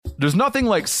There's nothing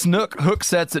like snook hook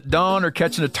sets at dawn or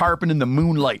catching a tarpon in the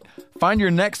moonlight. Find your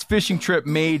next fishing trip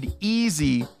made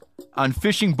easy on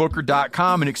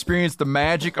fishingbooker.com and experience the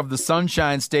magic of the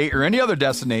Sunshine State or any other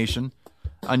destination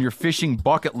on your fishing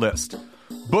bucket list.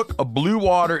 Book a blue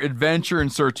water adventure in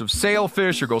search of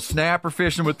sailfish or go snapper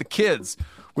fishing with the kids.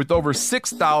 With over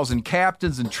 6,000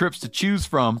 captains and trips to choose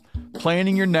from,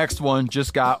 planning your next one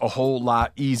just got a whole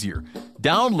lot easier.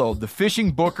 Download the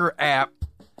Fishing Booker app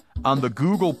on the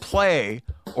Google Play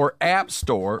or App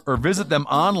Store or visit them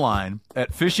online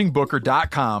at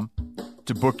fishingbooker.com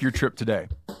to book your trip today.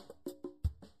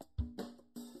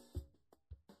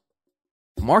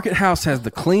 Market House has the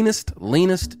cleanest,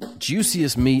 leanest,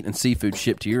 juiciest meat and seafood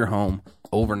shipped to your home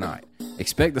overnight.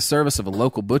 Expect the service of a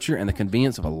local butcher and the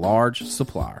convenience of a large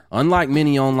supplier. Unlike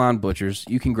many online butchers,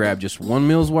 you can grab just one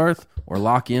meal's worth or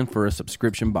lock in for a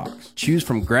subscription box. Choose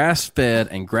from grass-fed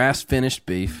and grass-finished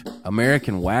beef,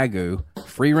 American Wagyu,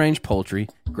 free-range poultry,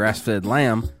 grass-fed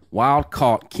lamb,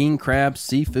 wild-caught king crab,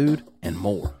 seafood, and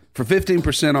more. For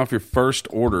 15% off your first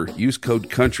order, use code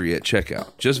COUNTRY at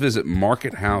checkout. Just visit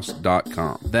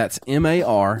markethouse.com. That's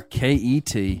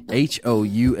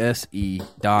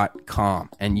markethouse.com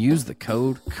and use the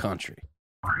code COUNTRY.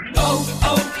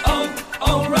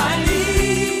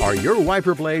 O'Reilly. Are your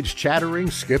wiper blades chattering,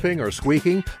 skipping, or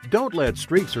squeaking? Don't let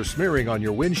streaks or smearing on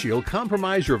your windshield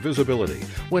compromise your visibility.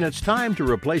 When it's time to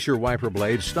replace your wiper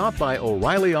blades, stop by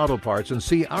O'Reilly Auto Parts and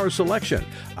see our selection.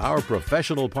 Our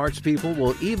professional parts people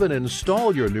will even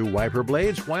install your new wiper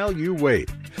blades while you wait.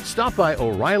 Stop by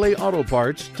O'Reilly Auto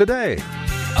Parts today.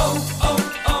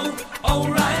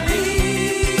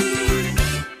 O'Reilly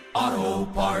Auto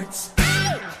Parts.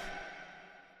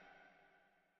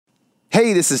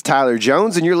 Hey, this is Tyler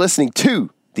Jones, and you're listening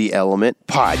to The Element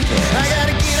Podcast. I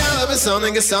gotta get up with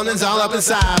something, cause something's all up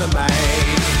inside of me.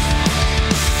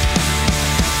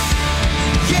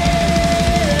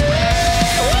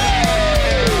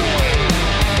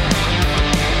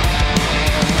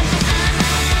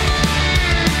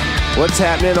 What's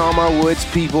happening, all my woods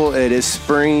people? It is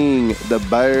spring. The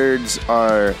birds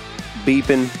are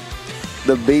beeping.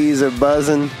 The bees are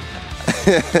buzzing.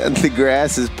 The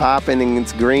grass is popping and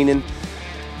it's greening.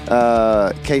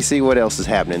 KC, what else is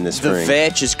happening this spring? The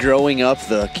vetch is growing up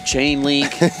the chain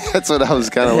link. That's what I was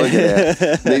kind of looking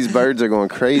at. These birds are going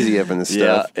crazy up in the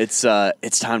stuff. Yeah,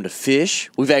 it's time to fish.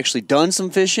 We've actually done some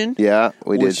fishing. Yeah,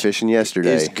 we did fishing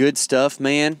yesterday. It's good stuff,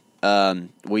 man.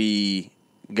 We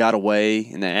got away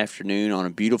in the afternoon on a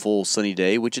beautiful sunny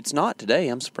day, which it's not today.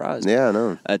 I'm surprised. Yeah, I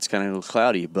know. It's kind of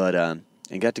cloudy, but and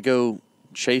got to go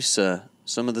chase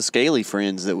some of the scaly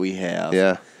friends that we have.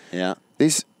 Yeah. Yeah.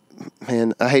 These,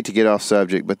 man, I hate to get off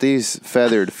subject, but these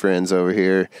feathered friends over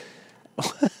here,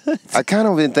 I kind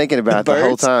of been thinking about the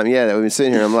whole time. Yeah, that we've been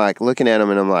sitting here. I'm like looking at them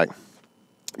and I'm like,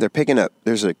 they're picking up.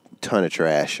 There's a ton of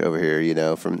trash over here, you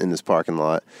know, from in this parking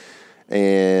lot.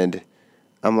 And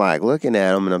I'm like looking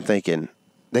at them and I'm thinking,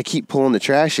 they keep pulling the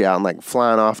trash out and like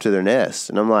flying off to their nest.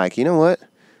 And I'm like, you know what?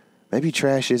 Maybe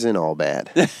trash isn't all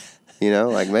bad. You know,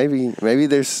 like maybe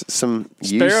there's some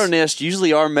Sparrow nests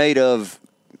usually are made of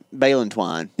baling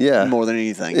twine. Yeah. More than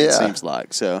anything, it seems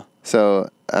like. So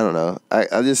I don't know.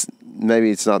 I just,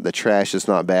 maybe it's not the trash that's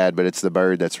not bad, but it's the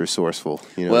bird that's resourceful.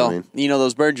 You know what I mean? You know,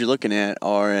 those birds you're looking at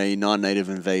are a non-native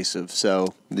invasive. So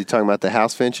Are you talking about the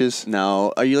house finches?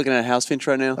 No. Are you looking at a house finch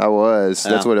right now? I was.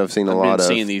 That's what I've seen a lot of. I've been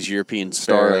seeing these European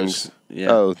starlings.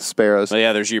 Yeah. Oh, sparrows. Well,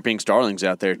 yeah, there's European starlings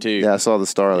out there, too. Yeah, I saw the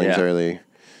starlings earlier.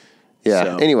 Yeah.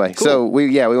 So, anyway, cool. so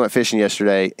we went fishing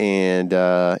yesterday, and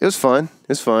it was fun. It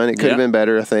was fun. It could have been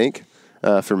better, I think,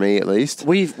 for me at least.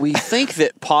 We think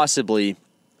that possibly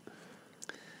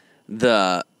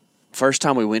the first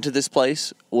time we went to this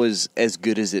place was as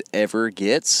good as it ever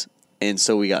gets, and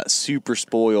so we got super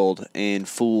spoiled and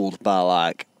fooled by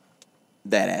like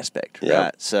that aspect,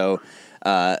 right? So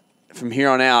from here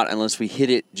on out, unless we hit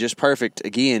it just perfect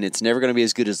again, it's never going to be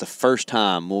as good as the first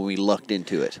time when we lucked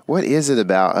into it. What is it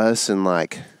about us and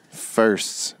like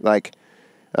firsts? Like,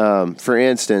 for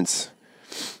instance,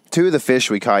 2 of the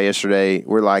fish we caught yesterday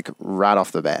were like right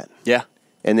off the bat. Yeah.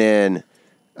 And then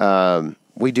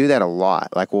we do that a lot.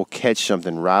 Like we'll catch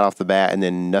something right off the bat and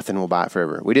then nothing will bite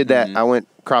forever. We did that. I went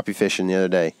crappie fishing the other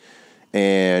day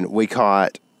and we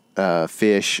caught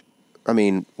fish. I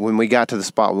mean, when we got to the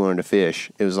spot we wanted to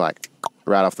fish, it was like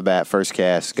right off the bat, first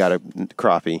cast, got a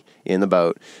crappie in the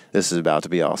boat. This is about to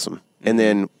be awesome. And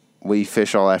then we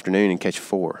fish all afternoon and catch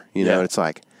 4. You know, it's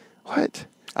like, what?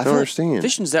 I don't understand.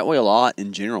 Fishing's that way a lot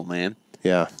in general, man.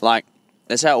 Yeah. Like,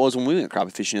 that's how it was when we went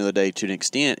crappie fishing the other day to an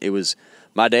extent. It was,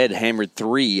 my dad hammered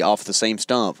 3 off the same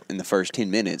stump in the first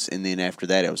 10 minutes, and then after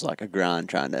that it was like a grind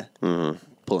trying to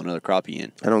pull another crappie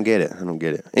in. I don't get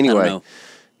it. Anyway,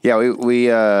 yeah, we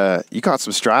you caught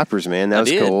some stripers, man. That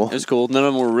was cool. It was cool. None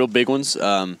of them were real big ones.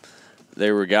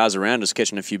 There were guys around us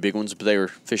catching a few big ones, but they were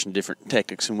fishing different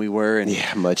tactics than we were, and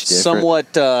much different.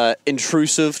 Somewhat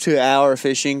intrusive to our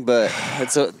fishing. But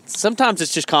sometimes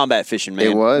it's just combat fishing, man.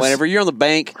 It was. Whenever you're on the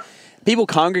bank, people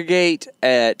congregate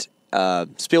at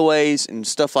spillways and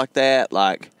stuff like that.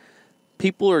 Like,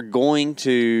 people are going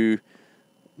to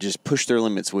just push their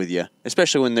limits with you,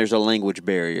 especially when there's a language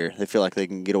barrier. They feel like they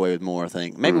can get away with more, I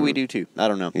think. Maybe we do too. I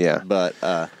don't know. Yeah. But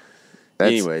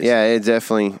anyways. Yeah, it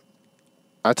definitely...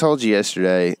 I told you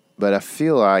yesterday, but I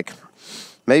feel like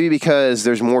maybe because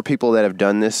there's more people that have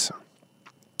done this,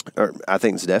 or I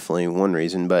think it's definitely one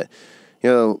reason, but,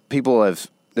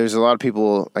 there's a lot of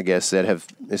people, I guess, that have,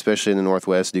 especially in the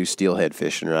Northwest, do steelhead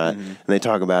fishing, right? Mm-hmm. And they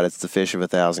talk about it's the fish of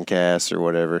 1,000 casts or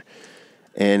whatever.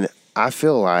 And I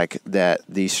feel like that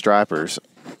these stripers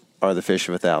are the fish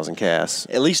of 1,000 casts.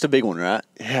 At least a big one, right?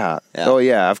 Yeah. Oh,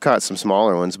 yeah. I've caught some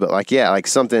smaller ones, but like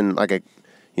something like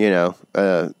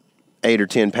a 8 or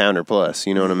 10 pounder plus,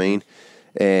 you know what I mean?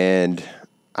 And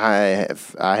I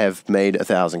have made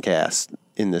 1,000 casts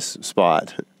in this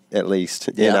spot at least,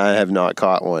 and I have not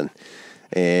caught one.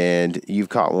 And you've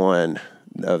caught one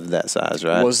of that size,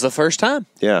 right? Was the first time.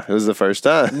 Yeah, it was the first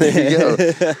time. There you go.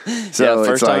 So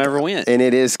first time I ever went. And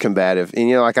it is combative.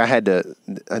 And I had to.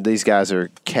 These guys are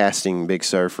casting big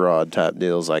surf rod type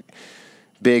deals, like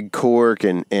big cork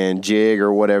and jig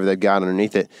or whatever they've got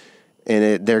underneath it.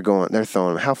 And they're throwing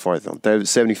them. How far are they throwing?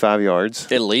 75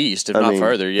 yards? At least, if not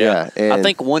further, yeah. I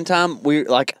think one time,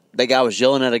 the guy was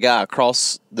yelling at a guy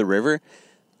across the river.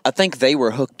 I think they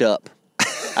were hooked up.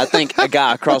 I think a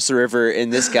guy across the river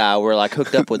and this guy were,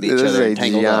 hooked up with each other. This is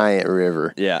a giant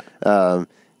river. Yeah.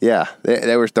 Yeah,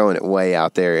 they were throwing it way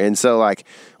out there. And so,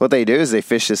 what they do is they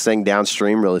fish this thing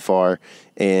downstream really far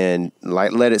and,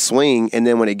 let it swing. And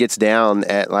then when it gets down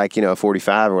at,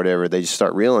 45 or whatever, they just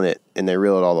start reeling it, and they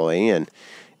reel it all the way in,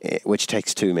 which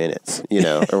takes 2 minutes,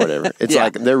 or whatever. It's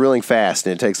they're reeling fast,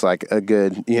 and it takes, a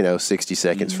good, 60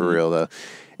 seconds for real, though.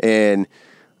 And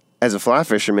as a fly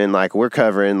fisherman, we're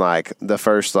covering, the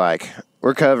first,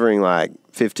 we're covering,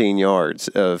 15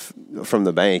 yards from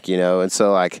the bank, And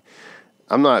so,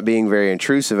 I'm not being very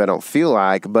intrusive, I don't feel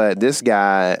like, but this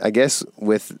guy, I guess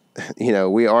with,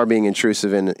 we are being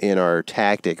intrusive in our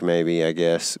tactic maybe, I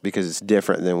guess, because it's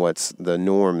different than what's the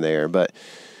norm there. But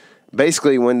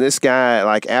basically when this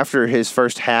guy, after his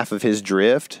first half of his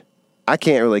drift, I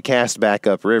can't really cast back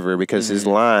upriver because his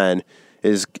line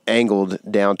is angled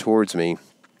down towards me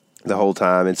the whole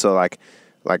time. And so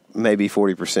maybe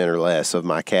 40% or less of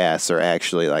my casts are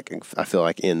actually I feel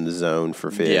in the zone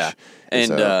for fish. Yeah.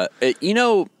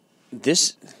 And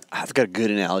this, I've got a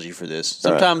good analogy for this.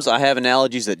 Sometimes I have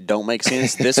analogies that don't make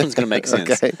sense. This one's going to make sense.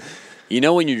 Okay.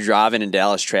 When you're driving in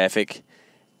Dallas traffic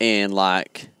and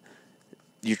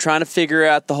you're trying to figure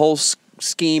out the whole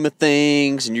scheme of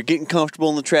things and you're getting comfortable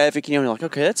in the traffic, and you're like,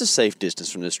 okay, that's a safe distance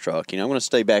from this truck. I'm going to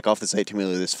stay back off this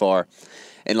 18-wheeler this far.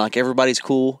 And everybody's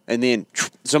cool, and then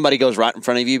somebody goes right in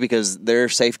front of you because their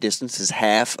safe distance is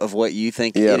half of what you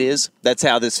think it is. That's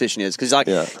how this fishing is. Because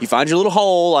you find your little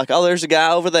hole, oh, there's a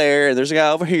guy over there, and there's a guy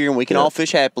over here, and we can all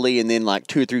fish happily. And then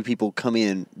 2 or 3 people come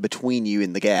in between you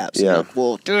in the gaps. Yeah.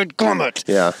 Well, dude, gummit.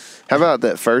 Yeah. How about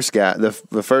that first guy?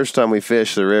 The first time we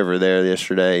fished the river there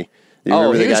yesterday. He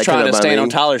was trying to stand on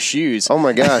Tyler's shoes. Oh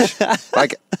my gosh!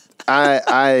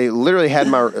 I literally had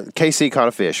my KC caught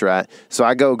a fish, right? So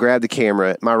I go grab the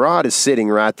camera. My rod is sitting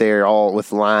right there, all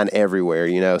with line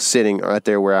everywhere, sitting right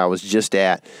there where I was just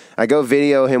at. I go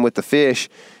video him with the fish,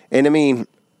 and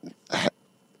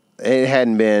it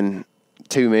hadn't been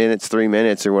 2 minutes, 3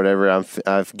 minutes or whatever.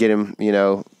 I've get him,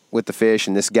 with the fish,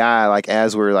 and this guy,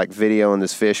 as we're videoing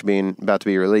this fish being about to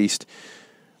be released,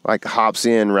 hops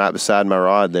in right beside my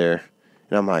rod there.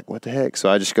 And I'm like, what the heck? So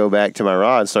I just go back to my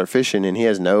rod and start fishing, and he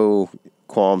has no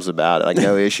qualms about it,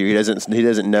 no issue. He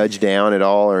doesn't nudge down at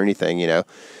all or anything,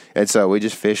 And so we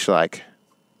just fish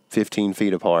 15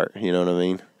 feet apart, you know what I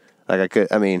mean?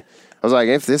 I was like,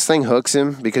 if this thing hooks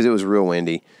him, because it was real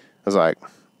windy, I was like,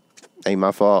 ain't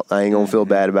my fault. I ain't gonna feel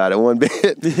bad about it one bit.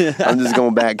 I'm just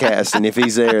gonna back cast, and if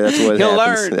he's there, that's what He'll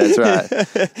happens. learn.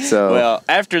 That's right. So well,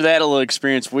 after that little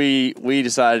experience, we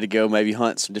decided to go maybe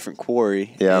hunt some different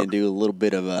quarry and do a little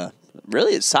bit of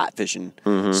really it's sight fishing,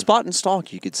 spot and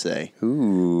stalk, you could say.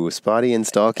 Ooh, spotty and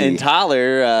stalky. And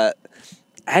Tyler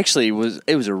actually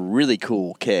it was a really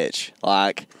cool catch.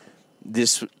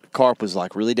 This carp was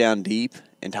really down deep.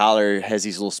 And Tyler has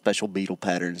these little special beetle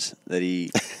patterns that he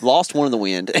lost one in the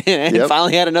wind and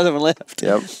finally had another one left.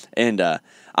 Yep. And I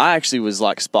actually was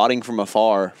spotting from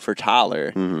afar for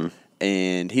Tyler. Mm-hmm.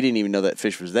 and he didn't even know that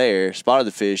fish was there. Spotted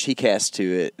the fish. He cast to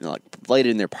it and like laid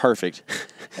it in there perfect.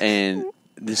 And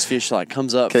this fish like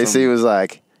comes up. KC was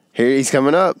like, "Here he's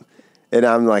coming up," and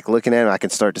I'm like looking at him. I can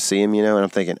start to see him, and I'm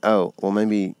thinking, "Oh, well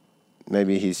maybe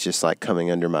he's just like coming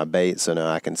under my bait, so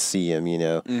now I can see him."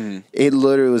 It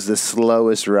literally was the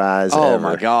slowest rise ever. Oh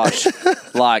my gosh!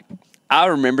 Like. I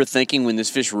remember thinking when this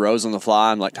fish rose on the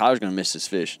fly, I'm like, Tyler's going to miss this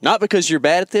fish. Not because you're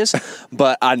bad at this,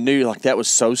 but I knew like that was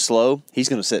so slow. He's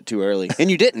going to set too early, and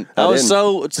you didn't. I was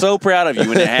so proud of you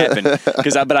when it happened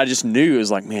but I just knew it was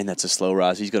like, man, that's a slow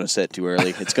rise. He's going to set too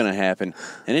early. It's going to happen,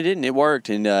 and it didn't. It worked,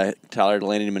 and Tyler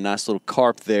landed him a nice little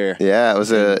carp there. Yeah, it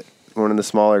was one of the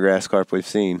smaller grass carp we've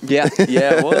seen. Yeah,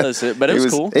 it was. But it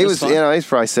was cool. It was he's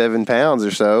probably 7 pounds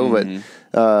or so,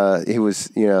 but he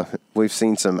was. We've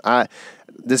seen some.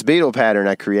 This beetle pattern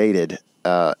I created,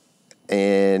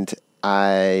 and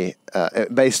I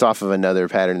based off of another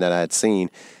pattern that I had seen,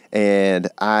 and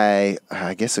I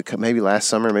guess maybe last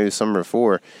summer, maybe the summer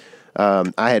before,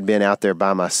 I had been out there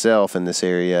by myself in this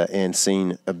area and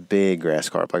seen a big grass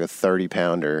carp, like a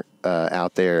 30-pounder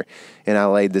out there, and I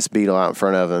laid this beetle out in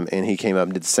front of him, and he came up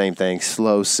and did the same thing,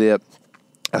 slow sip.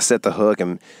 I set the hook,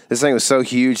 and this thing was so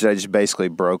huge that I just basically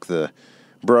broke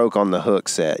on the hook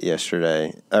set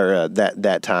yesterday, or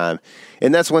that time.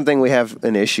 And that's one thing we have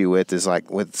an issue with, is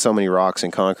like with so many rocks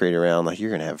and concrete around, like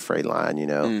you're going to have a freight line,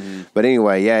 But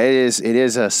anyway, yeah, it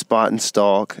is a spot and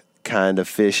stalk kind of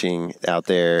fishing out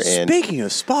there. And speaking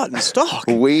of spot and stalk,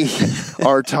 we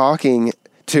are talking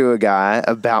to a guy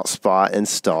about spot and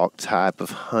stalk type of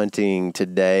hunting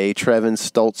today. Trevon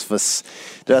Stoltzfus.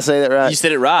 Did I say that right? You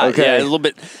said it right. Okay. Yeah, a little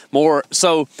bit more.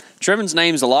 So Trevon's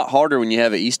name's a lot harder when you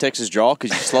have an East Texas draw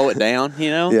because you slow it down,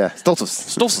 Yeah,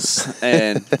 Stoltzfus.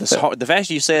 And the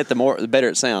faster you say it, the better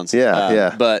it sounds.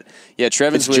 Yeah. But yeah,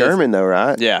 Trevon's German though,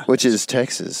 right? Yeah. Which is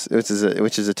Texas. Which is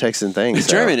a Texan thing. So.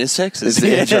 German is Texas.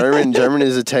 German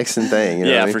is a Texan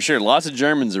thing. For sure. Lots of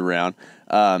Germans around.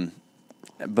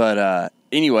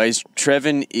 Anyways,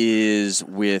 Trevon is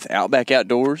with Outback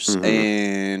Outdoors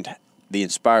and the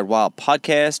Inspired Wild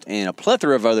podcast and a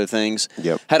plethora of other things.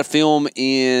 Yep. Had a film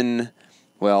in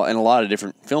a lot of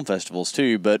different film festivals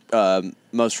too, but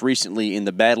most recently in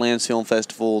the Badlands Film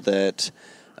Festival that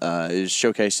is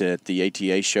showcased at the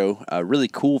ATA show. A really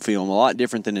cool film, a lot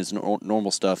different than his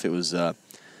normal stuff. It was a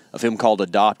film called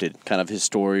Adopted, kind of his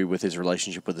story with his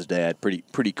relationship with his dad.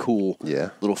 Pretty cool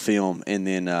little film. And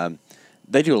then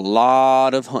they do a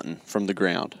lot of hunting from the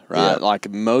ground, right? Yeah. Like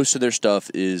most of their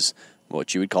stuff is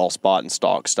what you would call spot and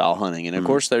stalk style hunting, and of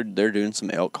course they're doing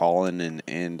some elk calling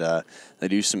and they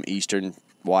do some eastern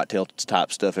whitetail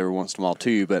type stuff every once in a while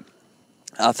too. But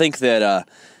I think that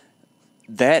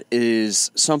that is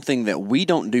something that we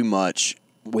don't do much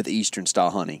with eastern style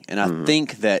hunting, and I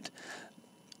think that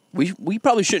we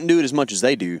probably shouldn't do it as much as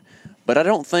they do. But I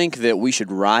don't think that we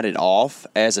should write it off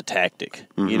as a tactic,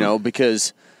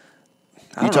 because.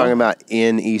 You're talking about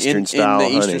in Eastern style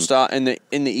hunting. Eastern style in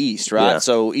the East, right? Yeah.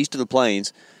 So east of the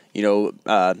plains,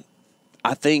 I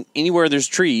think anywhere there's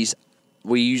trees,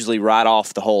 we usually write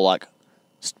off the whole like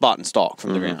spot and stalk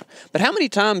from the ground. But how many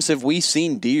times have we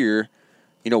seen deer,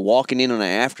 walking in on an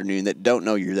afternoon that don't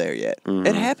know you're there yet?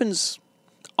 It happens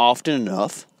often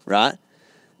enough, right?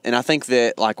 And I think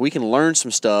that like we can learn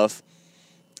some stuff,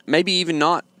 maybe even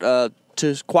not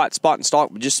to quite spot and stalk,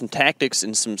 but just some tactics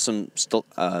and some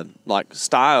like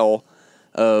style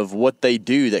of what they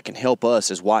do that can help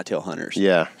us as whitetail hunters.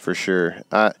 Yeah, for sure.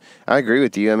 I agree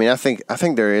with you. I mean, I think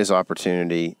there is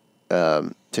opportunity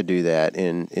to do that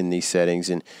in these settings,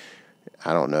 and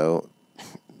I don't know.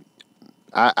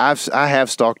 I have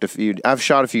stalked a few. I've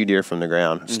shot a few deer from the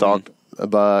ground. Stalked a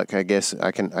buck. I guess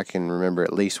I can remember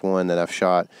at least one that I've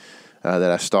shot that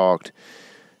I stalked,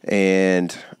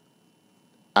 and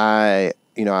I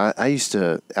used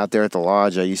to, out there at the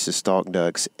lodge, I used to stalk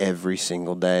ducks every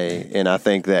single day. And I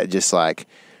think that just like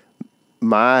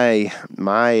my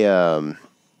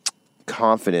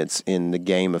confidence in the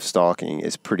game of stalking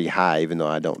is pretty high, even though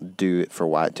I don't do it for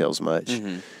whitetails much.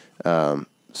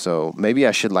 So maybe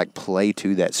I should like play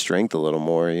to that strength a little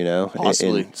more,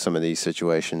 in some of these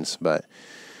situations. But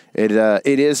it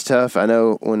is tough. I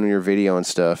know when you're videoing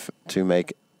stuff to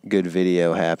make good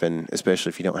video happen, especially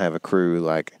if you don't have a crew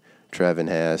like Trevon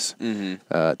has,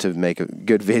 to make a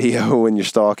good video when you're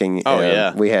stalking.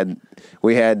 We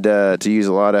had to use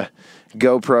a lot of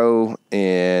GoPro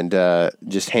and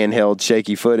just handheld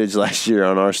shaky footage last year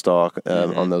on our stalk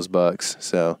on those bucks.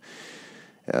 So,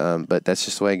 but that's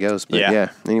just the way it goes. But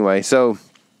anyway, so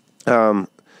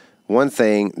one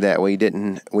thing that we did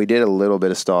a little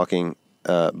bit of stalking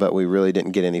but we really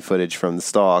didn't get any footage from the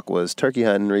Stalk, was turkey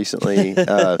hunting recently.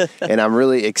 And I'm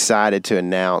really excited to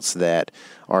announce that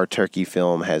our turkey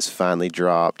film has finally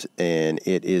dropped, and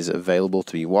it is available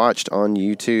to be watched on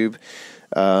YouTube.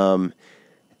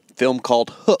 Film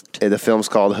called Hooked. The film's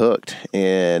called Hooked,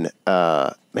 and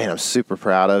man, I'm super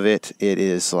proud of it. It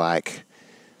is like,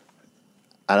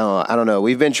 I don't know.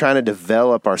 We've been trying to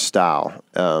develop our style,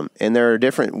 and there are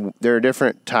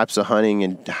different types of hunting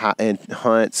and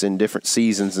hunts and different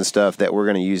seasons and stuff that we're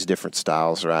going to use different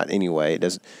styles, right? Anyway,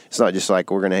 it's not just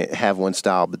like we're going to have one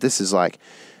style, but this is like,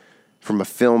 from a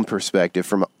film perspective,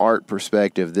 from an art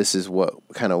perspective, this is what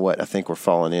I think we're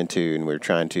falling into, and we're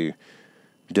trying to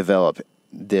develop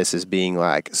this as being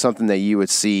like something that you would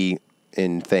see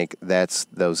and think that's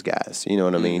those guys. You know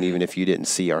what I mean? Even if you didn't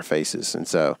see our faces, and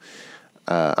so.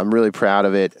 I'm really proud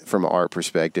of it from an art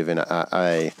perspective, and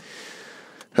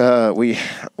we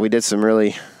did some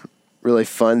really, really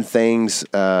fun things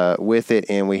with it,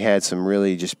 and we had some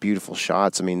really just beautiful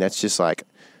shots. I mean, that's just like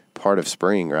part of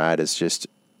spring, right? It's just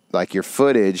like your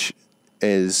footage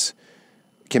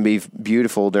can be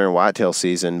beautiful during whitetail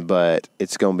season, but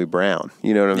it's going to be brown.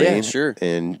 You know what I mean? Yeah, sure.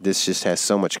 And this just has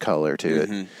so much color to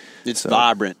it. It's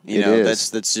vibrant. You know,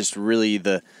 is. That's just really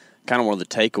the kind of one of the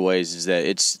takeaways is that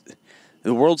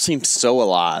the world seems so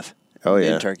alive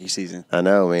in turkey season. I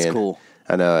know, man. It's cool.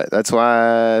 I know. That's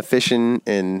why fishing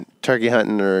and turkey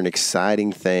hunting are an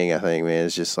exciting thing, I think, man.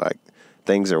 It's just like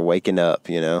things are waking up,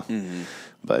 you know? Mm-hmm.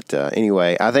 But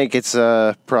anyway, I think it's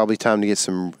probably time to get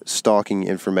some stalking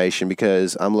information,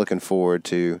 because I'm looking forward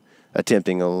to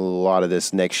attempting a lot of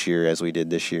this next year as we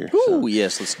did this year. Ooh,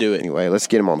 yes, let's do it. Anyway, let's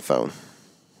get him on the phone.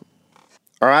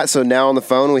 All right, so now on the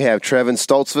phone we have Trevon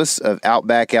Stoltzfus of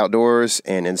Outback Outdoors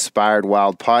and Inspired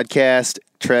Wild Podcast.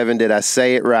 Trevon, did I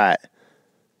say it right?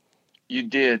 You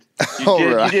did.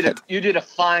 Right. You did a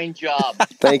fine job.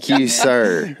 Thank you,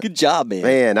 sir. Good job, man.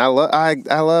 Man, I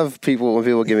love people when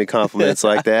people give me compliments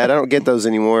like that. I don't get those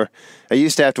anymore. I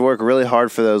used to have to work really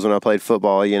hard for those when I played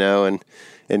football, you know, and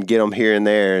get them here and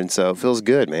there, and so it feels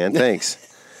good, man. Thanks.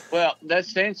 Well,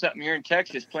 that's saying something. You're in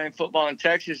Texas. Playing football in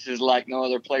Texas is like no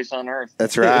other place on earth.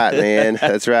 That's right, man.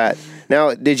 That's right.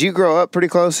 Now, did you grow up pretty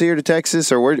close here to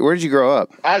Texas, or where did you grow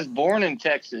up? I was born in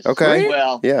Texas. Okay.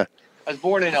 Well, yeah. I was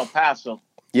born in El Paso.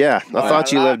 Yeah, I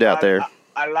thought you lived out there.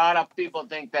 A lot of people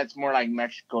think that's more like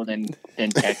Mexico than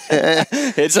Texas.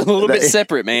 It's a little bit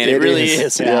separate, man. It really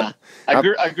is. Yeah. I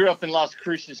grew up in Las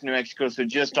Cruces, New Mexico, so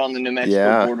just on the New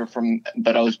Mexico border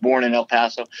but I was born in El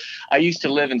Paso. I used to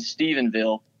live in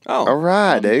Stephenville. Oh, all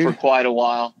right, dude. For quite a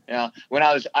while. Yeah. When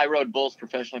I rode bulls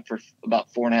professionally for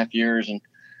about 4.5 years,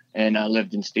 and I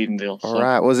lived in Stephenville. So. All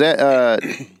right. Was that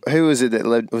who was it that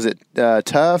lived? Was it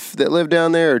Tough that lived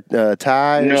down there, or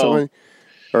Ty or something?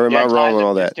 Or am I wrong on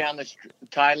all that?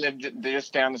 Ty lived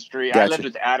just down the street. Gotcha. I lived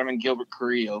with Adam and Gilbert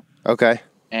Carrillo. Okay.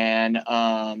 And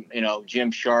Jim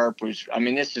Sharp was. I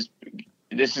mean, this is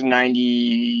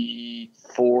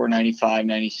 94, 95,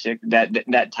 96.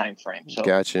 That time frame. So.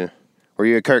 Gotcha. Were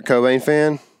you a Kurt Cobain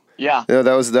fan? Yeah. No,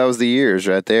 that was the years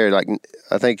right there. Like,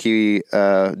 I think he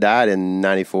died in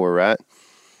 94, right?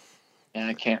 Yeah,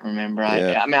 I can't remember.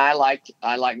 Yeah. I mean, I liked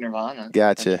Nirvana.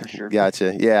 Gotcha. For sure.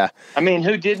 Gotcha. Yeah. I mean,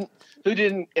 who didn't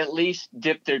at least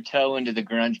dip their toe into the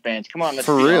grunge bands? Come on, let's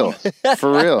for be real. honest.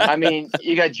 For real. I mean,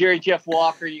 you got Jerry Jeff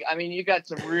Walker. You got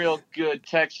some real good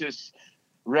Texas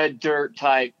red dirt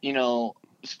type,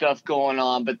 stuff going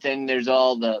on, but then there's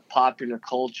all the popular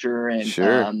culture and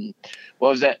sure. What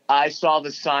was that? I Saw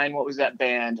the Sign. What was that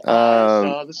band? I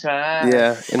Saw the Sign.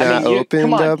 Yeah, and I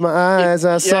opened up my eyes.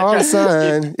 I saw the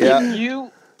sign. If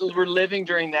you were living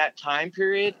during that time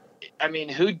period, I mean,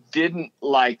 who didn't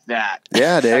like that?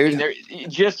 Yeah, dude. I mean,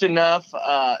 just enough.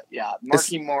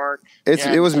 Marky Mark.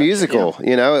 It was musical.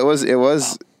 Yeah.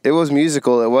 It was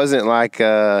musical. It wasn't like.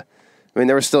 There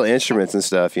were still instruments and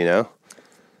stuff.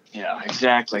 Yeah,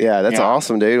 exactly. Yeah, that's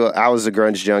awesome, dude. I was a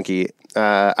grunge junkie.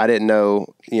 I didn't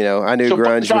know, I knew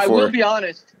grunge before. I will be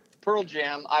honest, Pearl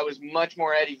Jam, I was much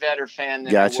more Eddie Vedder fan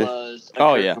than I was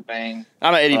Cobain.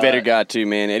 I'm an Eddie Vedder guy too,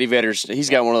 man. Eddie Vedder's, he's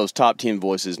got one of those top 10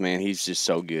 voices, man. He's just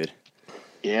so good.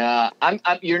 Yeah,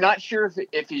 you're not sure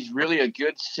if he's really a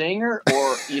good singer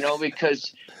or,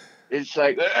 because it's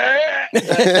like,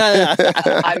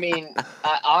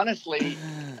 honestly,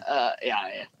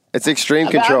 yeah. It's extreme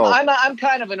control. I'm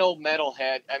kind of an old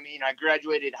metalhead. I mean, I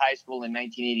graduated high school in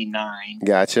 1989.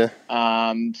 Gotcha.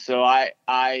 So I'm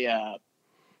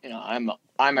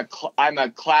a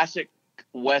classic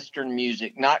Western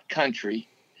music, not country.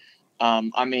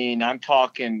 I'm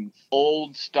talking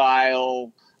old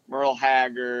style, Merle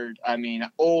Haggard.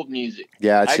 Old music.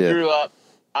 Gotcha. I grew up.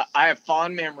 I have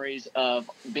fond memories of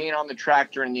being on the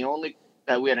tractor, and the only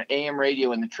we had an AM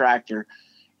radio in the tractor,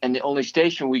 and the only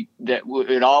station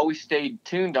it always stayed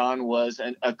tuned on was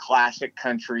a classic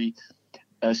country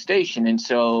station. And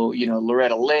so,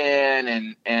 Loretta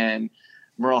Lynn and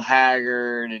Merle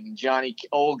Haggard and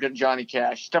old Johnny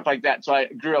Cash, stuff like that. So I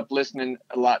grew up listening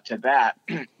a lot to that.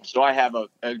 So I have a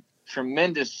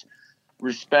tremendous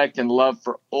respect and love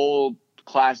for old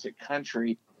classic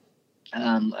country,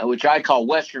 which I call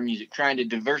Western music, trying to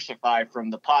diversify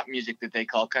from the pop music that they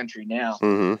call country now.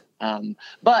 Mm-hmm.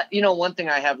 But, one thing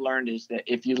I have learned is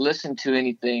that if you listen to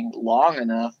anything long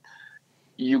enough,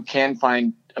 you can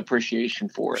find appreciation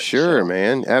for it. Sure,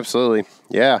 man. Absolutely.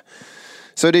 Yeah.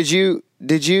 So were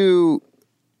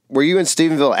you in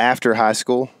Stephenville after high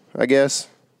school, I guess?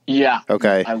 Yeah.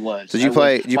 Okay. I was. So did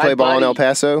you play ball in El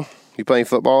Paso? You playing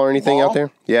football or anything out there?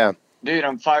 Yeah. Dude,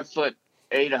 I'm 5'8",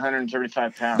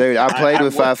 135 pounds. Dude, I played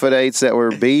with 5'8" that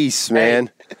were beasts, man.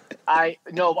 I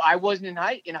wasn't in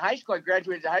high school. I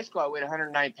graduated high school. I weighed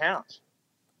 109 pounds.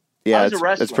 Yeah,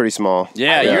 that's pretty small.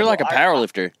 Yeah, you're like a power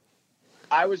lifter.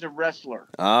 I was a wrestler.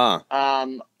 Ah.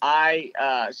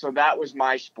 So that was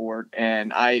my sport,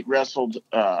 and I wrestled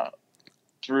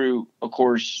through, of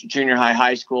course, junior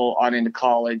high school, on into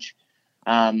college.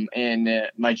 And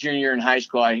my junior year in high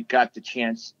school, I got the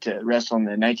chance to wrestle in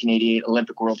the 1988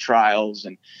 Olympic World Trials,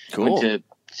 and went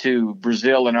to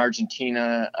Brazil and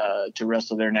Argentina to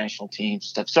wrestle their national teams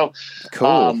stuff. So,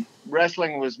 cool.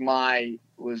 Wrestling was my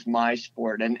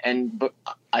sport, but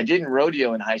I didn't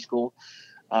rodeo in high school.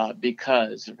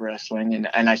 Because of wrestling,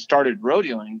 and I started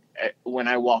rodeoing when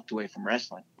I walked away from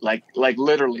wrestling. Like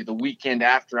literally the weekend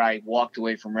after I walked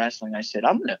away from wrestling, I said,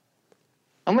 I'm gonna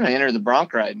enter the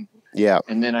bronc riding. Yeah.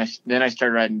 And then I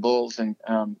started riding bulls, and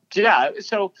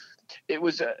so it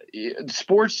was the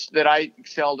sports that I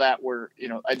excelled at were,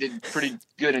 I did pretty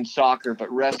good in soccer,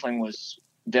 but wrestling was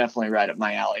definitely right up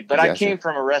my alley. But I came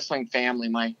from a wrestling family.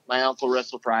 My uncle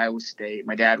wrestled for Iowa State.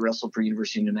 My dad wrestled for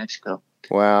University of New Mexico.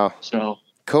 Wow. So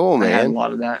cool, man. I had a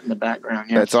lot of that in the background.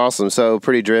 Yes. That's awesome. So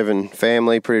pretty driven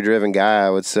family, pretty driven guy, I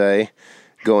would say.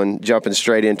 Jumping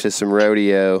straight into some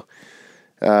rodeo.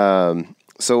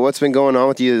 So what's been going on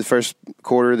with you the first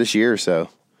quarter of this year or so?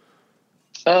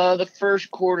 The first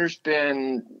quarter's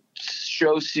been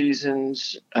show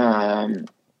seasons, and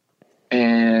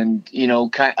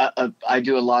I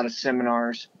do a lot of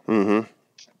seminars,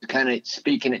 kind of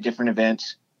speaking at different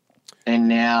events, and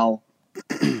now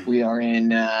we are in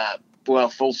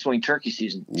full swing turkey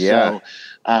season. Yeah.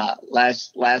 So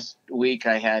last week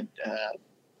I had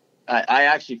I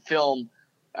actually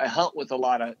I hunt with a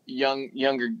lot of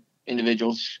younger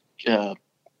individuals, the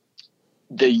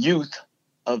youth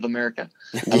of America.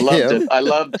 I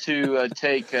love to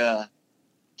take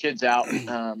kids out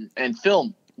and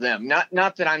film them.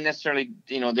 Not that I'm necessarily,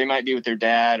 they might be with their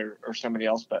dad or somebody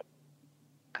else, but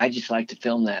I just like to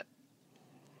film that.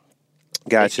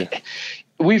 Gotcha.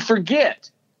 We forget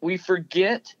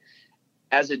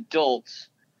as adults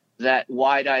that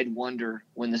wide-eyed wonder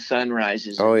when the sun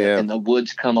rises and the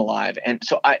woods come alive. And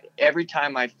so every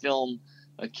time I film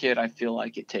a kid, I feel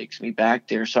like it takes me back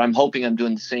there. So I'm hoping I'm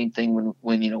doing the same thing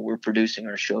when we're producing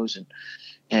our shows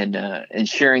and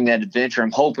sharing that adventure.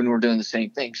 I'm hoping we're doing the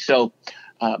same thing. So,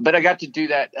 but I got to do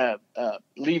that.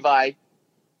 Levi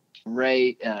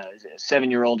Ray,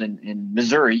 7-year-old in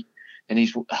Missouri, and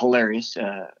he's hilarious.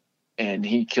 And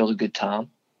he killed a good tom.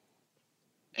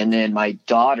 And then my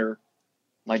daughter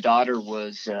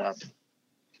was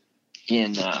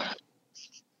in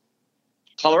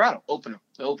Colorado, the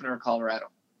opener of Colorado.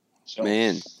 So,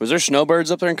 man, was there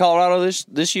snowbirds up there in Colorado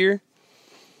this year?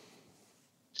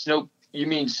 You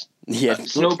mean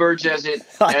snowbirds as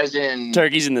in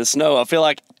turkeys in the snow? I feel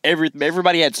like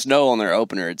everybody had snow on their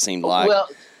opener. It seemed like. Well,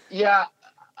 yeah.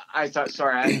 I thought.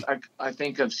 Sorry, I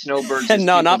think of snowbirds. As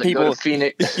no, not people. people. Go to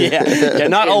Phoenix. Yeah,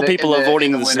 not old people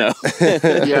avoiding the snow.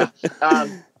 Yeah.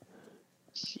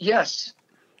 Yes.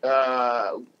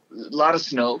 A lot of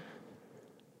snow.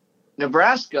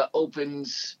 Nebraska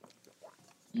opens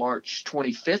March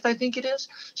 25th, I think it is.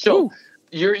 So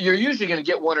you're usually going to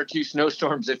get 1 or 2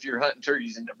 snowstorms if you're hunting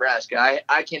turkeys in Nebraska.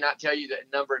 I cannot tell you the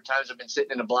number of times I've been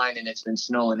sitting in a blind and it's been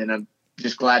snowing, and I'm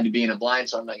just glad to be in a blind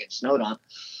so I'm not getting snowed on.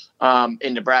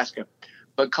 In Nebraska,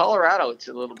 but Colorado, it's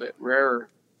a little bit rarer,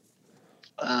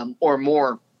 or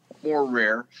more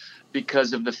rare,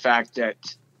 because of the fact that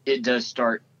it does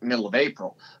start middle of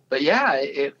April. But yeah,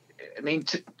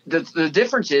 the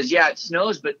difference is, it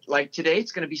snows, but like today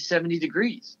it's going to be 70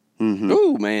 degrees. Mm-hmm.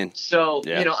 Ooh, man. So,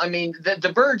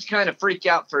 the birds kind of freak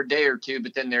out for a day or two,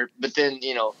 but then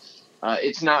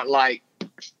it's not like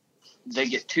they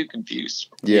get too confused.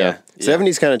 Yeah.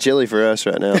 70's kind of chilly for us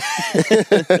right now.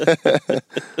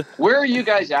 Where are you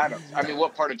guys out of? I mean,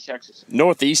 what part of Texas?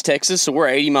 Northeast Texas, so we're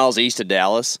 80 miles east of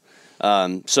Dallas.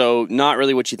 So not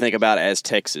really what you think about as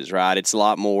Texas, right? It's a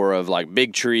lot more of like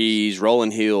big trees,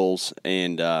 rolling hills,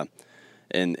 and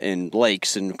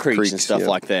lakes and creeks and stuff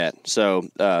like that. So,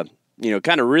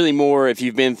 kind of really more if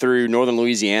you've been through northern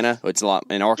Louisiana, it's a lot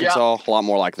in Arkansas, a lot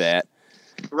more like that.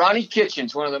 Ronnie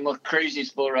Kitchen's one of the most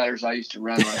craziest bull riders I used to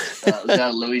run with. Was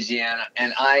out of Louisiana,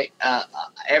 and I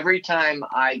every time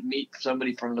I meet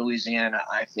somebody from Louisiana,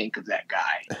 I think of that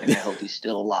guy, and I hope he's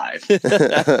still alive.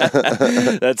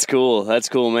 That's cool. That's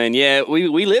cool, man. Yeah,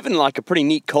 we live in like a pretty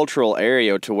neat cultural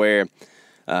area to where,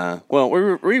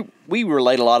 we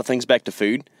relate a lot of things back to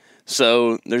food.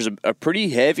 So there's a pretty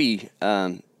heavy,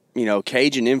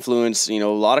 Cajun influence, a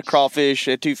lot of crawfish,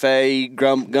 etouffee,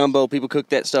 gumbo. People cook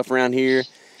that stuff around here.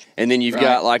 And then you've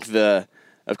got like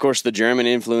of course, the German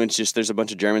influence. Just there's a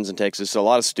bunch of Germans in Texas, so a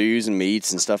lot of stews and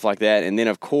meats and stuff like that. And then,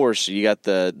 of course, you got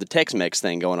the Tex-Mex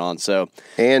thing going on. So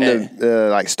and the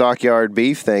like stockyard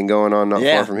beef thing going on not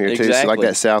far from here too. So like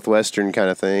that southwestern kind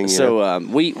of thing. So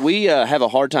we have a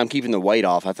hard time keeping the weight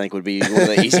off. I think would be one of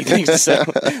the easy things. So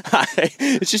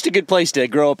it's just a good place to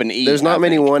grow up and eat. There's not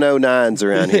many 109s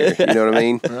around here. You know what I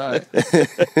mean? Right.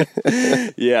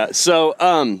 Yeah. So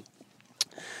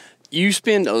you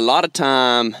spend a lot of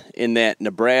time in that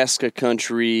Nebraska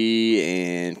country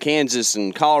and Kansas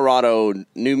and Colorado,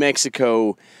 New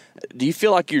Mexico. Do you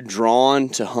feel like you're drawn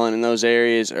to hunt in those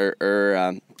areas, or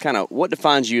kind of what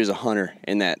defines you as a hunter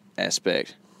in that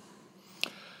aspect?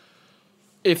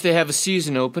 If they have a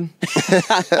season open.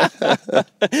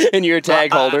 And you're a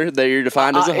tag holder, that you're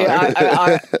defined as a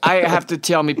hunter. I have to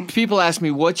tell me, people ask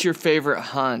me, what's your favorite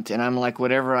hunt? And I'm like,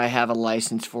 whatever I have a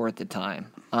license for at the time.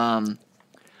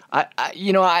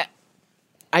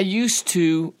 I used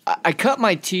to. I cut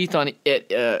my teeth on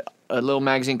a little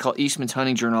magazine called Eastman's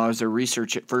Hunting Journal. I was their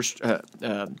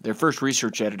first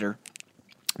research editor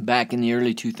back in the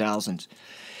early 2000s,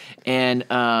 and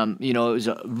it was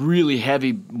a really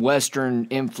heavy Western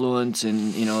influence.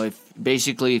 And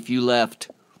if you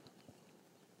left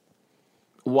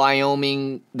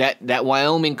Wyoming, that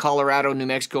Wyoming, Colorado, New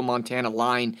Mexico, Montana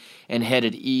line and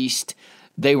headed east,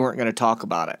 they weren't going to talk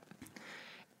about it.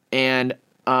 And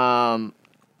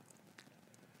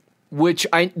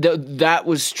that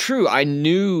was true. I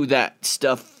knew that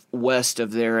stuff west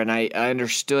of there, and I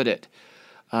understood it.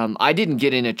 I didn't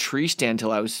get in a tree stand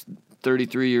until I was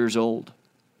 33 years old.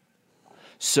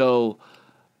 So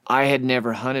I had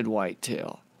never hunted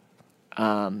whitetail.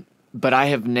 But I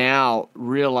have now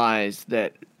realized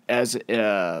that as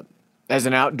an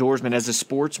outdoorsman, as a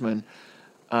sportsman,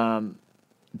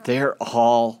 they're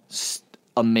all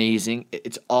amazing.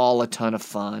 It's all a ton of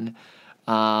fun.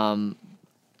 And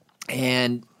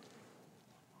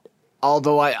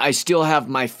although I still have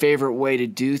my favorite way to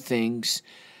do things,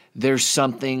 there's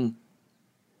something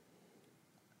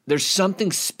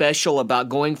special about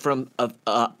going from a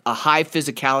high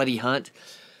physicality hunt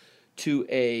to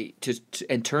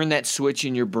and turn that switch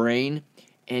in your brain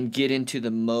and get into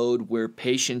the mode where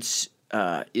patience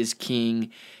is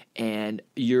king. And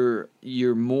you're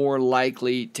more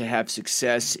likely to have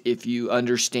success if you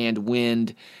understand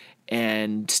wind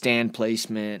and stand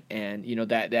placement and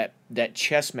that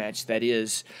chess match that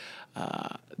is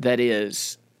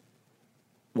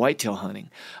whitetail hunting.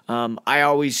 I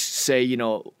always say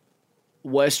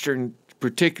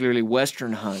particularly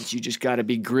Western hunts, you just got to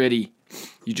be gritty,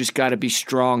 you just got to be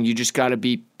strong, you just got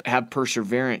to have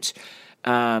perseverance.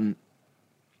 You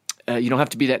don't have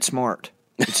to be that smart.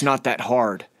 It's not that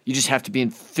hard. You just have to be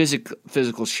in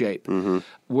physical shape. Mm-hmm.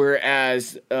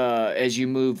 Whereas as you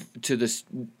move to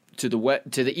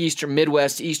the eastern,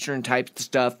 Midwest, Eastern type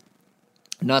stuff,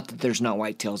 not that there's not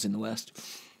whitetails in the West,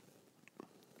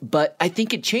 but I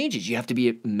think it changes. You have to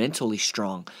be mentally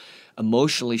strong,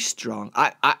 emotionally strong.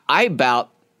 I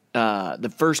about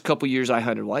the first couple years I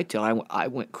hunted whitetail, I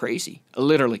went crazy.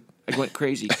 Literally, I went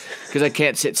crazy because I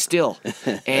can't sit still,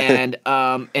 and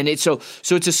it's so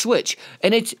it's a switch,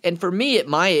 and for me at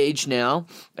my age now,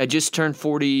 I just turned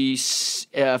 48.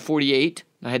 I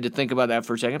had to think about that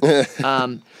for a second.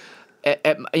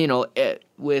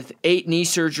 With 8 knee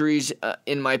surgeries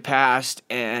in my past,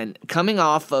 and coming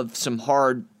off of some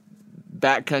hard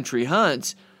backcountry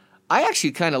hunts, I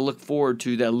actually kind of look forward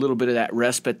to that little bit of that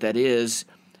respite that is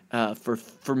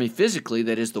for me physically,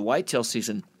 that is the whitetail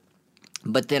season.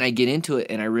 But then I get into it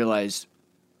and I realize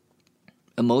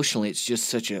emotionally it's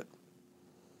such a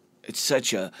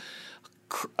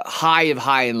high of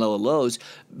high and low of lows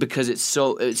because it's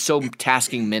so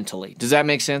tasking mentally. Does that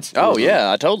make sense? Oh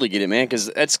yeah, I totally get it, man. Because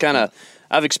that's kind of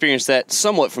I've experienced that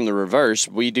somewhat from the reverse.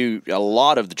 We do a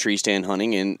lot of the tree stand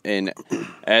hunting, and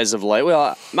as of late,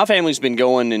 well, my family's been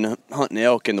going and hunting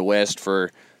elk in the West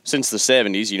since the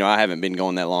 70s. I haven't been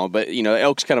going that long, but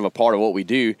elk's kind of a part of what we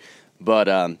do.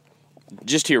 But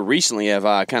just here recently have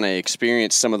I kind of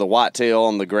experienced some of the whitetail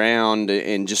on the ground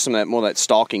and just some of that more that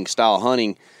stalking style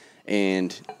hunting.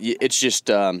 And it's just,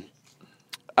 I don't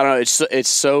know, it's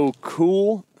so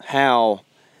cool how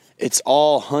it's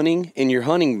all hunting, and you're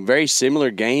hunting very similar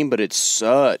game, but it's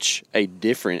such a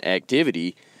different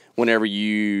activity whenever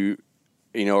you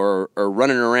are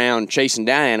running around chasing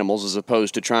down animals as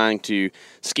opposed to trying to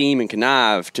scheme and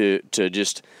connive to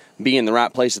just be in the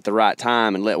right place at the right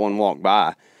time and let one walk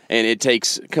by. And it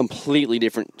takes a completely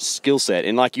different skill set.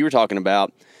 And like you were talking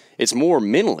about, it's more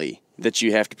mentally that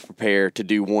you have to prepare to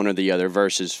do one or the other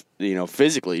versus,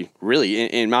 physically, really,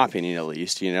 in my opinion at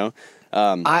least,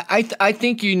 I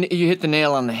think you hit the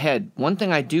nail on the head. One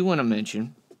thing I do want to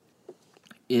mention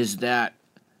is that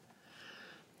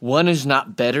one is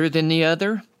not better than the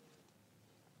other,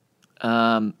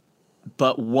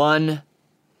 but one,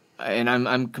 and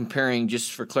I'm comparing,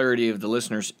 just for clarity of the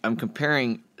listeners, I'm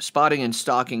comparing spotting and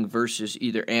stalking versus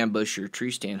either ambush or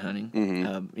tree stand hunting,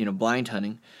 blind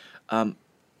hunting.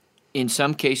 In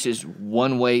some cases,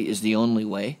 one way is the only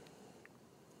way,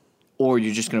 or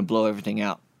you're just going to blow everything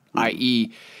out.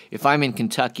 I.e., if I'm in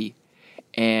Kentucky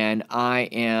and I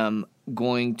am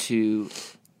going to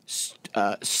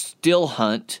still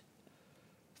hunt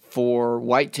for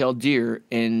white-tailed deer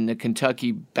in the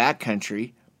Kentucky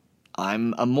backcountry,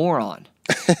 I'm a moron.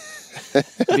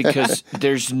 Because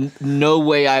there's no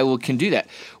way I can do that.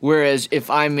 Whereas if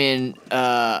I'm in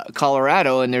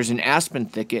Colorado and there's an aspen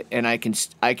thicket and I can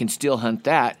still hunt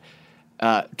that,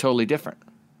 totally different.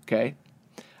 Okay.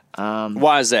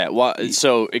 Why is that?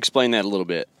 So explain that a little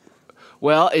bit.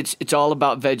 Well, it's all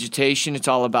about vegetation. It's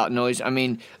all about noise. I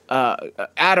mean,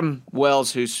 Adam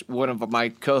Wells, who's one of my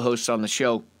co-hosts on the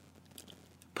show,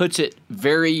 puts it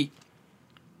very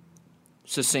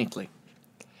succinctly.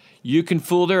 You can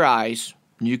fool their eyes,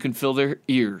 you can fool their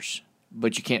ears,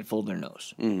 but you can't fool their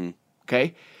nose. Mm-hmm.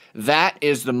 Okay? That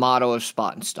is the motto of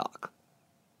spot and stalk.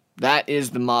 That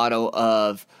is the motto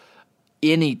of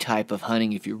any type of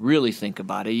hunting, if you really think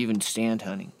about it, even stand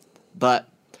hunting. But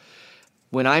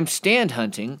when I'm stand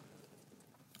hunting,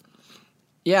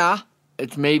 yeah,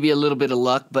 it's maybe a little bit of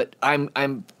luck, but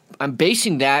I'm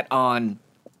basing that on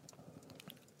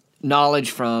knowledge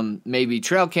from maybe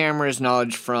trail cameras,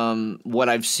 knowledge from what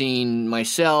I've seen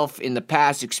myself in the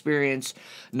past experience,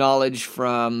 knowledge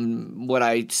from what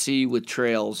I see with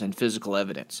trails and physical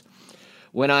evidence.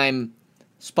 When I'm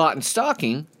spot and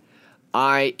stalking,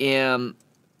 I am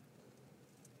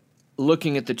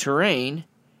looking at the terrain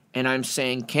and I'm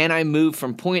saying, can I move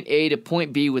from point A to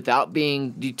point B without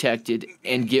being detected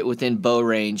and get within bow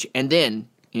range? And then,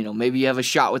 maybe you have a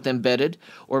shot with them bedded,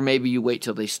 or maybe you wait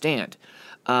till they stand.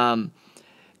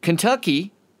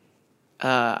 Kentucky,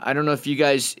 I don't know if you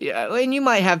guys, and you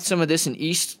might have some of this in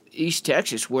East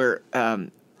Texas, where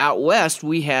out west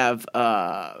we have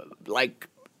like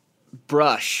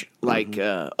brush, like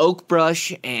oak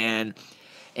brush and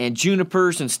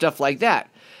junipers and stuff like that,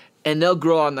 and they'll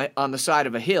grow on the side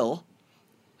of a hill.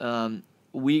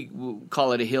 We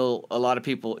call it a hill. A lot of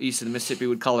people east of the Mississippi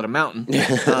would call it a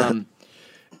mountain.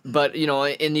 But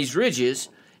in these ridges,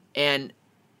 and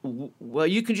well,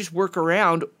 you can just work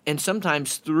around and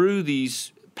sometimes through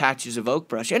these patches of oak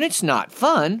brush, and it's not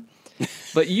fun.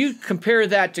 But you compare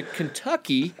that to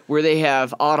Kentucky, where they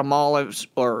have autumn olives,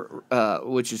 or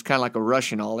which is kind of like a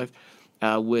Russian olive,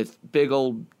 with big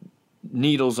old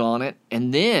needles on it,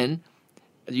 and then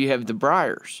you have the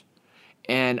briars.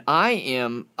 And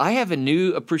I have a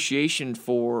new appreciation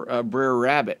for Brer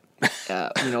Rabbit.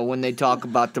 When they talk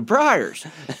about the briars,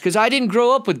 because I didn't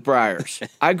grow up with briars.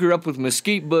 I grew up with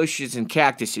mesquite bushes and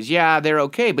cactuses. Yeah, they're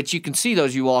okay, but you can see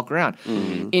those you walk around.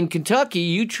 Mm-hmm. In Kentucky,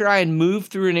 you try and move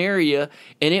through an area,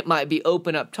 and it might be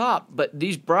open up top, but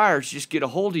these briars just get a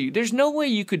hold of you. There's no way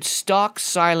you could stalk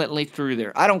silently through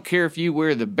there. I don't care if you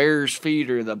wear the bear's feet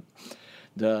or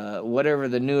the whatever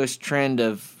the newest trend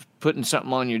of putting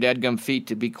something on your dadgum feet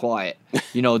to be quiet.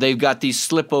 They've got these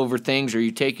slip over things, or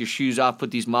you take your shoes off,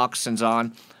 put these moccasins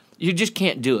on. You just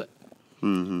can't do it.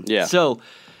 Mm-hmm. Yeah. So,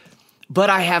 but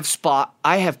I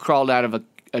have crawled out of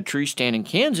a tree stand in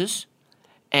Kansas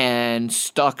and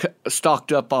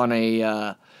stalked up on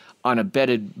a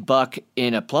bedded buck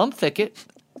in a plum thicket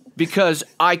because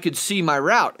I could see my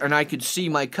route and I could see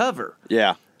my cover.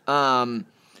 Yeah.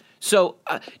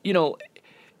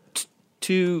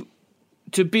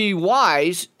 to be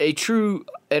wise, a true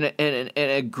and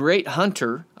a great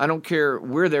hunter, I don't care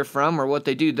where they're from or what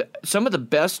they do. Some of the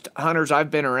best hunters I've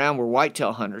been around were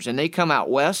whitetail hunters, and they come out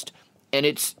west, and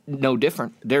it's no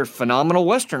different. They're phenomenal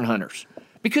western hunters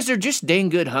because they're just dang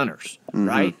good hunters,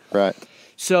 right? Right.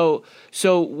 So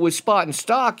with spot and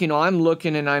stock, I'm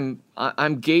looking and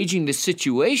I'm gauging the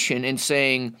situation and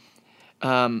saying,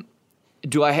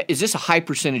 is this a high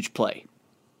percentage play?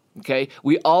 Okay,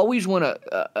 we always want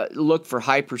to look for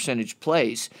high percentage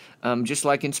plays, just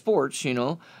like in sports.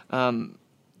 If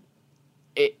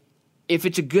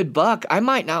it's a good buck, I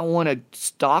might not want to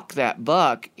stalk that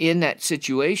buck in that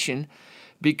situation,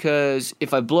 because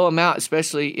if I blow him out,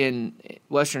 especially in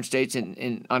western states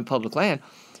and on public land,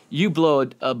 you blow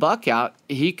a buck out,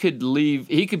 he could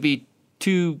be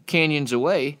 2 canyons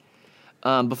away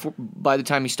by the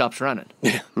time he stops running.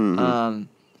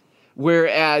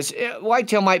 Whereas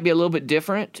whitetail might be a little bit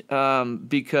different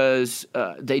because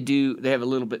they have a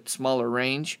little bit smaller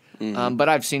range. But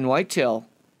I've seen whitetail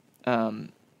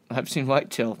get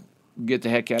the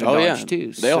heck out of Dodge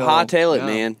too. They'll hightail it,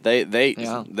 man.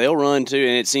 They'll run too,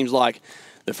 and it seems like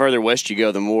the further west you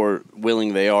go, the more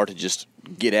willing they are to just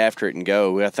get after it and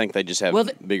go. I think they just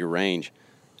have bigger range.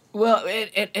 Well,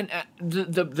 and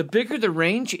the bigger the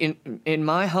range, in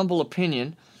my humble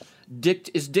opinion,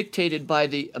 is dictated by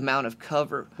the amount of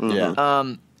cover.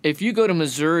 Yeah. If you go to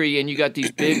Missouri and you got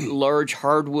these big, large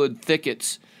hardwood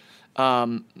thickets,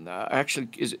 actually,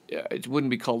 it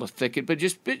wouldn't be called a thicket, but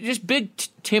just big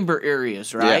timber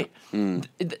areas, right? Yeah.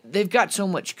 They've got so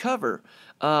much cover,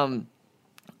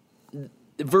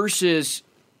 versus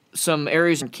some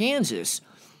areas in Kansas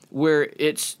where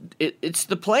it's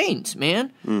the plains,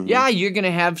 man. Yeah, you're going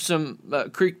to have some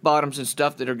creek bottoms and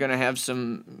stuff that are going to have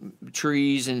some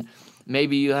trees, and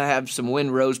maybe you have some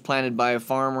windrows planted by a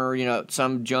farmer, at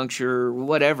some juncture,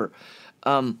 whatever.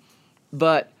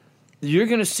 But you're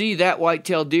going to see that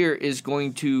whitetail deer is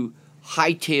going to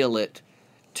hightail it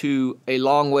to a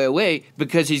long way away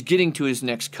because he's getting to his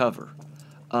next cover.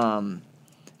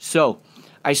 So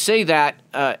I say that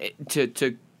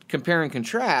to compare and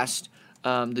contrast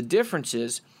the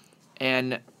differences,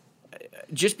 and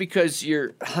just because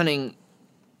you're hunting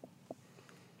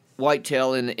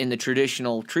whitetail in the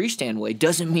traditional tree stand way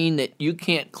doesn't mean that you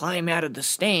can't climb out of the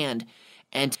stand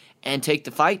and take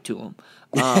the fight to them.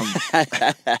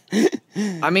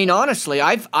 I mean, honestly,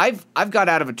 I've got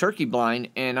out of a turkey blind,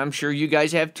 and I'm sure you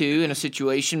guys have too. In a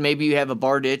situation, maybe you have a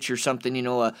bar ditch or something,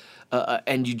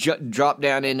 and you drop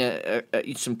down in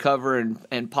some cover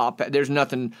and pop. There's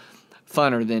nothing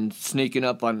funner than sneaking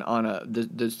up on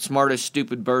the smartest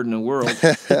stupid bird in the world,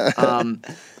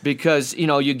 because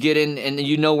you get in and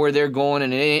you know where they're going,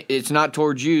 and it's not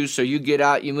towards you, so you get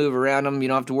out, you move around them, you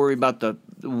don't have to worry about the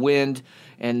wind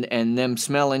and them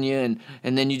smelling you,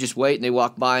 and then you just wait and they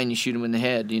walk by and you shoot them in the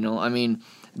head. I mean,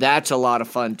 that's a lot of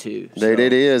fun too. Dude,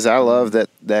 it is. I love that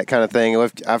kind of thing.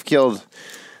 I've killed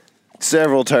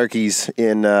several turkeys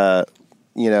in an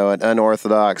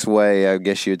unorthodox way, I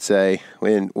guess you'd say,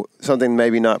 when something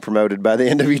maybe not promoted by the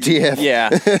NWTF. Yeah,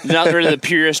 not really the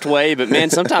purest way, but man,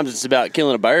 sometimes it's about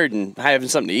killing a bird and having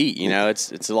something to eat.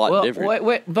 It's a lot different.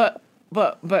 Wait, but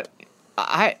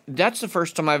that's the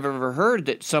first time I've ever heard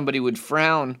that somebody would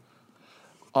frown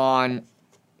on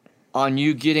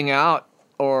you getting out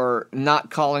or not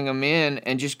calling them in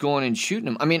and just going and shooting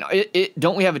them. I mean,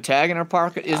 don't we have a tag in our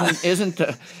pocket? Isn't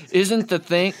the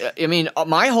thing? I mean,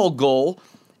 my whole goal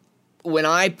when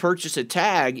I purchase a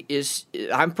tag is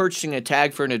I'm purchasing a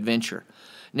tag for an adventure.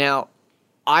 Now,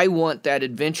 I want that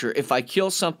adventure. If I kill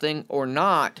something or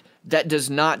not, that does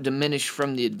not diminish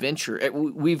from the adventure.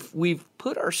 We've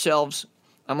put ourselves.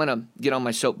 I'm gonna get on my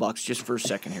soapbox just for a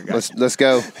second here, guys. Let's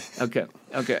go. Okay.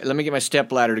 Let me get my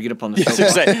step ladder to get up on the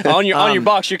soapbox. on your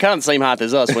box, you're kind of the same height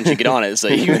as us once you get on it. So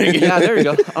yeah, there you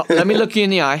go. Let me look you in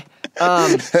the eye.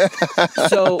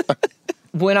 So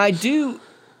when I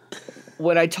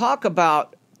talk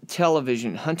about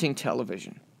television, hunting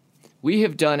television, we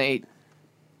have done a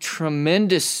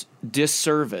tremendous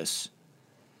disservice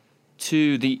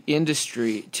to the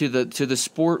industry, to the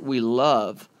sport we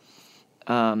love,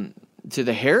 to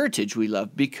the heritage we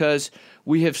love, because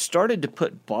we have started to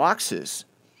put boxes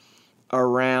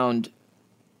around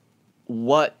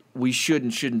what we should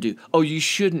and shouldn't do. Oh, you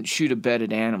shouldn't shoot a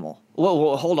bedded animal.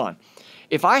 Well, hold on.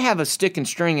 If I have a stick and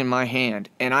string in my hand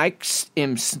and I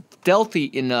am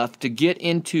stealthy enough to get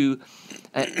into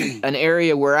an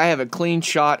area where I have a clean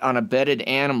shot on a bedded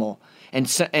animal, and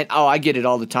I get it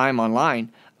all the time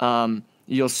online.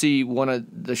 You'll see one of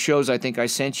the shows I think I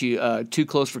sent you, Too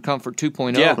Close for Comfort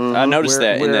 2.0. Yeah, I noticed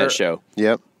that in that show.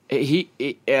 Yep.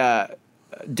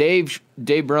 Dave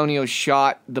Bronio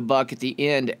shot the buck at the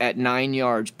end at 9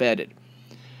 yards bedded.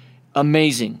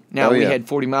 Amazing. Now we had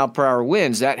 40-mile-per-hour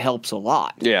winds. That helps a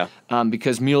lot. Yeah.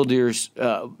 Because mule deer's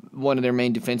one of their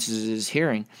main defenses is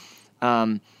hearing.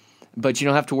 But you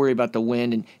don't have to worry about the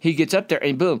wind. And he gets up there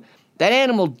and boom, that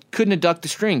animal couldn't have ducked the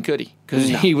string, could he? Because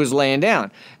he was laying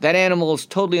down. That animal is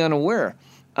totally unaware.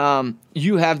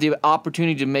 You have the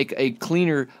opportunity to make a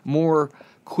cleaner, more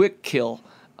quick kill.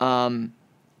 And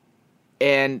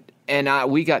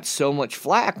we got so much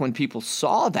flack when people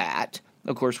saw that.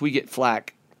 Of course, we get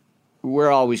flack.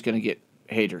 We're always going to get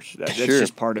haters. That's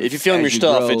just part of it. If you film your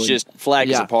stuff, it's just flack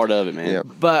is a part of it, man. Yeah.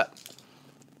 But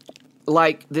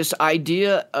like this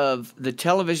idea of the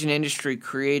television industry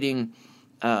creating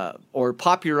or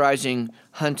popularizing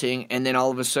hunting, and then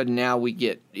all of a sudden now we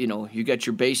get, you got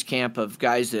your base camp of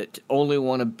guys that only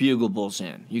want to bugle bulls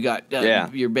in. You got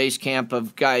your base camp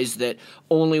of guys that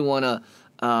only want to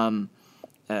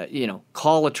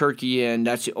call a turkey in.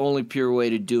 That's the only pure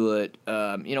way to do it.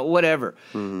 Whatever.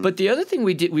 Mm-hmm. But the other thing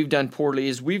we've done poorly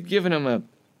is we've given them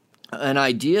an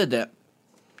idea that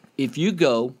if you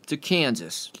go to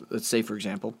Kansas, let's say for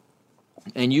example,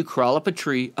 and you crawl up a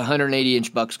tree,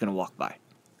 180-inch buck's going to walk by.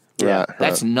 Yeah,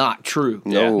 that's not true.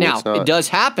 No, now it's not. It does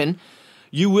happen.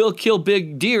 You will kill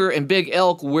big deer and big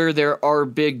elk where there are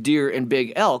big deer and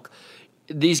big elk.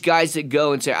 These guys that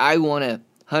go and say, I want a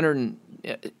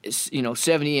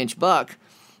 70-inch buck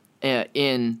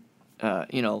in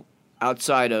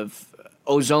outside of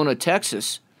Ozona,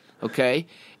 Texas, okay?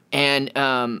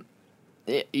 And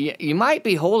you might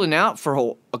be holding out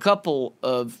for a couple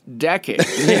of decades.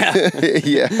 Because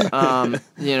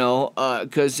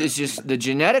it's just the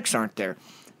genetics aren't there.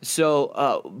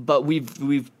 So, but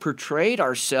we've portrayed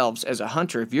ourselves as a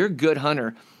hunter. If you're a good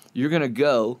hunter, you're going to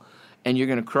go and you're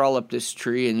going to crawl up this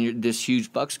tree, and this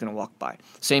huge buck's going to walk by.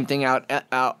 Same thing out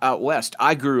west.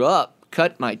 I grew up,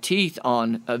 cut my teeth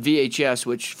on a VHS,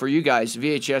 which for you guys,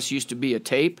 VHS used to be a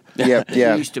tape. Yeah.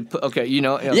 You used to put,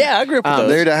 Yeah, I grew up with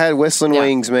those. Dude, I had Whistling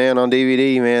Wings, man, on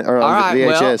DVD, man, or on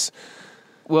VHS.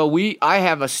 Well, I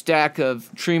have a stack of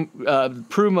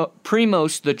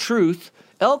Primos The Truth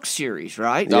elk series,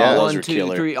 right? Yeah, One, those are 2,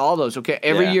 killer. 3, all those. Okay,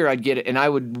 every year I'd get it, and I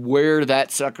would wear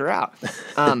that sucker out.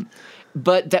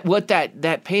 But what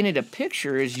that painted a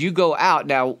picture is you go out.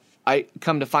 Now I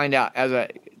come to find out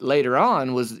later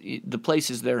on was the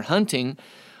places they're hunting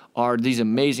are these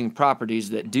amazing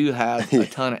properties that do have a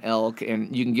ton of elk,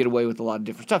 and you can get away with a lot of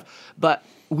different stuff. But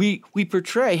we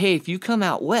portray, hey, if you come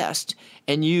out west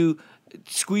and you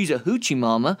squeeze a hoochie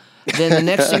mama, then the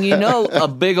next thing you know, a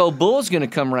big old bull's going to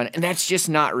come running, and that's just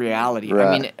not reality. Right.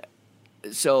 I mean,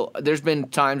 so there's been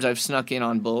times I've snuck in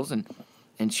on bulls and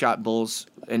shot bulls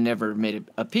and never made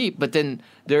a peep, but then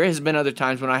there has been other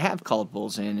times when I have called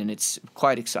bulls in, and it's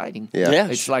quite exciting. Yeah.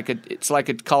 It's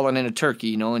like calling in a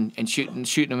turkey, and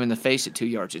shooting them in the face at 2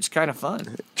 yards. It's kind of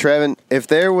fun. Trevon, if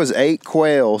there was 8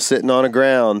 quail sitting on the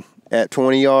ground at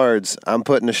 20 yards, I'm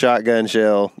putting a shotgun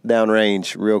shell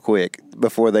downrange real quick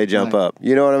before they jump up.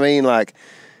 You know what I mean? Like,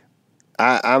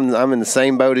 I'm in the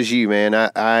same boat as you, man.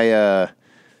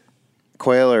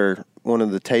 Quail are one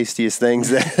of the tastiest things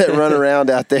that run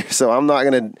around out there. So I'm not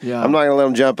gonna let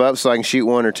them jump up so I can shoot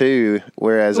 1 or 2.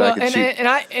 Whereas I could shoot.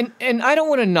 And I don't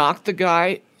want to knock the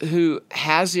guy who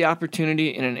has the opportunity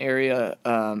in an area.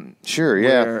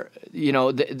 Where,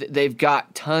 they've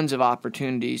got tons of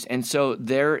opportunities, and so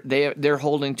they're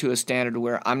holding to a standard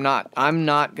where I'm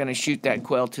not going to shoot that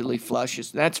quail till he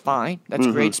flushes. That's fine. That's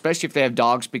great, especially if they have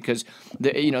dogs, because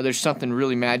there's something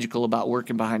really magical about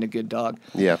working behind a good dog.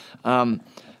 Yeah.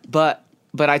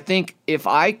 But I think if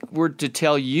I were to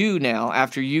tell you now,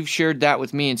 after you've shared that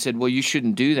with me and said, well, you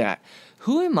shouldn't do that,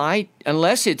 who am I,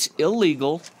 unless it's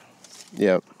illegal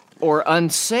or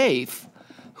unsafe,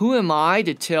 who am I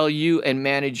to tell you and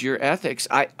manage your ethics?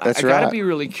 I got to be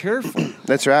really careful.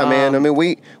 That's right, man. I mean,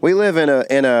 we live in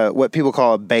a what people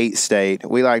call a bait state.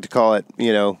 We like to call it,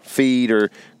 feed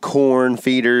or corn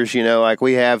feeders. Like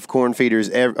we have corn feeders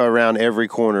around every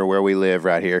corner where we live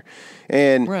right here.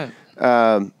 And,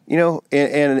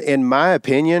 in my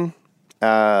opinion,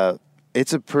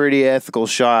 it's a pretty ethical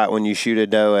shot when you shoot a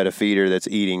doe at a feeder that's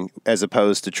eating, as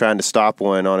opposed to trying to stop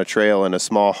one on a trail in a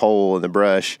small hole in the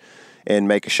brush and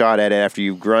make a shot at it after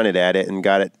you've grunted at it and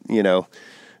got it, 0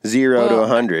 to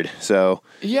 100. So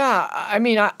yeah, I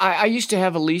mean, I used to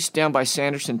have a lease down by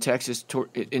Sanderson, Texas,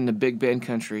 in the Big Bend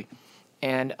country,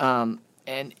 and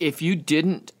if you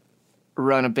didn't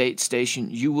run a bait station,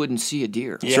 you wouldn't see a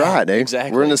deer. That's right, dude.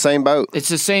 Exactly. We're in the same boat. It's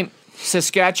the same.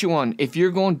 Saskatchewan. If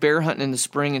you're going bear hunting in the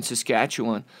spring in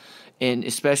Saskatchewan, and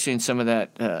especially in some of that,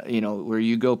 where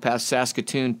you go past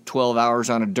Saskatoon 12 hours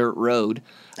on a dirt road,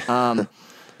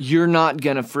 you're not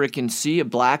going to freaking see a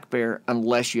black bear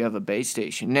unless you have a bait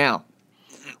station. Now,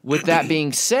 with that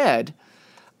being said,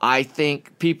 I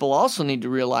think people also need to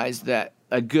realize that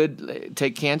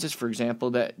take Kansas, for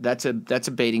example, that's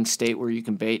a baiting state where you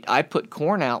can bait. I put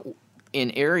corn out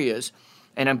in areas,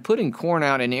 and I'm putting corn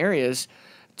out in areas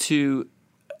to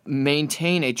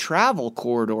maintain a travel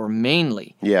corridor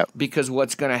mainly. Yeah. Because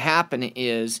what's going to happen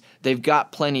is they've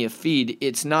got plenty of feed.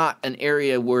 It's not an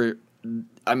area where,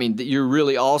 you're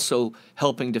really also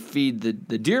helping to feed the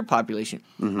deer population.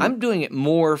 Mm-hmm. I'm doing it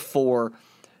more for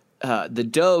the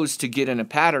does to get in a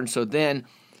pattern. So then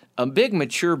a big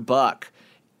mature buck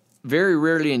very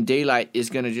rarely in daylight is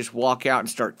going to just walk out and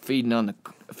start feeding on the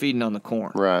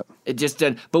corn. Right. It just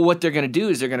doesn't. But what they're going to do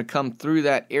is they're going to come through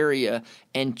that area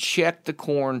and check the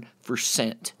corn for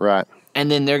scent. Right. And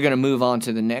then they're going to move on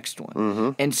to the next one. Mm-hmm.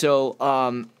 And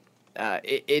so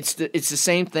it's the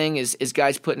same thing as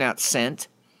guys putting out scent,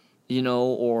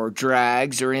 or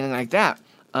drags or anything like that.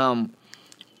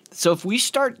 So if we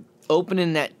start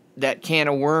opening that can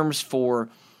of worms for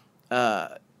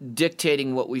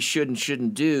dictating what we should and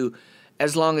shouldn't do,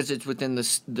 as long as it's within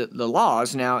the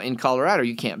laws. Now, in Colorado,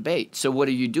 you can't bait. So what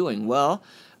are you doing? Well,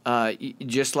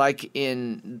 just like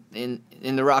in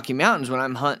the Rocky Mountains, when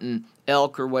I'm hunting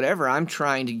elk or whatever, I'm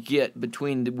trying to get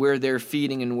between where they're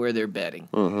feeding and where they're bedding.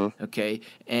 Mm-hmm. Okay,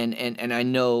 and I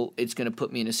know it's going to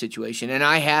put me in a situation. And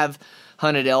I have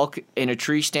hunted elk in a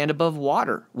tree stand above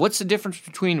water. What's the difference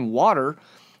between water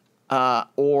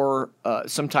or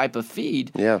some type of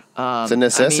feed? Yeah, it's a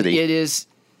necessity. It is.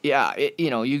 Yeah,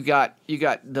 you got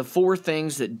the four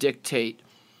things that dictate,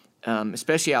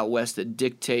 especially out west, that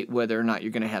dictate whether or not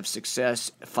you're going to have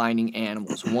success finding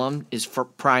animals. One is for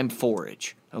prime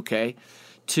forage. Okay,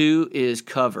 2 is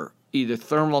cover, either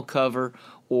thermal cover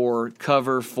or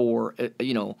cover for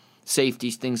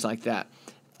safeties, things like that.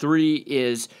 3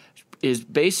 is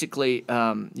basically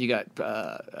you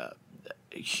got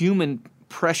human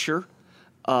pressure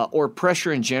or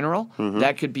pressure in general. Mm-hmm.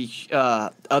 That could be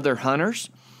other hunters,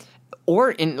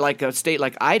 or in like a state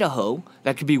like Idaho,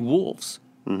 that could be wolves.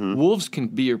 Mm-hmm. Wolves can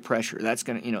be your pressure. That's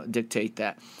going to dictate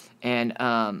that.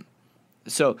 And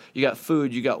so you got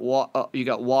food, you got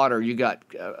water, you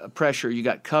got pressure, you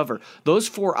got cover. Those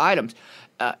 4 items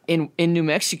in New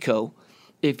Mexico.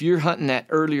 If you're hunting that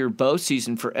earlier bow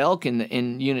season for elk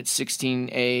in Unit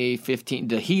 16A, 15,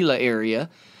 the Gila area,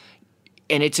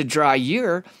 and it's a dry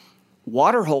year,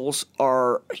 water holes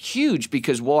are huge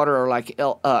because water are like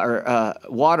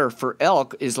water for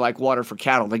elk is like water for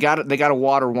cattle. They got to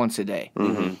water once a day.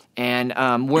 Mm-hmm.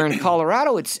 And where in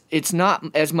Colorado it's not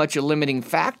as much a limiting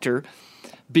factor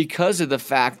because of the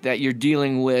fact that you're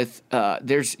dealing with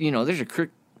there's a creek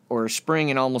or a spring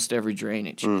in almost every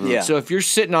drainage. Mm-hmm. Yeah. So if you're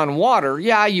sitting on water,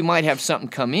 you might have something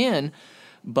come in.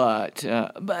 But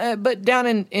down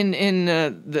in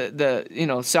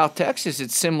the South Texas,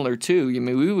 it's similar too. I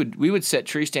mean, we would set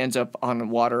tree stands up on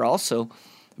water also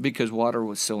because water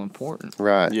was so important.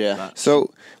 Right. Yeah.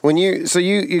 So when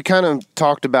you kind of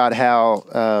talked about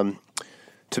how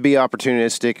to be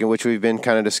opportunistic, in which we've been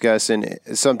kind of discussing.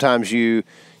 Sometimes you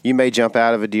may jump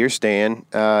out of a deer stand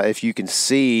if you can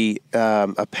see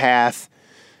a path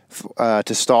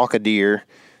to stalk a deer.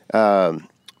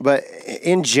 But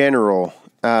in general.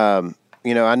 I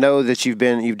know that you've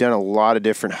done a lot of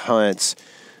different hunts.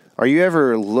 Are you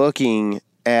ever looking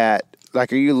at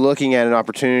an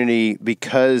opportunity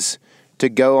to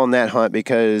go on that hunt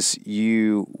because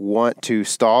you want to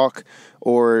stalk,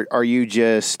 or are you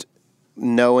just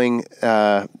knowing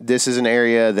this is an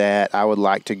area that I would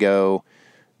like to go,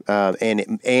 and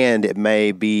it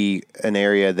may be an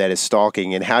area that is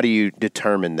stalking, and how do you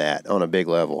determine that on a big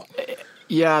level?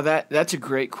 Yeah, that's a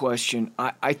great question.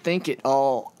 I think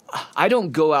I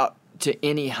don't go out to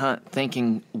any hunt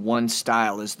thinking one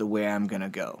style is the way I'm going to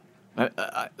go.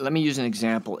 Let me use an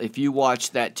example. If you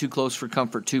watch that Too Close for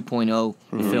Comfort 2.0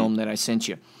 film that I sent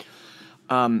you.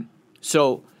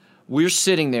 So we're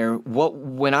sitting there.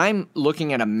 When I'm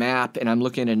looking at a map and I'm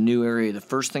looking at a new area, the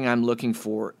first thing I'm looking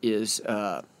for is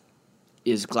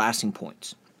glassing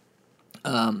points.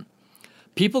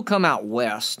 People come out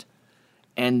west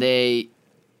and they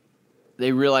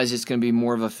realize it's going to be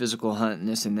more of a physical hunt and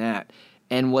this and that.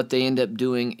 And what they end up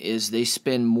doing is they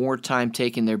spend more time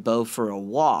taking their bow for a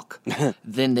walk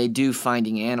than they do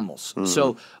finding animals. Mm-hmm.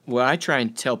 So what I try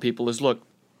and tell people is, look,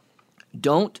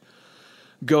 don't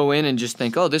go in and just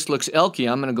think, oh, this looks elky,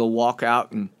 I'm going to go walk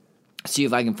out and see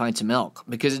if I can find some elk,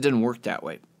 because it doesn't work that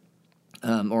way,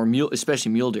 or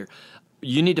especially mule deer.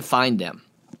 You need to find them.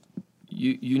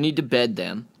 You need to bed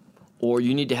them. or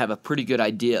you need to have a pretty good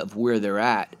idea of where they're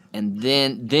at, and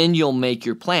then you'll make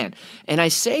your plan. And I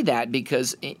say that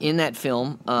because in that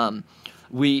film,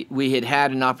 we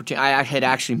had an opportunity. I had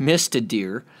actually missed a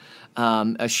deer,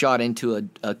 a shot into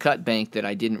a cut bank that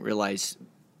I didn't realize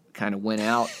kind of went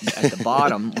out at the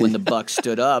bottom when the buck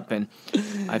stood up, and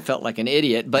I felt like an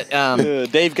idiot. But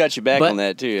Dave got you back on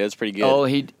that too. That's pretty good. Oh,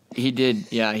 he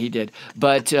did. Yeah, he did.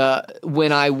 But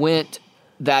when I went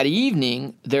that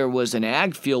evening, there was an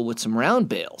ag field with some round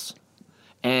bales.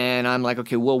 And I'm like,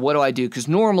 okay, well, what do I do? Because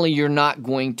normally you're not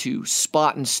going to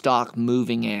spot and stalk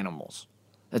moving animals.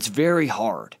 That's very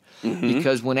hard.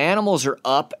 Because when animals are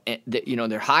up,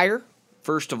 they're higher,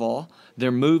 first of all.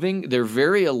 They're moving. They're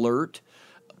very alert.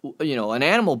 An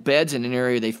animal beds in an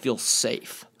area they feel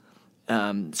safe.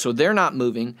 So they're not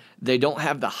moving. They don't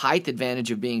have the height advantage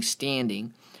of being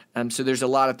standing. So there's a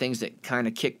lot of things that kind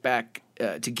of kick back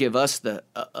to give us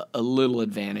a little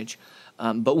advantage.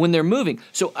 But when they're moving,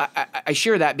 so I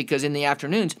share that because in the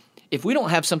afternoons, if we don't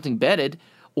have something bedded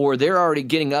or they're already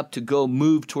getting up to go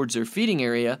move towards their feeding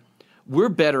area, we're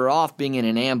better off being in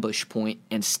an ambush point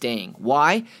and staying.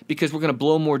 Why? Because we're going to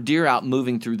blow more deer out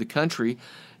moving through the country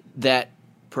that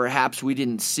perhaps we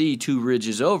didn't see 2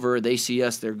 ridges over. They see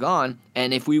us, they're gone.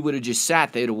 And if we would have just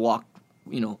sat, they'd have walked,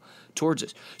 towards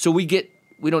us. So we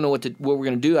don't know what we're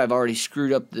going to do. I've already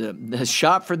screwed up the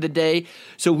shot for the day.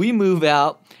 So we move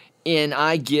out, and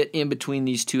I get in between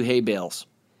these 2 hay bales.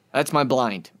 That's my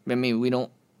blind. I mean, we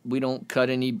don't cut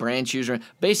any branches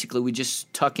basically we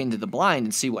just tuck into the blind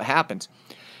and see what happens.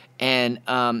 And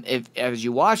as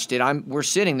you watched it, we're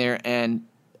sitting there, and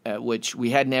which we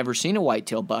had never seen a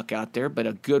whitetail buck out there, but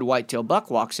a good whitetail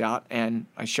buck walks out, and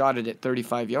I shot it at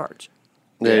 35 yards.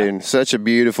 Dude, such a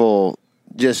beautiful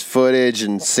just footage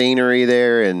and scenery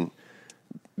there, and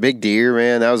big deer,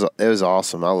 man. It was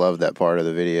awesome. I love that part of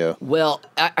the video. Well,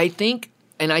 I think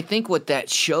what that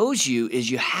shows you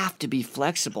is you have to be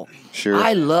flexible. Sure.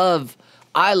 I love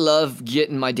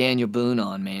getting my Daniel Boone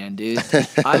on, man, dude.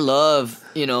 I love,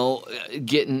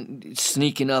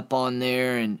 sneaking up on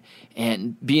there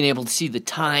and being able to see the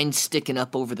tine sticking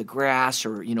up over the grass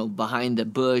or, behind the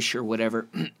bush or whatever.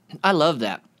 I love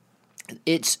that.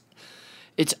 It's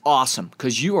awesome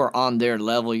because you are on their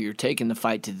level. You're taking the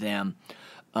fight to them.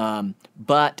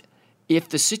 But if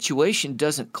the situation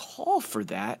doesn't call for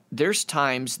that, there's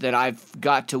times that I've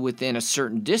got to within a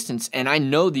certain distance, and I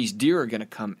know these deer are going to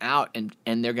come out,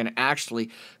 and they're going to actually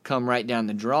come right down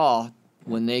the draw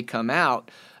when they come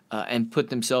out and put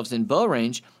themselves in bow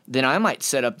range. Then I might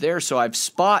set up there. So I've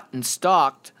spotted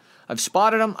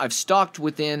them, I've stalked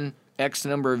within X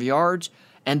number of yards,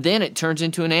 and then it turns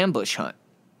into an ambush hunt.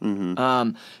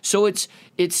 So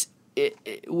it's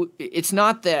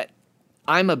not that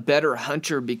I'm a better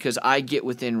hunter because I get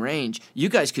within range. You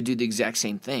guys could do the exact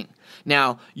same thing.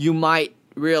 Now, you might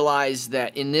realize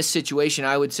that in this situation,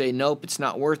 I would say, nope, it's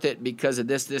not worth it because of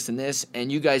this, this, and this.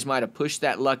 And you guys might have pushed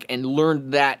that luck and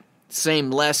learned that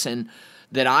same lesson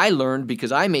that I learned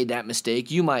because I made that mistake.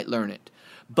 You might learn it.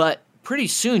 But pretty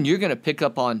soon you're going to pick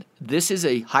up on this is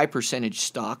a high percentage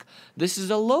stock. This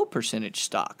is a low percentage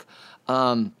stock.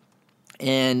 And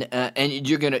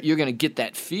you're gonna get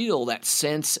that feel, that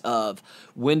sense of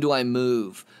when do I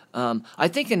move. I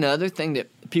think another thing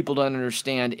that people don't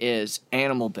understand is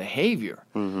animal behavior.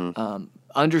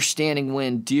 Understanding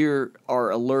when deer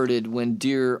are alerted, when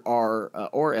deer are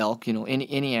or elk,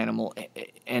 any animal,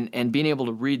 and being able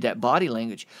to read that body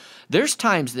language. There's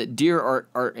times that deer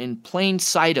are in plain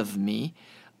sight of me.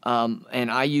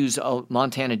 And I use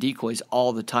Montana decoys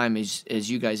all the time, as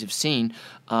you guys have seen.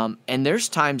 And there's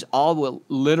times I will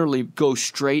literally go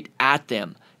straight at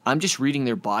them. I'm just reading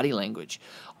their body language.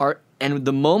 And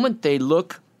the moment they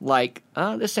look like,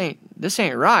 this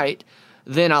ain't right,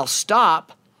 then I'll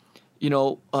stop,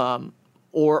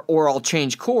 or I'll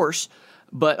change course.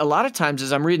 But a lot of times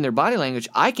as I'm reading their body language,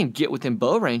 I can get within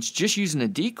bow range just using a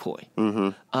decoy.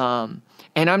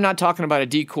 And I'm not talking about a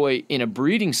decoy in a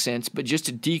breeding sense, but just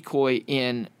a decoy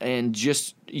in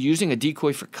just using a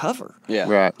decoy for cover. Yeah.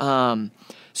 Right.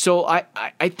 So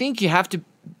I think you have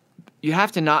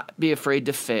to not be afraid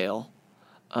to fail.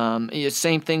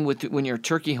 Same thing with when you're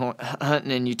turkey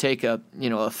hunting and you take a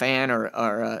fan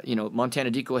or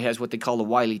Montana decoy has what they call a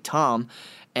Wily Tom,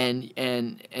 and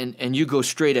you go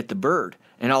straight at the bird,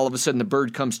 and all of a sudden the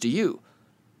bird comes to you.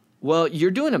 Well,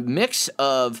 you're doing a mix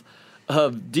of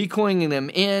decoying them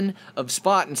in, of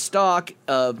spot and stalk,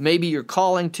 of maybe you're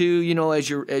calling to, as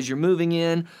you're moving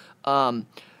in, and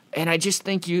I just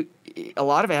think a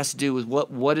lot of it has to do with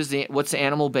what's the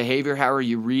animal behavior, how are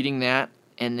you reading that,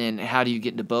 and then how do you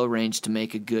get into bow range to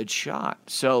make a good shot.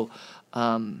 So,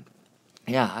 I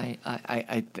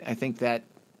think that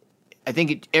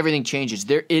everything changes.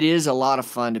 It is a lot of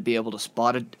fun to be able to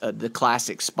spot the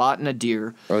classic spotting a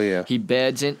deer. Oh, yeah. He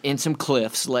beds in some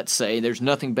cliffs, let's say. There's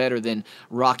nothing better than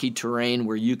rocky terrain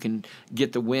where you can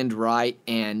get the wind right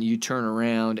and you turn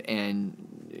around and,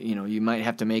 you might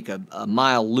have to make a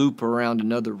mile loop around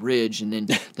another ridge, and then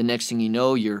the next thing you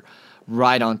know, you're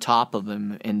right on top of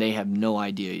them and they have no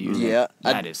idea you're there.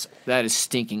 That is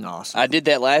stinking awesome. I did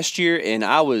that last year, and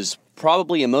I was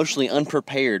probably emotionally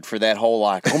unprepared for that whole,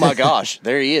 oh my gosh,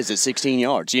 there he is at 16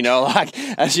 yards. It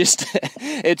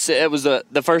was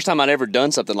the first time I'd ever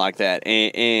done something like that.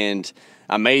 And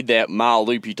I made that mile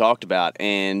loop you talked about.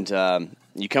 And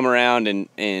you come around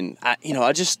and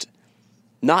I just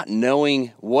not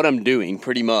knowing what I'm doing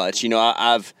pretty much.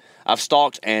 I've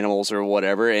stalked animals or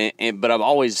whatever, but I've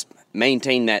always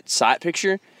maintained that sight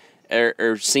picture.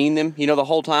 Or seen them, the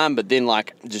whole time, but then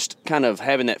just kind of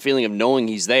having that feeling of knowing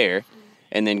he's there,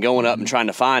 and then going up and trying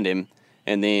to find him,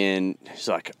 and then it's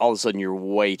all of a sudden you're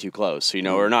way too close,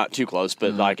 or not too close,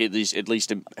 but at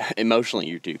least emotionally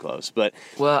you're too close. But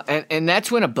and that's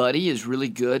when a buddy is really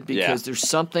good, because there's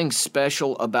something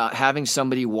special about having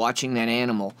somebody watching that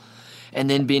animal, and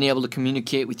then being able to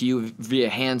communicate with you via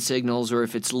hand signals, or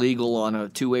if it's legal on a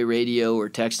two-way radio or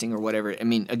texting or whatever. I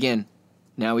mean, again.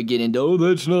 Now we get into,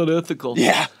 that's not ethical.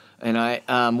 Yeah.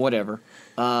 And whatever.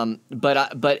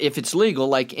 But if it's legal,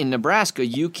 like in Nebraska,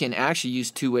 you can actually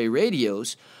use two-way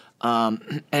radios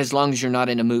as long as you're not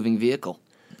in a moving vehicle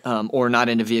or not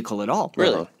in a vehicle at all.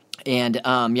 Really? And,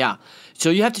 so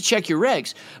you have to check your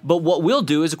regs. But what we'll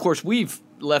do is, of course, we've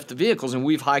left the vehicles and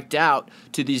we've hiked out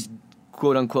to these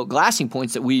quote-unquote glassing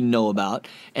points that we know about,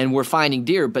 and we're finding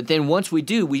deer. But then once we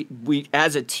do, we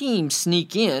as a team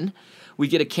sneak in. We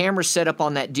get a camera set up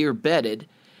on that deer bedded,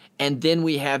 and then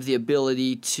we have the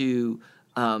ability to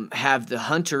have the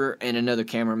hunter and another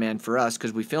cameraman for us,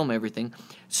 because we film everything,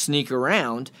 sneak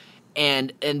around,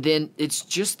 and then it's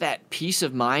just that peace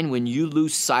of mind when you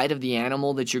lose sight of the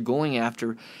animal that you're going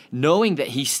after, knowing that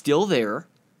he's still there,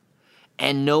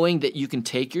 and knowing that you can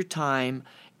take your time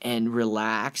and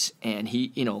relax, and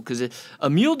because a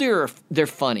mule deer, they're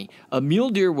funny. A mule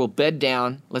deer will bed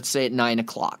down, let's say at 9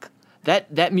 o'clock.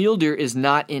 That mule deer is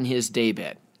not in his day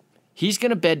bed. He's going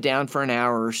to bed down for an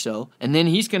hour or so, and then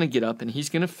he's going to get up and he's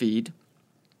going to feed,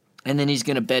 and then he's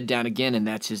going to bed down again, and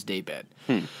that's his day bed.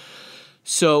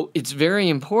 So it's very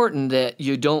important that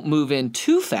you don't move in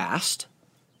too fast,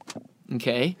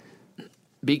 okay?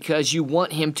 Because you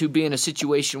want him to be in a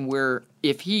situation where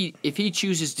if he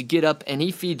chooses to get up and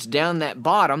he feeds down that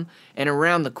bottom and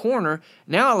around the corner,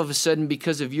 now all of a sudden,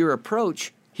 because of your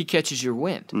approach, he catches your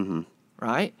wind,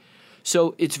 right?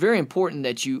 So it's very important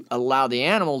that you allow the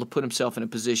animal to put himself in a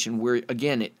position where,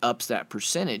 again, it ups that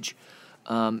percentage.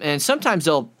 And sometimes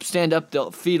they'll stand up,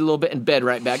 they'll feed a little bit and bed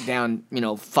right back down,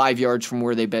 5 yards from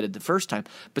where they bedded the first time.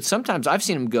 But sometimes I've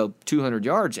seen them go 200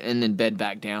 yards and then bed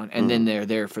back down, and then they're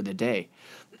there for the day.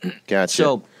 Gotcha.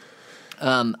 So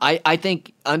I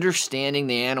think understanding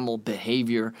the animal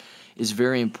behavior is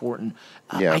very important.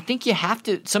 I think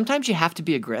sometimes you have to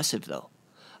be aggressive, though.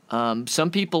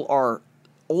 Some people are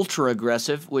ultra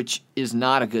aggressive, which is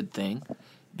not a good thing,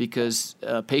 because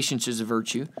patience is a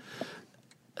virtue.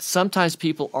 Sometimes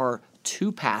people are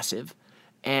too passive,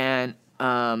 and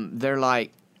they're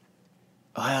like,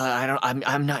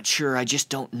 I'm not sure. I just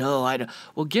don't know.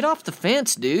 Well, get off the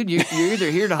fence, dude. You're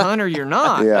either here to hunt or you're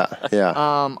not. Yeah.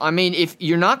 I mean, if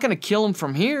you're not going to kill them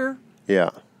from here.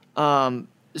 Yeah.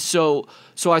 So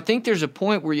I think there's a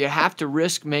point where you have to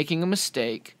risk making a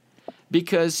mistake,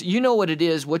 because you know what it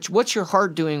is. What's your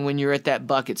heart doing when you're at that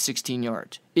buck at 16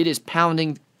 yards? It is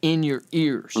pounding in your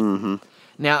ears. Mm-hmm.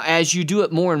 Now, as you do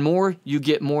it more and more, you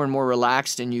get more and more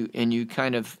relaxed, and you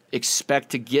kind of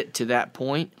expect to get to that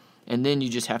point, and then you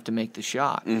just have to make the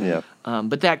shot. Yeah.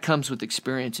 But that comes with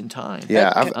experience and time.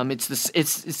 Yeah. It's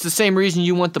the same reason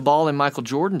you want the ball in Michael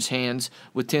Jordan's hands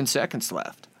with 10 seconds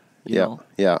left. You know?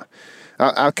 Yeah.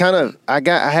 I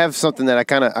have something that I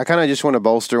kind of just want to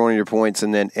bolster one of your points,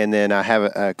 and then I have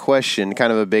a question,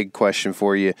 kind of a big question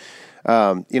for you.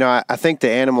 I think the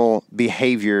animal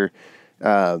behavior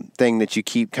thing that you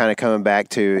keep kind of coming back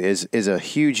to is a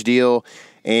huge deal,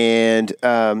 and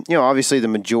obviously the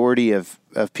majority of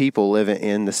people live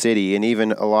in the city, and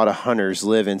even a lot of hunters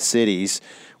live in cities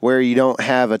where you don't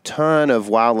have a ton of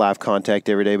wildlife contact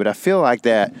every day. But I feel like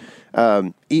that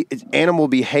animal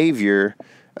behavior.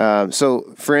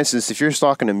 So, for instance, if you're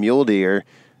stalking a mule deer,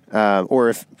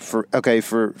 or for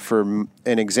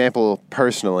an example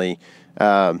personally,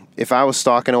 if I was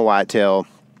stalking a whitetail,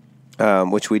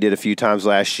 which we did a few times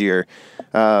last year,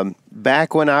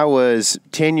 back when I was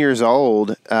 10 years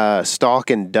old,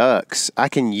 stalking ducks, I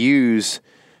can use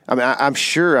I mean, I'm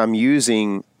sure I'm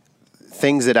using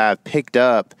things that I've picked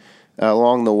up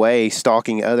along the way,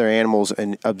 stalking other animals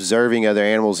and observing other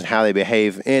animals and how they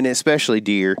behave, and especially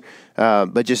deer.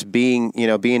 But just being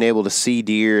able to see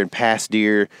deer and pass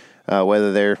deer,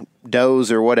 whether they're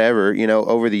does or whatever,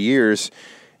 over the years,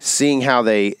 seeing how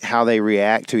they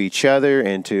react to each other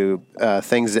and to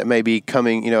things that may be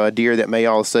coming, a deer that may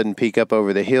all of a sudden peek up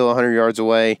over the hill 100 yards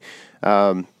away.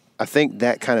 I think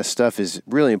that kind of stuff is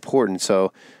really important.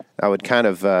 So I would kind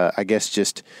of,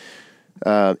 just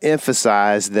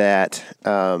emphasize that,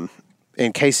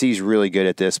 and Casey's really good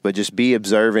at this, but just be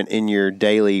observant in your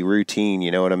daily routine. You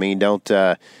know what I mean? Don't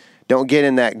get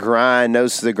in that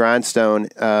nose to the grindstone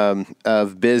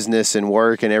of business and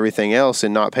work and everything else,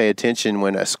 and not pay attention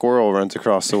when a squirrel runs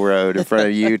across the road in front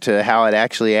of you to how it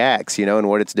actually acts, and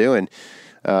what it's doing.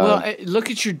 Look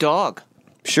at your dog.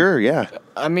 Sure, yeah.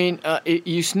 I mean,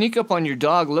 you sneak up on your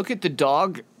dog. Look at the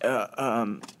dog,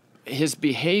 his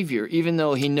behavior, even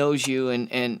though he knows you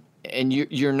and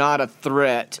you're not a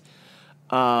threat.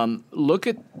 Look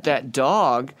at that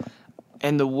dog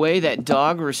and the way that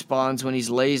dog responds when he's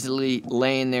lazily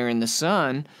laying there in the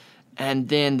sun, and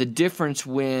then the difference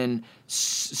when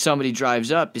somebody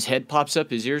drives up. His head pops up,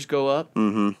 his ears go up,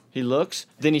 he looks,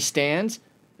 then he stands,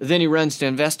 then he runs to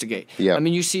investigate. Yep. I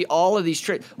mean, you see all of these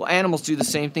traits. Well, animals do the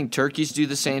same thing. Turkeys do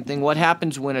the same thing. What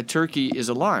happens when a turkey is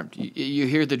alarmed? You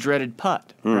hear the dreaded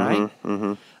putt, right?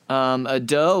 A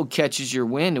doe catches your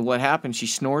wind, and what happens? She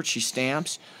snorts, she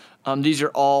stamps. These are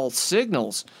all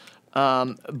signals.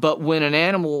 But when an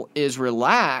animal is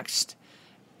relaxed,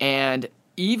 and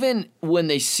even when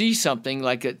they see something,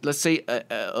 like let's say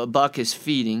a buck is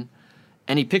feeding,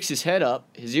 and he picks his head up,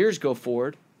 his ears go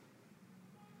forward,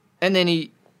 and then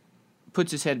he puts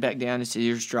his head back down, his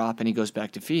ears drop, and he goes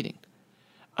back to feeding.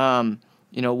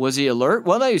 Was he alert?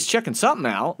 Well, he was checking something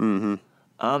out.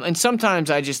 And sometimes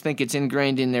I just think it's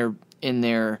ingrained in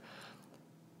their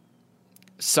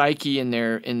psyche, in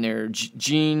their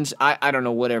genes. I don't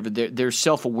know, whatever. Their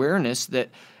self-awareness that,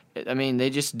 I mean, they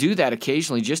just do that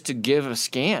occasionally just to give a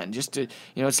scan, just to,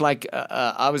 it's like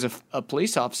I was a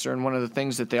police officer, and one of the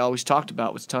things that they always talked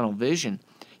about was tunnel vision.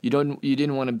 You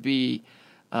didn't want to be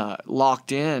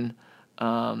locked in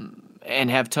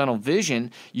and have tunnel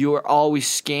vision. You are always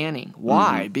scanning.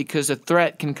 Why? Because a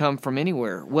threat can come from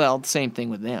anywhere. Well, same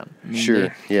thing with them. I mean,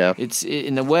 sure, yeah. It's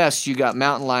in the West. You got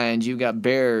mountain lions, you got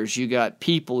bears, you got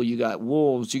people, you got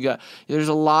wolves, there's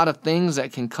a lot of things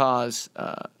that can cause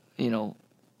a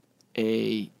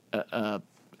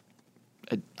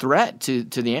threat to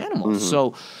the animals.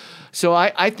 So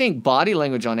I think body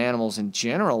language on animals in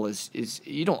general is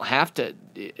you don't have to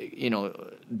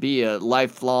be a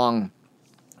lifelong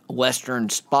Western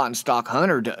spot and stalk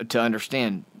hunter to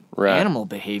understand animal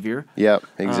behavior. Yep,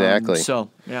 exactly. So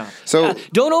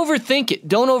don't overthink it.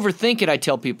 Don't overthink it. I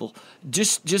tell people,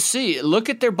 just see, look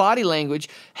at their body language,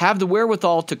 have the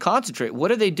wherewithal to concentrate.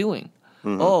 What are they doing?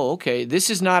 Oh, okay. This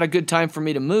is not a good time for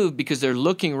me to move because they're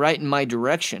looking right in my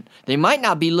direction. They might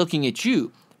not be looking at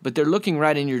you, but they're looking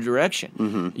right in your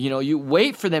direction. You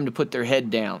wait for them to put their head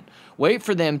down. Wait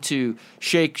for them to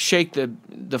shake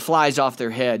the flies off their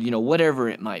head, whatever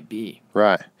it might be.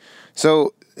 Right.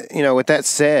 So, with that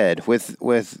said, with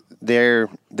their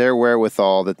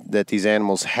wherewithal that these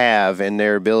animals have and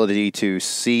their ability to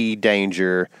see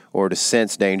danger or to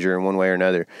sense danger in one way or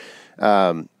another,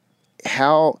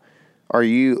 how are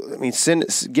you,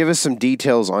 give us some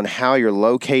details on how you're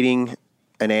locating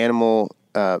an animal,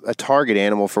 a target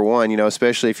animal for one,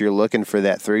 especially if you're looking for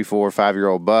that 3, 4,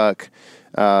 5-year-old buck.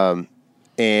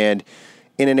 And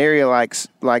in an area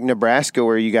like Nebraska,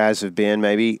 where you guys have been,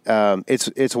 maybe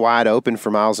it's wide open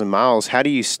for miles and miles. How do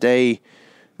you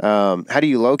how do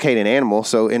you locate an animal?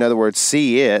 So, in other words,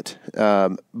 see it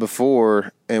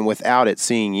before and without it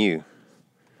seeing you.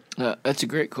 That's a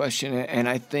great question, and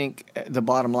I think the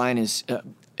bottom line is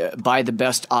buy the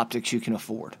best optics you can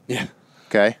afford. Yeah.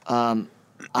 Okay. I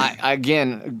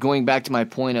again, going back to my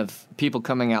point of people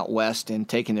coming out west and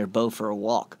taking their bow for a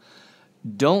walk,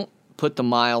 don't put the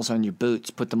miles on your boots.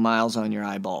 Put the miles on your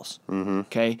eyeballs.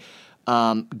 Okay,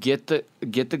 get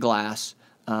the glass,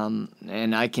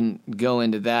 and I can go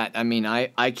into that. I mean,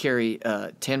 I carry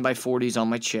 10x40s on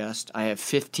my chest. I have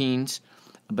 15s,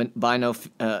 bino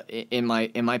in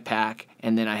my pack,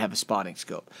 and then I have a spotting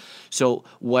scope. So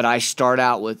what I start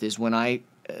out with is when I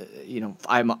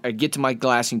get to my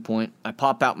glassing point, I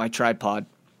pop out my tripod.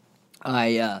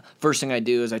 First thing I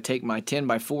do is I take my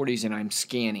 10x40s and I'm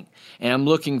scanning, and I'm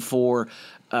looking for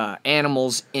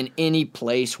animals in any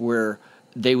place where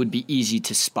they would be easy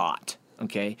to spot.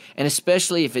 Okay, and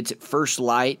especially if it's at first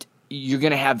light you're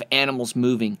going to have animals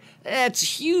moving. That's a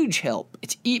huge help.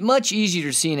 It's much easier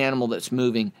to see an animal that's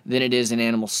moving than it is an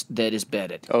animal that is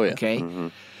bedded. Oh, yeah.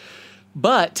 Okay?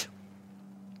 But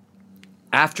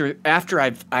after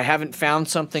I haven't found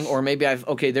something, or maybe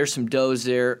there's some does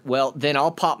there. Well, then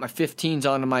I'll pop my 15s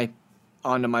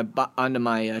onto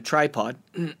my tripod,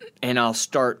 and I'll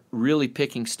start really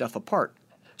picking stuff apart.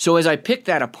 So as I pick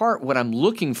that apart, what I'm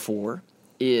looking for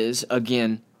is,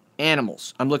 again,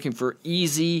 animals. I'm looking for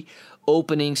easy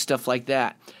opening, stuff like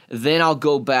that. Then I'll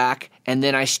go back, and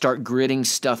then I start gridding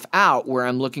stuff out where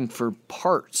I'm looking for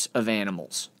parts of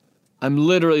animals. I'm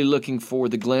literally looking for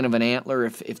the glint of an antler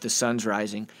if the sun's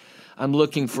rising. I'm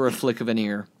looking for a flick of an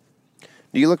ear.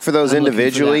 Do you look for those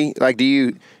individually? Like,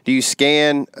 do you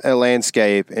scan a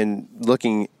landscape and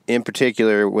looking in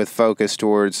particular with focus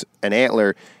towards an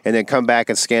antler, and then come back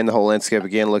and scan the whole landscape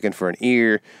again looking for an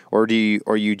ear, or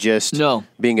are you just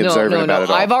being observant about it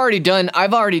all? I've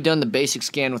already done the basic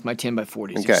scan with my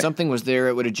 10x40s. Okay. If something was there,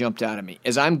 it would have jumped out at me.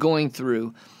 As I'm going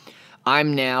through,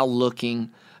 I'm now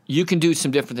looking. You can do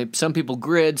some different things. Some people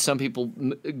grid, some people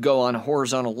go on a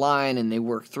horizontal line and they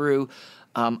work through.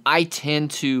 I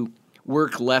tend to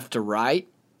work left to right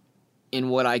in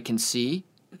what I can see,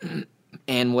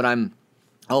 and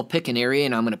I'll pick an area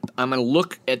and I'm gonna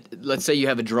look at. Let's say you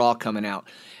have a draw coming out,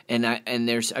 and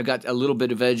I got a little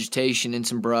bit of vegetation and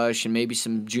some brush and maybe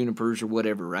some junipers or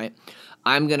whatever. Right,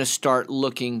 I'm gonna start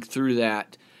looking through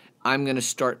that. I'm gonna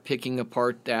start picking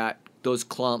apart those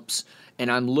clumps, and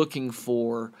I'm looking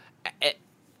for.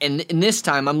 And this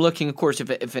time I'm looking, of course,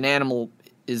 if an animal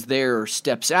is there or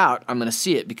steps out, I'm going to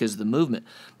see it because of the movement.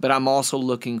 But I'm also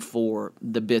looking for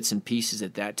the bits and pieces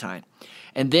at that time.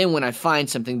 And then when I find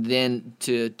something, then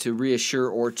to reassure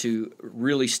or to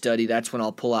really study, that's when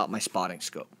I'll pull out my spotting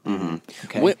scope. Mm-hmm.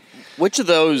 Okay. Which of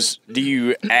those do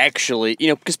you actually,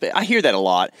 because I hear that a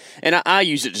lot, and I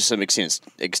use it to some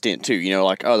extent too,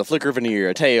 like, the flicker of an ear,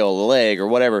 a tail, a leg, or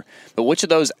whatever. But which of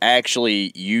those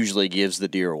actually usually gives the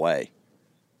deer away?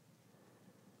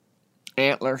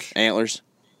 Antlers.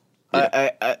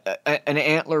 Yeah. An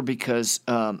antler because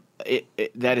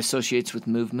that associates with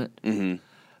movement.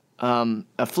 Mm-hmm.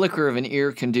 A flicker of an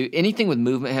ear can do anything with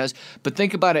movement has. But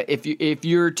think about it: if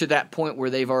you're to that point where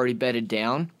they've already bedded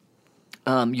down,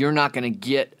 you're not going to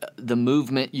get the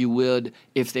movement you would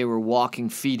if they were walking,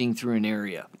 feeding through an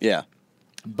area. Yeah.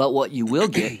 But what you will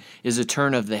get is a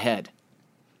turn of the head.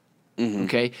 Mm-hmm.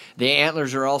 Okay. The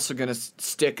antlers are also going to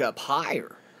stick up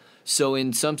higher. So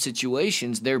in some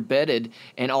situations, they're bedded,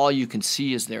 and all you can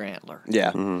see is their antler.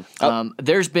 Yeah. Mm-hmm.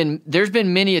 There's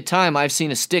been many a time I've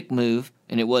seen a stick move,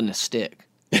 and it wasn't a stick.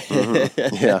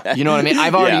 Mm-hmm. Yeah. You know what I mean?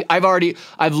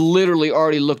 I've literally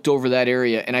already looked over that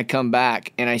area, and I come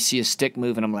back and I see a stick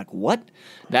move, and I'm like, what?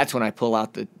 That's when I pull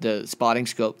out the spotting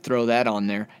scope, throw that on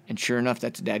there, and sure enough,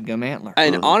 that's a dadgum antler.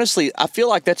 And honestly, I feel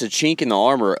like that's a chink in the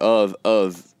armor of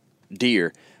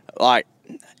deer. Like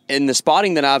in the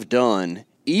spotting that I've done,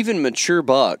 even mature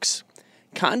bucks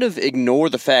kind of ignore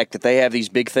the fact that they have these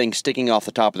big things sticking off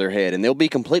the top of their head, and they'll be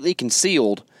completely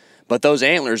concealed, but those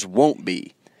antlers won't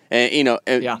be. And,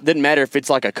 it doesn't matter if it's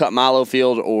like a cut milo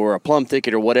field or a plum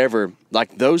thicket or whatever.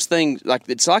 Like those things, like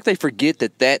it's like they forget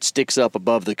that sticks up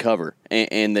above the cover,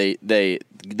 and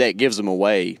that gives them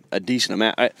away a decent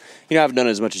amount. I haven't done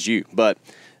it as much as you, but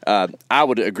I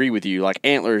would agree with you. Like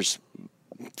antlers,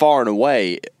 far and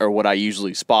away, are what I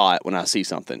usually spot when I see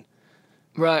something.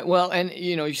 Right. Well, and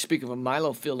you speak of a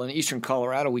milo field in eastern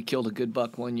Colorado. We killed a good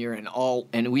buck one year, and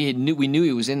we knew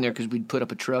he was in there because we'd put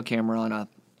up a trail camera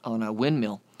on a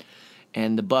windmill,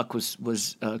 and the buck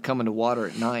was coming to water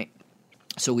at night,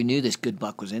 so we knew this good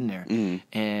buck was in there,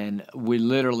 and we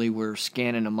literally were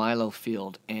scanning a milo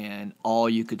field, and all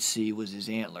you could see was his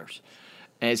antlers.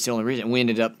 And it's the only reason. We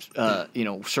ended up,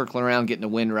 circling around, getting the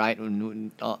wind right,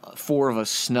 and 4 of us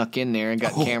snuck in there and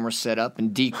got cameras set up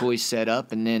and decoys set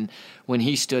up. And then when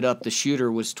he stood up, the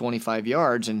shooter was 25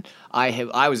 yards, and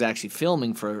I was actually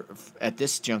filming at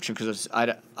this juncture because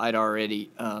I'd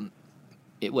already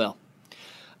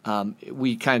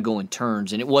we kind of go in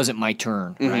turns, and it wasn't my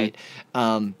turn, right?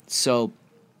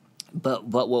 But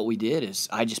what we did is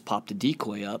I just popped a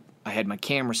decoy up. I had my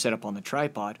camera set up on the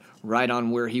tripod right on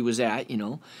where he was at,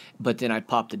 but then I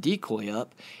popped the decoy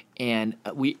up, and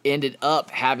we ended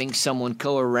up having someone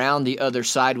go around the other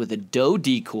side with a doe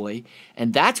decoy,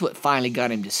 and that's what finally got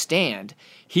him to stand.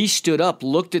 He stood up,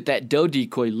 looked at that doe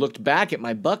decoy, looked back at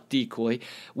my buck decoy.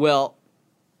 Well,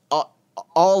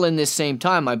 all in this same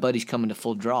time, my buddy's coming to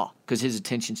full draw because his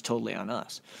attention's totally on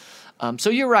us. So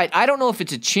you're right. I don't know if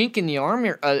it's a chink in the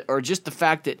armor or just the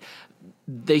fact that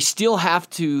they still have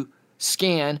to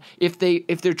scan. If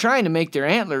they're trying to make their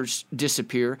antlers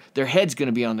disappear, their head's going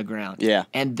to be on the ground. Yeah.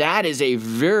 And that is a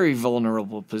very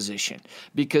vulnerable position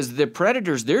because the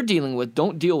predators they're dealing with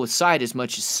don't deal with sight as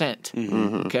much as scent.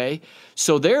 Okay?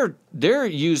 So they're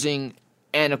using,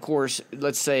 and of course,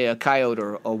 let's say a coyote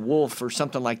or a wolf or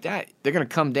something like that, they're going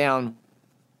to come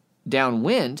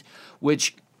downwind,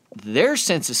 which their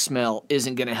sense of smell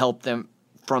isn't going to help them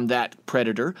from that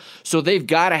predator. So they've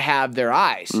got to have their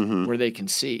eyes where they can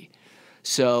see.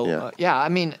 So, I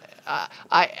mean,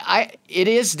 it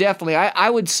is definitely, I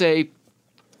would say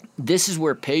this is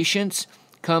where patience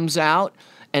comes out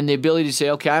and the ability to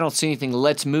say, okay, I don't see anything,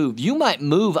 let's move. You might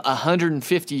move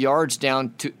 150 yards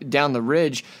down the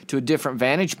ridge to a different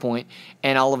vantage point,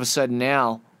 and all of a sudden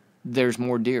now there's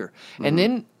more deer. And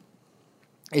then,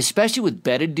 especially with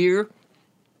bedded deer,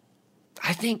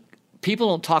 I think people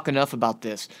don't talk enough about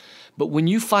this, but when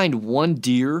you find one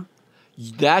deer,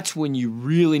 that's when you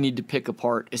really need to pick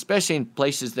apart, especially in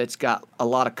places that's got a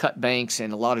lot of cut banks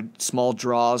and a lot of small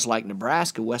draws like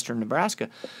Nebraska, western Nebraska.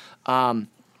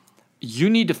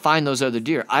 You need to find those other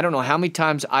deer. I don't know how many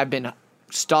times I've been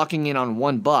stalking in on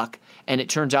one buck, and it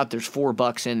turns out there's 4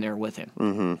 bucks in there with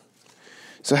him.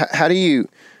 So how do you,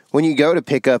 when you go to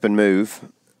pick up and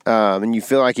move, and you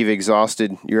feel like you've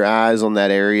exhausted your eyes on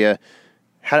that area,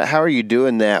 how are you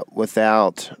doing that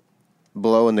without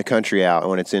blowing the country out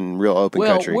when it's in real open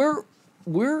country? Well,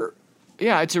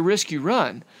 it's a risky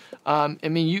run. I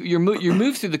mean, you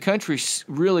move through the country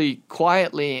really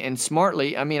quietly and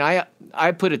smartly. I mean,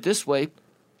 I put it this way: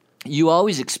 you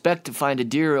always expect to find a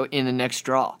deer in the next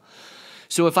draw.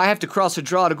 So if I have to cross a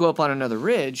draw to go up on another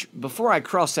ridge, before I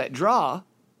cross that draw,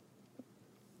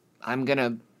 I'm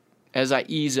gonna, as I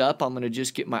ease up, I'm gonna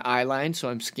just get my eye line, so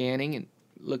I'm scanning and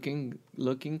looking.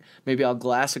 Maybe I'll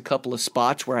glass a couple of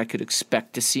spots where I could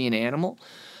expect to see an animal,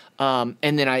 and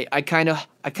then I kind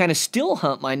of still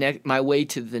hunt my way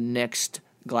to the next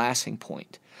glassing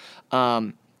point.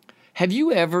 Have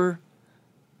you ever,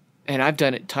 and I've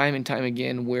done it time and time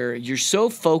again, where you're so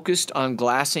focused on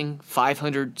glassing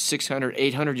 500, 600,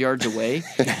 800 yards away,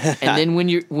 and then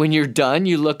when you're done,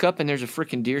 you look up and there's a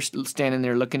freaking deer standing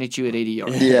there looking at you at 80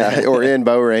 yards. Yeah, or in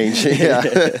bow range.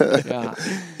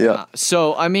 Yeah.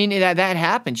 So I mean that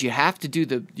happens. You have to do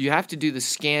the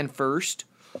scan first.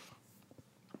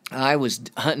 I was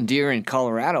hunting deer in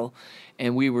Colorado,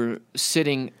 and we were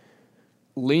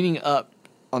leaning up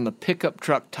on the pickup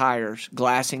truck tires,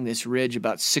 glassing this ridge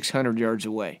about 600 yards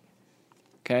away.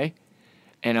 Okay,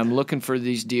 and I'm looking for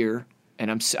these deer, and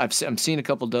I'm seeing a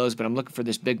couple does, but I'm looking for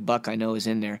this big buck I know is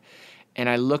in there, and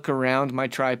I look around my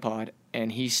tripod,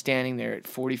 and he's standing there at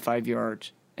 45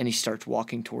 yards, and he starts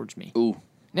walking towards me. Ooh.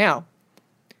 Now,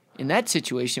 in that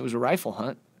situation, it was a rifle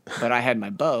hunt, but I had my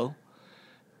bow,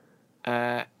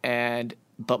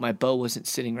 but my bow wasn't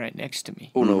sitting right next to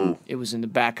me. Oh no! It was in the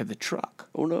back of the truck.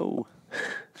 Oh no!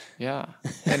 Yeah,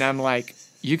 and I'm like,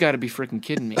 you got to be freaking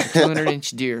kidding me! A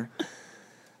 200-inch deer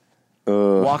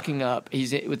walking up.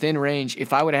 He's within range.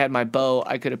 If I would have had my bow,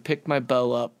 I could have picked my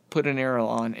bow up, put an arrow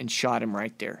on, and shot him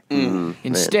right there.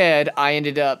 Instead, I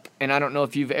ended up, and I don't know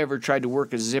if you've ever tried to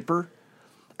work a zipper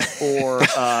or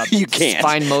you can't.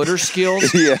 fine motor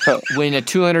skills. Yeah. When a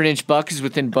 200-inch buck is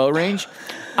within bow range,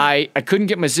 I couldn't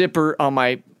get my zipper on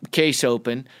my case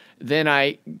open. Then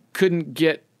I couldn't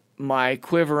get my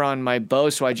quiver on my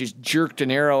bow, so I just jerked an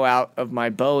arrow out of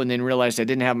my bow and then realized I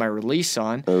didn't have my release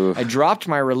on. Oof. I dropped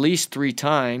my release 3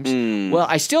 times. Well,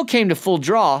 I still came to full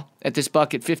draw at this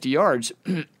buck at 50 yards,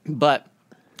 but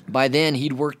by then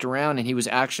he'd worked around and he was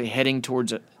actually heading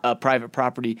towards a private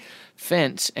property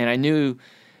fence, and I knew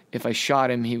if I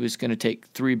shot him, he was going to take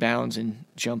 3 bounds and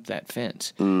jump that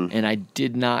fence. And I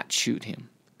did not shoot him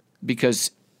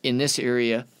because in this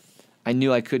area, I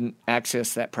knew I couldn't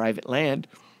access that private land.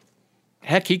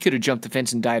 Heck, he could have jumped the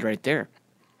fence and died right there.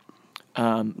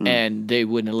 And they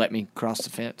wouldn't have let me cross the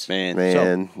fence. Man,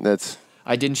 so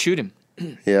I didn't shoot him.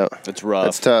 Yeah. That's rough.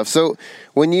 That's tough. So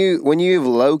when you've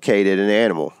located an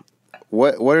animal,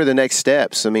 what are the next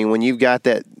steps? I mean, when you've got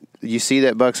that, you see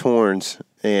that buck's horns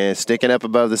and sticking up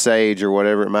above the sage or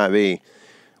whatever it might be,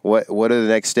 what are the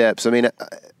next steps? I mean,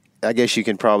 I guess you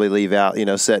can probably leave out,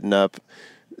 setting up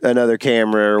another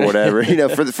camera or whatever,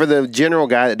 for the general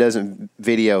guy that doesn't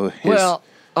video his. Well,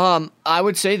 I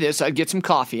would say this. I'd get some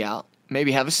coffee out,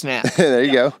 maybe have a snack. There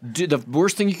you go. The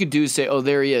worst thing you could do is say, oh,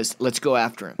 there he is. Let's go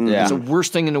after him. Yeah. It's the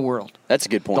worst thing in the world. That's a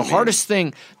good point. The hardest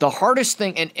thing,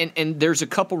 and there's a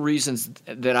couple reasons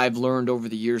that I've learned over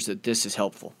the years that this is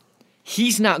helpful.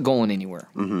 He's not going anywhere.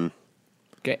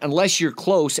 Okay, unless you're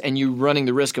close and you're running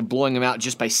the risk of blowing him out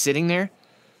just by sitting there.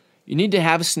 You need to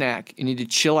have a snack. You need to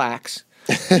chillax.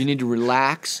 You need to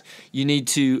relax. You need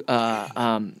to,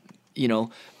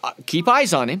 keep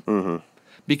eyes on him.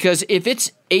 Because if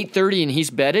it's 8:30 and he's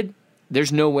bedded,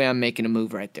 there's no way I'm making a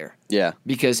move right there. Yeah.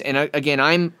 Because, and again,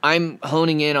 I'm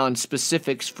honing in on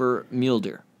specifics for mule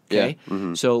deer. Okay.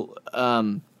 Yeah. So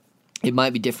it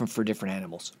might be different for different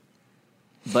animals,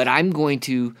 but I'm going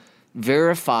to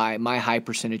verify my high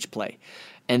percentage play,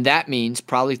 and that means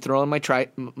probably throwing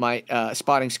my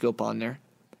spotting scope on there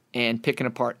and picking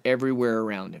apart everywhere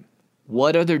around him.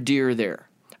 What other deer are there?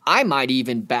 I might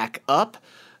even back up,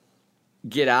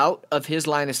 get out of his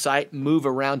line of sight, move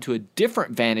around to a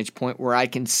different vantage point where I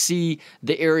can see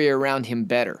the area around him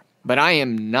better. But I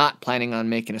am not planning on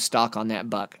making a stalk on that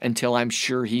buck until I'm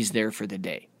sure he's there for the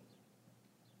day.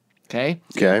 Okay?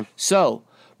 Okay. So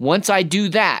once I do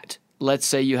that, let's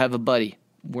say you have a buddy.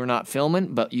 We're not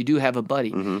filming, but you do have a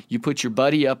buddy. You put your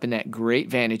buddy up in that great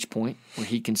vantage point where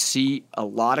he can see a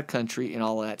lot of country and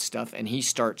all of that stuff, and he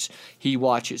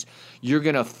watches. You're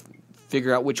going to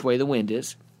figure out which way the wind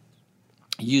is.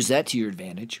 Use that to your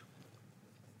advantage.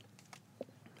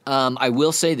 I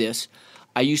will say this.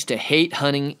 I used to hate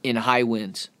hunting in high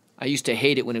winds. I used to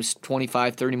hate it when it was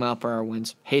 25, 30 mile per hour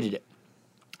winds. Hated it.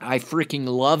 I freaking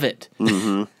love it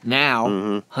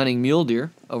now, hunting mule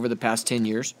deer over the past 10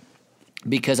 years,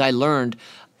 because I learned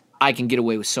I can get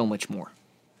away with so much more.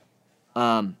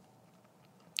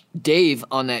 Dave,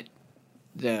 on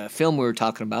the film we were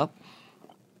talking about,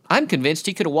 I'm convinced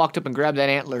he could have walked up and grabbed that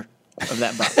antler of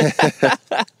that buck.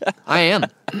 I am.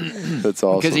 That's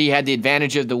awesome. Because he had the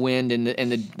advantage of the wind, and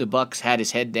the buck had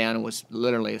his head down and was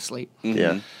literally asleep.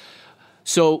 Yeah.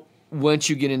 So once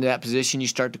you get into that position, you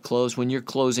start to close. When you're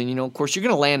closing, of course, you're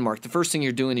going to landmark. The first thing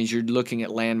you're doing is you're looking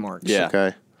at landmarks. Yeah.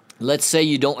 Okay. Let's say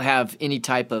you don't have any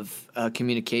type of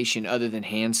communication other than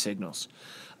hand signals.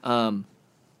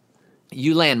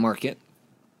 You landmark it,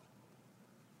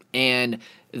 and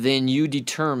then you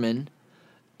determine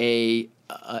a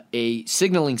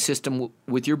signaling system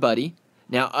with your buddy.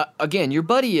 Now, again, your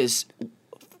buddy is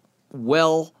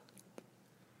well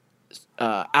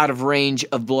out of range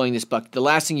of blowing this buck. The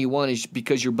last thing you want is,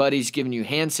 because your buddy's giving you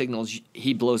hand signals,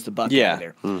 he blows the buck out of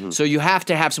there. So you have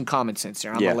to have some common sense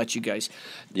there. I'm going to let you guys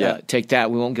take that.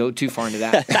 We won't go too far into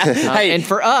that. Hey, and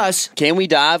for us... Can we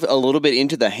dive a little bit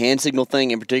into the hand signal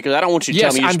thing in particular? I don't want you to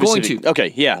tell me your specific... I'm going to.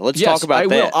 Okay, yeah, let's talk about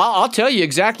that. I will. I'll tell you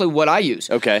exactly what I use.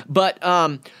 Okay.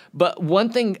 But one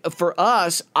thing for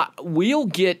us, we'll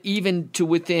get even to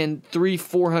within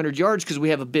 300-400 yards because we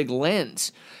have a big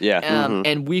lens. Yeah.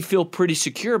 And we feel pretty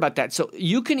secure about that. So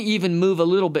you can even move a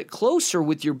little bit closer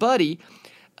with your buddy,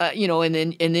 and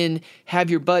then have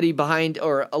your buddy behind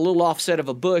or a little offset of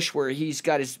a bush where he's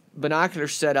got his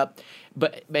binoculars set up,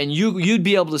 and you'd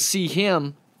be able to see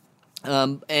him,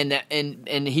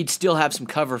 and he'd still have some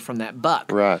cover from that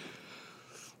buck. Right.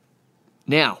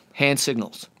 Now, hand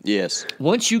signals. Yes.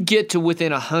 Once you get to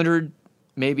within 100,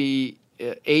 maybe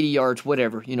 80 yards,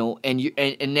 whatever,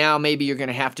 and now maybe you're going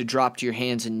to have to drop to your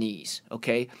hands and knees,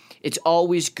 okay? It's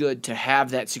always good to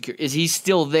have that secure. Is he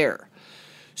still there?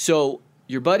 So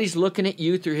your buddy's looking at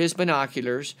you through his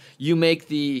binoculars. You make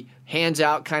the hands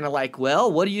out kind of like,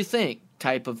 well, what do you think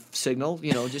type of signal,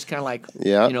 just kind of like,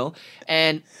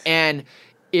 and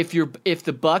if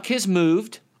the buck has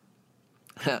moved,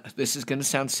 this is going to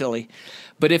sound silly,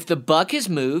 but if the buck is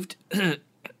moved,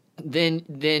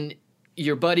 then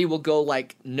your buddy will go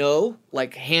like no,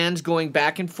 like hands going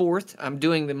back and forth. I'm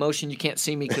doing the motion. You can't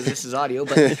see me because this is audio,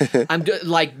 but I'm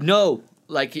like no,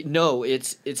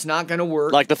 it's not going to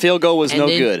work. Like the field goal was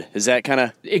good. Is that kind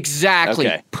of exactly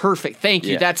okay. Perfect? Thank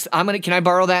you. Yeah. Can I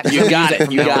borrow that? You got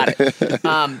it. You got it.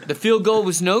 The field goal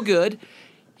was no good.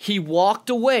 He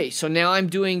walked away. So now I'm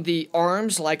doing the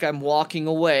arms like I'm walking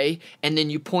away, and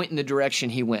then you point in the direction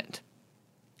he went.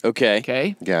 Okay.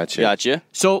 Okay. Gotcha.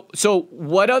 So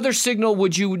what other signal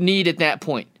would you need at that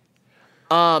point?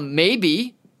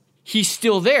 Maybe he's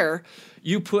still there.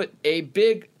 You put a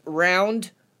big round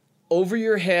over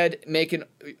your head,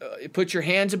 put your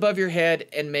hands above your head,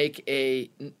 and make a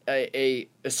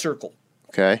circle.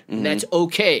 Okay. And that's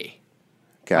okay.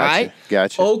 Gotcha. All right?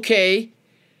 Gotcha. Okay.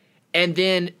 And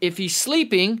then if he's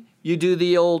sleeping, you do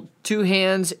the old two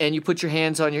hands and you put your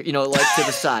hands on your, like to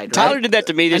the side. Right? Tyler did that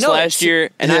to me this last year,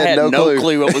 and I had no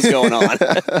clue what was going on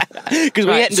because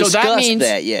we hadn't discussed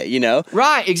that yet.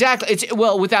 Right, exactly.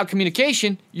 Without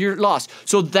communication, you're lost.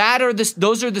 So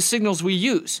those are the signals we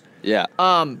use. Yeah.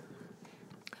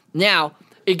 Now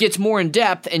it gets more in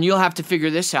depth, and you'll have to figure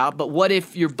this out. But what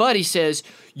if your buddy says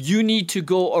you need to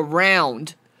go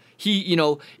around?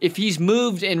 If he's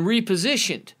moved and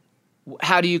repositioned,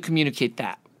 how do you communicate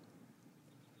that?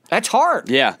 That's hard.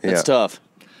 Yeah, that's tough.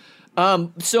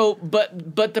 But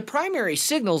the primary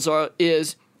signals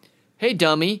is, hey,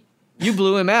 dummy, you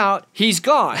blew him out. He's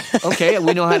gone. Okay,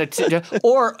 we know how to.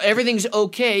 Or everything's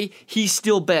okay. He's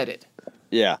still bedded.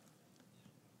 Yeah.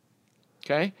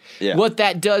 Okay. Yeah. What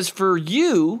that does for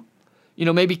you,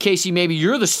 maybe Casey, maybe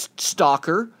you're the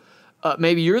stalker.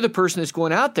 Maybe you're the person that's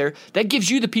going out there. That gives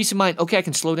you the peace of mind. Okay, I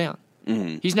can slow down.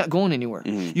 Mm-hmm. He's not going anywhere.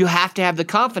 Mm-hmm. You have to have the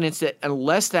confidence that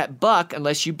unless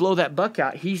you blow that buck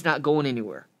out, he's not going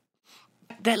anywhere.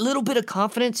 That little bit of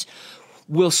confidence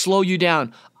will slow you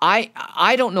down.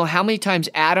 I don't know how many times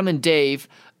Adam and Dave,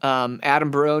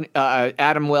 Adam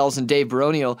Wells and Dave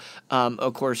Baronio,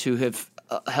 of course, who have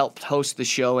helped host the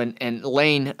show, and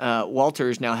Lane Walter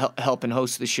is now helping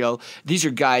host the show. These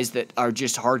are guys that are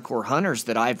just hardcore hunters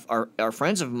that are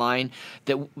friends of mine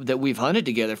that we've hunted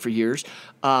together for years.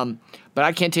 But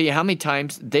I can't tell you how many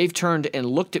times they've turned and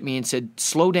looked at me and said,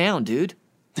 "Slow down, dude.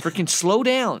 Freaking slow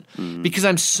down," because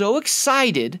I'm so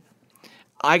excited.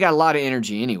 I got a lot of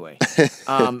energy anyway,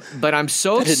 but I'm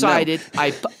so excited.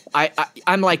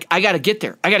 I'm like, I got to get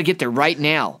there. I got to get there right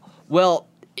now. Well,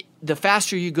 the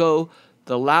faster you go,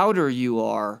 the louder you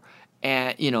are,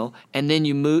 and then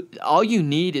you move. All you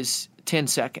need is 10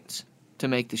 seconds to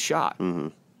make the shot,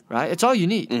 right? That's all you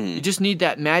need. You just need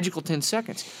that magical 10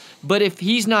 seconds. But if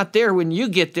he's not there when you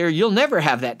get there, you'll never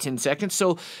have that 10 seconds.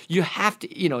 So you have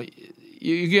to,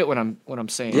 you get what I'm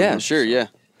saying. Yeah, sure, yeah.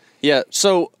 Yeah,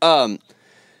 so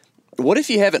what if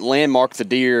you haven't landmarked the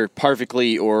deer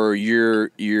perfectly, or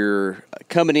you're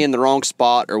coming in the wrong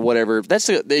spot or whatever? That's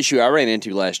the issue I ran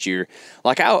into last year.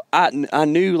 Like I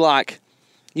knew, like,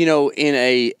 in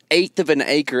a 1/8 of an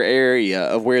acre area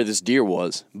of where this deer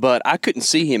was, but I couldn't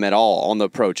see him at all on the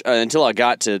approach until I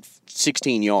got to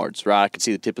 16 yards. Right, I could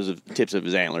see the tips of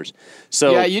his antlers.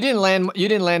 So yeah, you didn't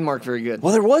landmark very good.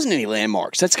 Well, there wasn't any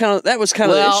landmarks. That was kind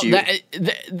of the issue.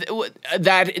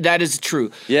 That is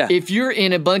true. Yeah. If you're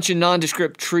in a bunch of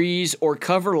nondescript trees or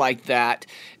cover like that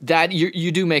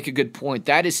you do make a good point.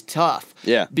 That is tough.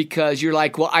 Yeah. Because you're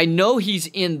like, well, I know he's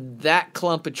in that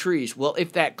clump of trees. Well,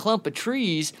 if that clump of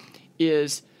trees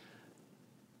is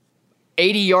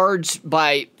 80 yards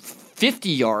by 50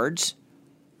 yards,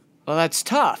 well, that's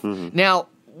tough. Now,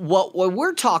 what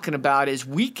we're talking about is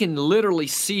we can literally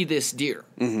see this deer.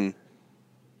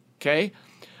 Okay?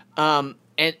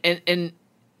 And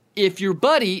if your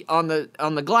buddy on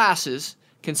the glasses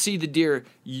can see the deer,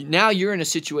 now you're in a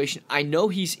situation, I know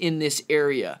he's in this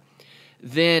area,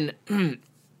 then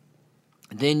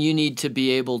you need to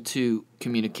be able to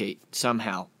communicate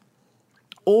somehow.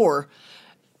 Or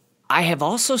I have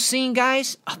also seen,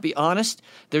 guys, I'll be honest,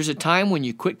 there's a time when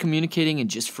you quit communicating and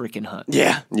just freaking hunt.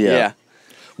 Yeah.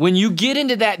 When you get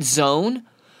into that zone,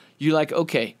 you're like,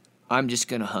 okay, I'm just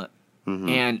going to hunt.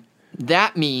 And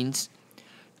that means,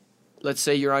 let's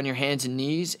say you're on your hands and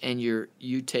knees and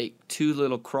you take 2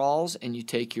 little crawls and you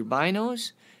take your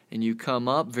binos and you come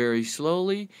up very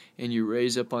slowly and you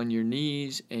raise up on your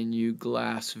knees and you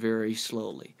glass very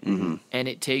slowly. And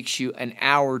it takes you an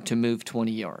hour to move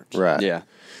 20 yards. Right. Yeah.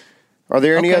 Are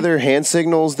there any other hand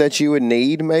signals that you would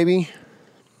need, maybe?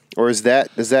 Or does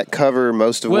that cover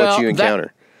most of what you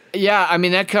encounter?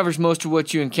 That covers most of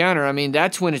what you encounter. I mean,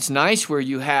 that's when it's nice where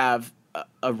you have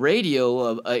a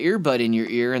radio, a earbud in your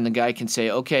ear, and the guy can say,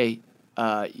 okay,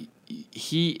 do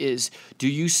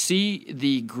you see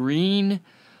the green,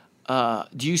 do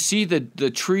you see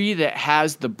the tree that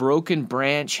has the broken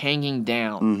branch hanging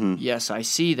down? Yes, I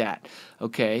see that.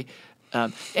 Okay.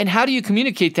 And how do you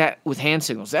communicate that with hand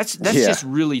signals? That's just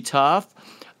really tough.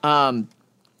 And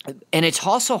it's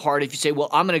also hard if you say, well,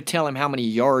 I'm going to tell him how many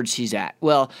yards he's at.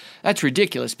 Well, that's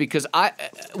ridiculous because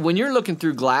when you're looking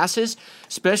through glasses,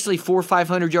 especially 400 or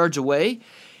 500 yards away,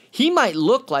 he might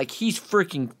look like he's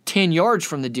freaking 10 yards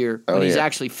from the deer when he's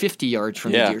actually 50 yards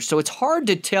from the deer. So it's hard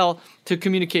to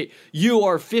communicate, you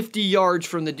are 50 yards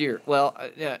from the deer. Well,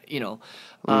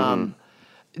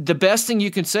 the best thing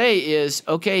you can say is,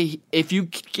 okay, if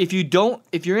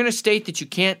you're in a state that you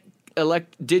can't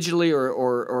elect digitally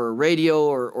or radio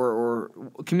or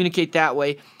communicate that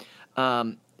way,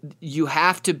 you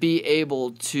have to be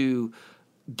able to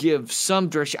give some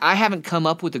direction. I haven't come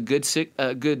up with a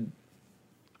good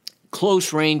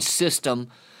close range system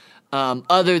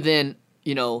other than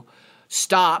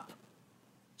stop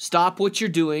what you're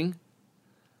doing,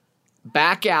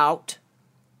 back out,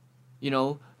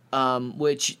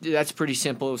 which that's pretty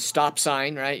simple. Stop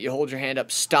sign, right? You hold your hand up,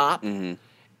 stop.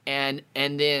 And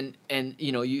then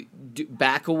you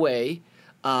back away,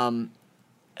 and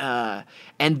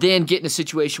then get in a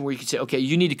situation where you can say, okay,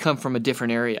 you need to come from a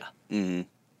different area.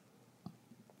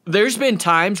 There's been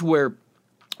times where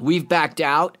we've backed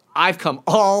out. I've come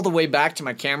all the way back to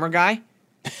my camera guy,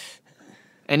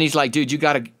 And he's like, dude,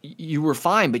 you were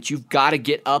fine, but you've got to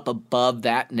get up above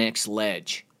that next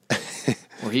ledge.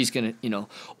 Or he's gonna,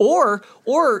 or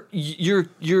your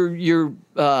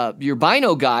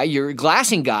bino guy, your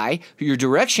glassing guy, your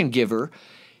direction giver,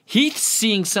 he's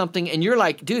seeing something, and you're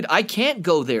like, dude, I can't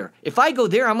go there. If I go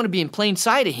there, I'm gonna be in plain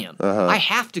sight of him. I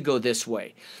have to go this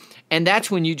way, and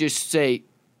that's when you just say,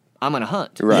 I'm gonna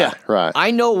hunt. Right, right. I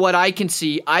know what I can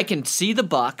see. I can see the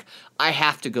buck. I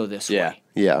have to go this way.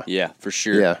 Yeah, for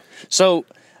sure. Yeah. So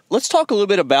let's talk a little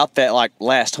bit about that, like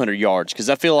last 100 yards, because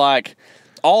I feel like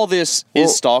all this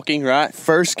is stalking, right?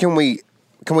 First, can we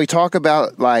talk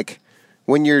about, like,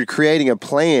 when you're creating a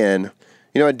plan,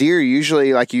 a deer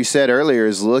usually, like you said earlier,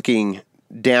 is looking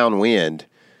downwind.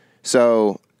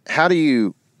 So how do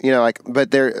you,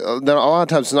 but there a lot of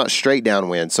times it's not straight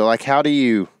downwind. So, like, how do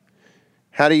you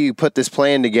put this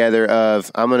plan together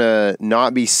of, I'm going to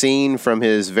not be seen from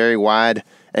his very wide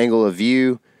angle of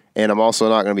view, and I'm also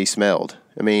not going to be smelled?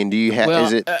 I mean,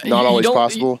 is it not always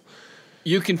possible?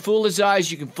 You can fool his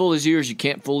eyes, you can fool his ears, you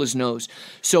can't fool his nose.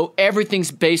 So everything's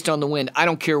based on the wind. I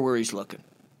don't care where he's looking.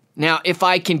 Now, if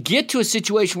I can get to a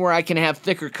situation where I can have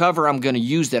thicker cover, I'm going to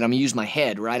use that. I'm going to use my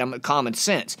head, right? I'm common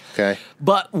sense. Okay.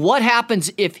 But what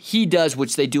happens if he does,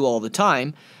 which they do all the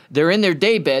time, they're in their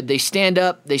day bed, they stand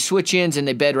up, they switch ends, and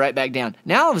they bed right back down.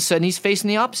 Now, all of a sudden, he's facing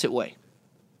the opposite way.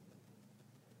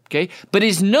 Okay, but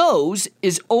his nose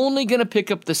is only going to pick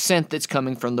up the scent that's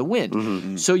coming from the wind.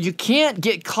 Mm-hmm. So you can't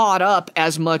get caught up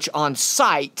as much on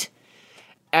sight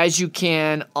as you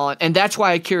can on, and that's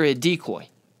why I carry a decoy.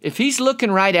 If he's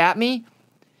looking right at me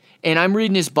and I'm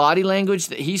reading his body language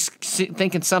that he's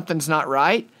thinking something's not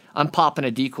right, I'm popping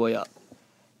a decoy up.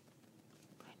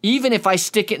 Even if I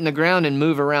stick it in the ground and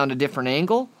move around a different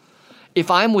angle, if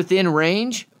I'm within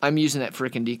range, I'm using that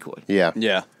freaking decoy. Yeah.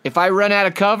 Yeah. If I run out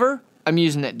of cover, I'm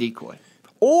using that decoy.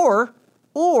 Or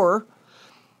I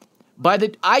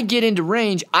get into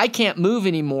range, I can't move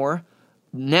anymore.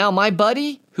 Now my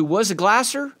buddy, who was a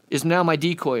glasser, is now my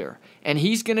decoyer. And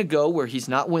he's going to go where he's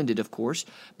not winded, of course,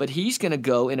 but he's going to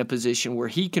go in a position where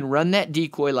he can run that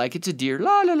decoy like it's a deer.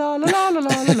 La, la, la, la, la, la,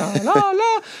 la, la, la,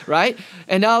 la, right?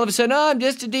 And all of a sudden, I'm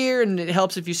just a deer. And it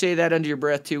helps if you say that under your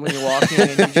breath, too, when you're walking. And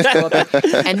you just go up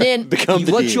there. And then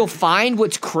you'll find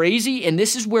what's crazy, and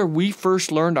this is where we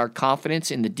first learned our confidence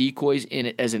in the decoys in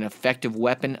it as an effective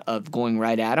weapon of going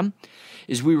right at them,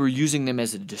 is we were using them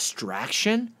as a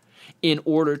distraction in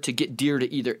order to get deer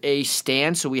to either A,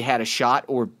 stand so we had a shot,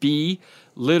 or B,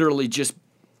 literally just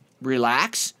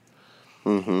relax.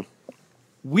 Mm-hmm.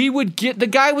 We would get, the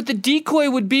guy with the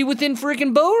decoy would be within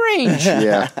freaking bow range.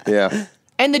 Yeah.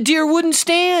 And the deer wouldn't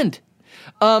stand.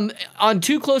 On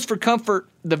Too Close for Comfort,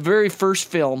 the very first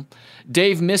film,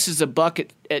 Dave misses a buck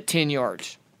at 10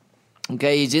 yards.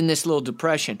 Okay, he's in this little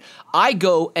depression. I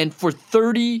go, and for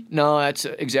that's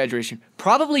an exaggeration,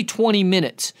 probably 20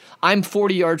 minutes, I'm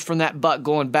 40 yards from that buck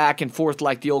going back and forth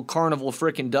like the old carnival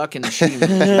frickin' duck in the shooting.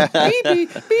 Beep, beep,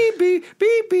 beep, beep,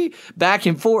 beep, beep, back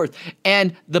and forth.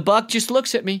 And the buck just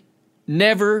looks at me,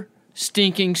 never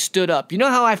stinking stood up. You know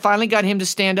how I finally got him to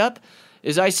stand up?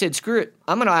 Is I said, screw it,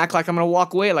 I'm going to act like I'm going to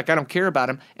walk away, like I don't care about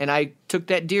him. And I took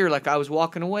that deer like I was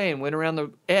walking away and went around the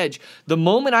edge. The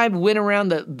moment I went around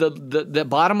the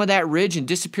bottom of that ridge and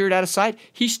disappeared out of sight,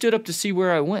 he stood up to see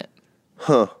where I went.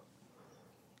 Huh.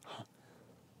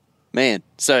 Man,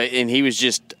 and he was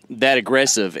just that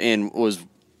aggressive and was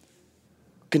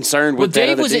concerned with that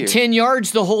Dave other was deer. at 10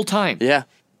 yards the whole time. Yeah.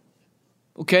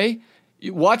 Okay?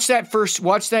 Watch that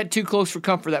Too Close for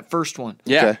Comfort, that first one.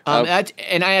 Yeah. Okay.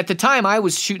 At the time, I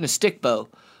was shooting a stick bow.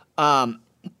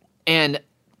 And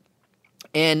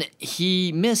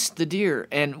he missed the deer.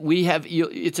 And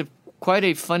it's quite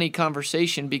a funny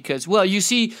conversation because, well, you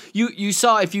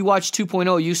saw, if you watched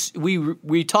 2.0,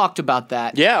 we talked about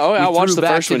that. Yeah, I watched the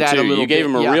first one too. You gave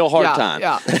him a real hard time.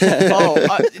 Yeah.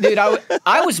 Dude,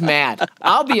 I was mad.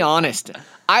 Would be honest.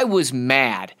 I was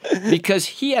mad because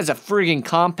he has a friggin'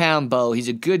 compound bow. He's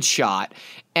a good shot,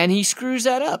 and he screws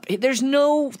that up.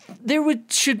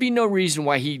 Should be no reason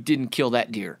why he didn't kill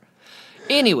that deer.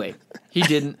 Anyway, he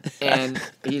didn't, and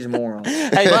he's a moron.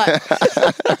 Hey,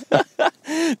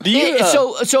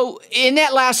 so in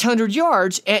that last 100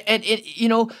 yards,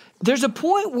 and there's a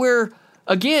point where,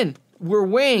 again, we're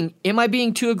weighing, am I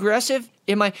being too aggressive?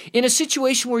 Am I in a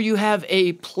situation where you have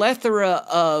a plethora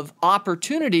of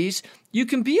opportunities? You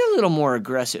can be a little more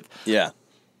aggressive. Yeah.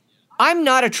 I'm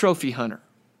not a trophy hunter.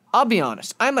 I'll be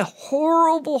honest. I'm a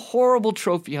horrible, horrible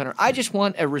trophy hunter. I just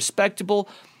want a respectable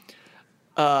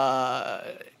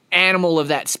animal of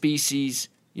that species.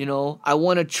 I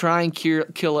want to try and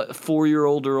kill a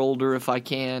 4-year-old or older if I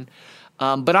can.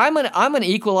 But I'm an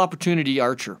equal opportunity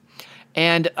archer.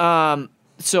 And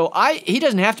he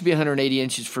doesn't have to be 180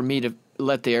 inches for me to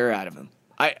let the air out of him.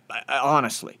 I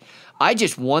honestly, I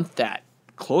just want that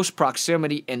close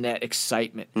proximity and that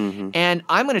excitement. And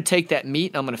I'm going to take that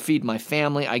meat and I'm going to feed my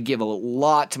family. I give a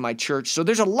lot to my church. So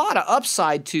there's a lot of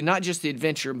upside to not just the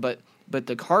adventure, but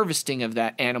the harvesting of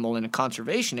that animal in a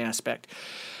conservation aspect.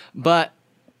 But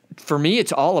for me,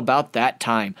 it's all about that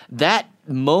time, that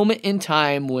moment in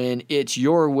time when it's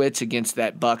your wits against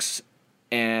that buck's.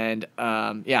 And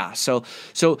so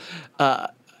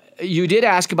you did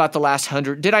ask about the last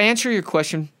 100. Did I answer your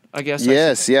question? I guess.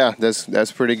 Yes, yeah,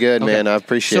 that's pretty good, man. I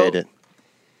appreciate it.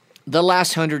 The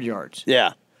last 100 yards.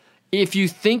 Yeah. If you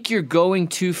think you're going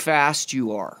too fast,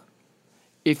 you are.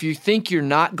 If you think you're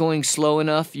not going slow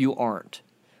enough, you aren't.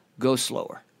 Go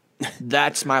slower.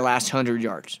 That's my last 100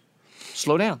 yards.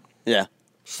 Slow down. Yeah.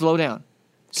 Slow down. Okay?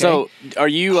 So, are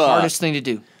you hardest thing to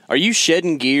do? Are you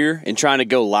shedding gear and trying to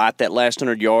go light that last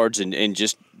 100 yards and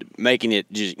just making it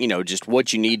just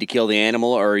what you need to kill the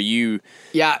animal, or are you?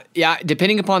 Yeah.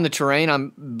 Depending upon the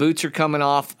terrain, boots are coming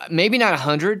off. Maybe not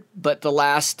 100, but the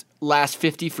last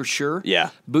 50 for sure.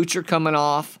 Yeah. Boots are coming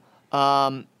off.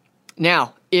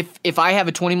 Now, if I have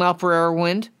a 20 mile per hour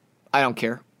wind, I don't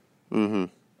care.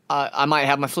 I might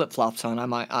have my flip flops on. I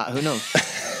might. Who knows?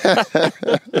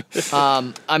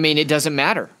 I mean, it doesn't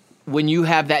matter when you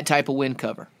have that type of wind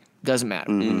cover. Doesn't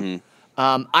matter.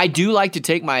 I do like to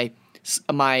take my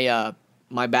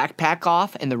backpack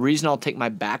off, and the reason I'll take my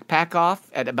backpack off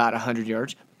at about 100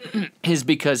 yards is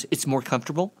because it's more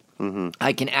comfortable.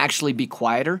 I can actually be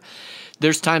quieter.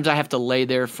 There's times I have to lay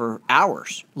there for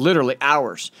hours, literally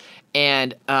hours,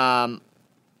 and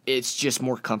it's just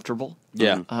more comfortable.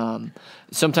 Yeah.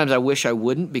 Sometimes I wish I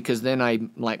wouldn't, because then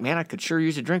I'm like, man, I could sure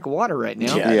use a drink of water right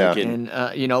now. Yeah. And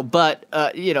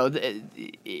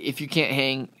if you can't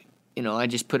hang, I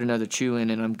just put another chew in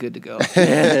and I'm good to go.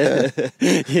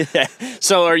 Yeah.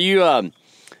 So are you on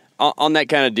that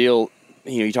kind of deal?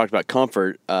 You talked about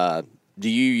comfort. Do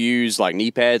you use like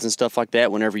knee pads and stuff like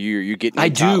that whenever you're getting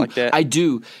tight like that? I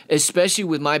do, especially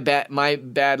with my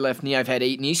bad left knee. I've had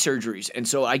 8 knee surgeries, and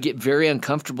so I get very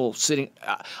uncomfortable sitting.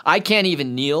 I can't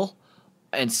even kneel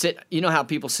and sit. You know how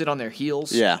people sit on their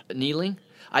heels? Yeah. Kneeling.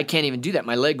 I can't even do that.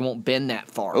 My leg won't bend that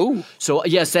far. Ooh. So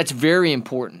yes, that's very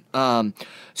important. I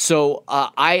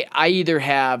either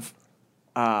have.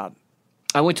 I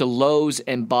went to Lowe's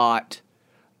and bought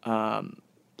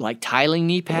like tiling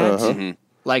knee pads.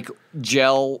 Like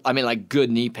like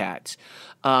good knee pads.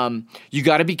 You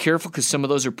got to be careful because some of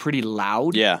those are pretty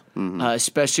loud. Yeah.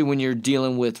 Especially when you're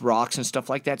dealing with rocks and stuff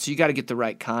like that. So you got to get the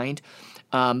right kind.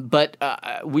 But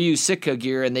we use Sitka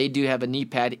gear, and they do have a knee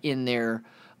pad in their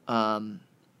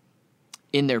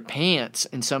pants,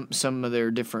 and some of their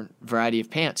different variety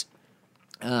of pants.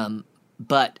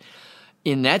 But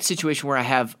in that situation where I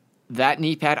have that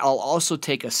knee pad, I'll also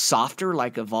take a softer,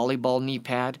 like a volleyball knee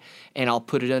pad, and I'll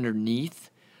put it underneath.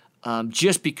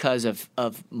 Just because of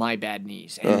my bad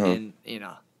knees, and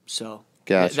so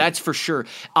Gotcha. That's for sure.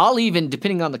 I'll even,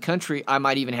 depending on the country, I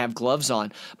might even have gloves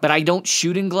on, but I don't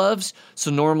shoot in gloves,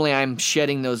 so normally I'm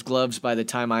shedding those gloves by the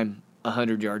time I'm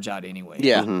 100 yards out anyway.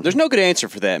 Yeah, there's no good answer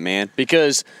for that, man,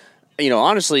 because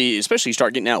honestly, especially you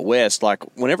start getting out west, like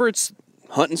whenever it's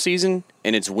hunting season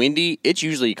and it's windy, it's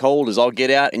usually cold as all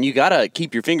get out, and you gotta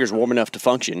keep your fingers warm enough to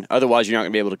function. Otherwise, you're not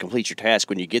gonna be able to complete your task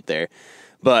when you get there.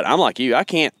 But I'm like you,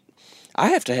 I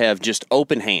have to have just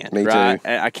open hand, Me right? too.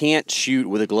 I can't shoot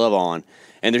with a glove on,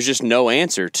 and there's just no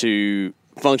answer to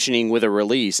functioning with a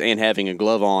release and having a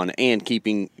glove on and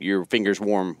keeping your fingers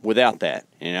warm without that.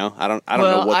 I don't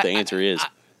know what the answer is.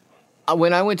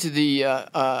 When I went to the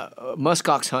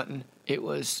muskox hunting, it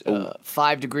was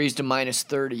 5 degrees to minus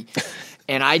 30,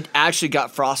 and I actually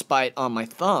got frostbite on my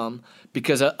thumb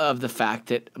because of the fact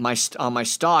that on my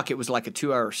stock, it was like a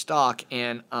 2-hour stock,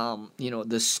 and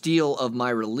the steel of my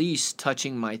release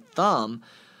touching my thumb,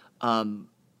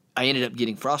 I ended up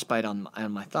getting frostbite on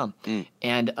my thumb,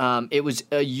 and it was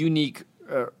a unique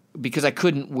because I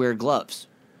couldn't wear gloves,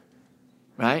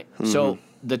 right? So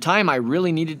the time I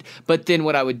really needed, but then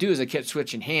what I would do is I kept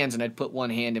switching hands, and I'd put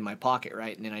one hand in my pocket,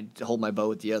 right, and then I'd hold my bow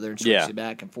with the other and switch it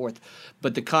back and forth.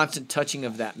 But the constant touching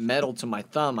of that metal to my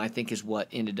thumb, I think, is what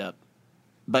ended up.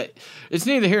 But it's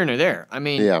neither here nor there. I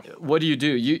mean, what do?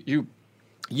 You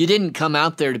didn't come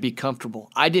out there to be comfortable.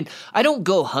 I don't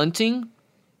go hunting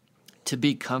to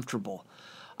be comfortable.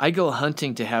 I go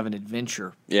hunting to have an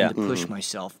adventure and to push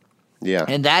myself. Yeah.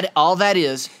 And all that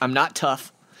is, I'm not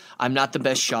tough. I'm not the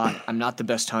best shot. I'm not the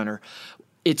best hunter.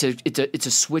 It's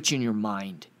a switch in your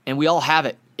mind, and we all have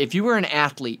it. If you were an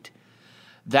athlete,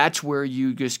 that's where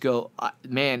you just go,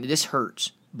 man, this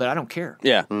hurts. but I don't care.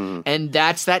 Yeah. And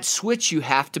that's that switch you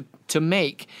have to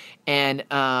make, and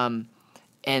that's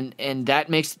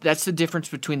the difference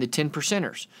between the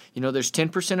 10%ers. There's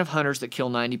 10% of hunters that kill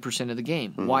 90% of the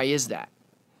game. Why is that?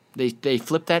 They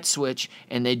flip that switch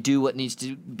and they do what needs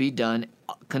to be done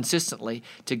consistently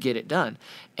to get it done.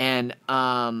 And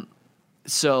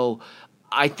so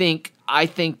I think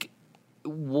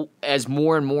as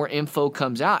more and more info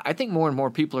comes out, I think more and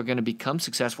more people are going to become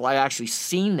successful. I actually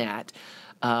seen that.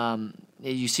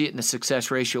 You see it in the success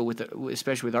ratio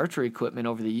especially with archery equipment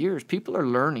over the years. People are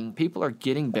learning. People are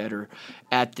getting better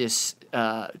at this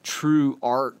true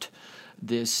art,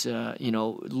 this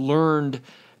learned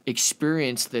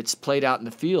experience that's played out in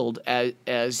the field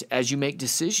as you make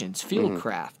decisions,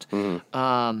 fieldcraft.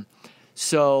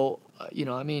 So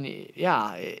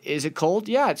is it cold?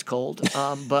 Yeah, it's cold.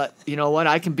 But you know what?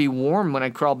 I can be warm when I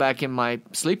crawl back in my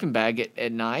sleeping bag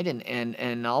at night,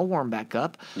 and I'll warm back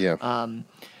up. Yeah.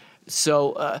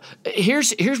 So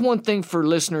here's one thing for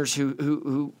listeners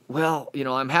who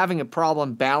I'm having a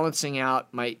problem balancing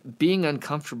out my being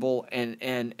uncomfortable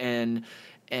and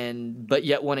but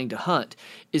yet wanting to hunt,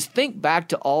 is think back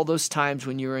to all those times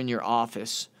when you were in your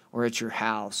office or at your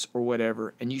house or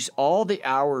whatever, and all the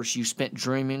hours you spent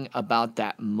dreaming about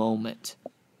that moment.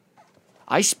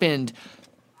 I spend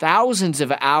thousands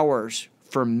of hours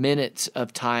for minutes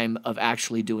of time of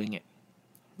actually doing it.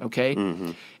 Okay?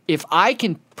 Mm-hmm. If I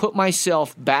can put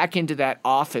myself back into that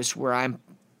office where I'm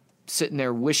sitting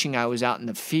there wishing I was out in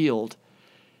the field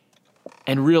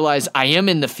and realize I am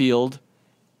in the field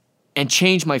and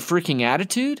change my freaking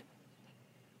attitude,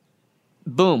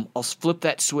 boom, I'll flip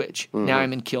that switch. Mm-hmm. Now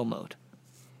I'm in kill mode.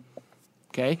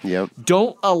 Okay? Yep.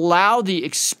 Don't allow the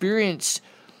experience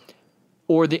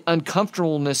or the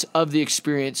uncomfortableness of the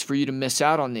experience for you to miss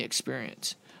out on the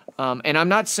experience. And I'm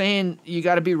not saying you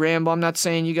got to be Rambo. I'm not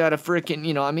saying you got to freaking,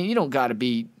 you don't got to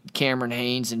be Cameron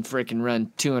Haynes and freaking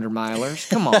run 200 milers.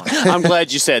 Come on. I'm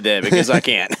glad you said that because I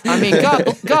can't.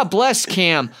 God bless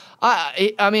Cam.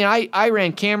 I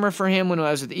ran camera for him when I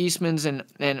was at the Eastmans, and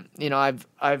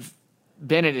I've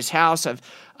been at his house.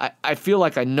 I feel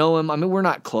like I know him. We're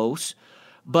not close,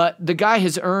 but the guy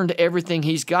has earned everything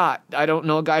he's got. I don't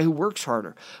know a guy who works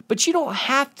harder. But you don't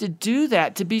have to do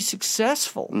that to be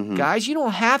successful, guys. You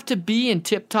don't have to be in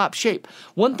tip-top shape.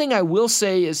 One thing I will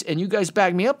say is, and you guys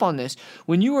back me up on this,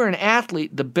 when you were an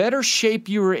athlete, the better shape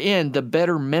you were in, the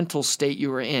better mental state you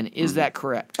were in. Is that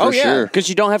correct? Oh, yeah, because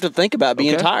you don't have to think about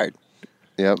being tired.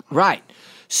 Yep. Right.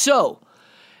 So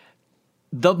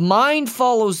the mind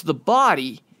follows the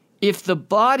body. If the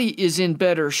body is in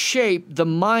better shape, the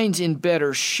mind's in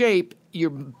better shape. Your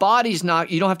body's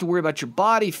not. You don't have to worry about your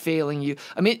body failing you.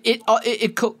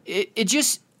 It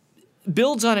just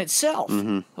builds on itself.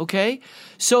 Okay.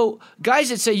 So guys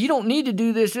that say you don't need to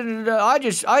do this,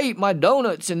 I eat my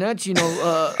donuts and that's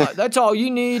that's all you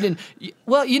need. And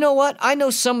well, you know what? I know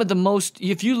some of the most.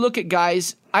 If you look at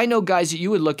guys, I know guys that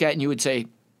you would look at and you would say,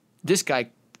 this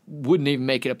guy wouldn't even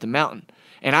make it up the mountain,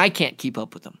 and I can't keep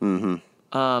up with him.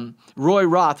 Roy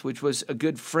Roth, which was a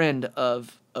good friend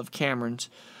of Cameron's.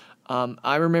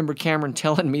 I remember Cameron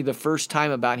telling me the first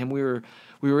time about him. We were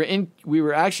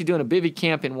actually doing a bivvy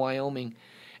camp in Wyoming,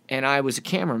 and I was a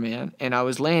cameraman, and I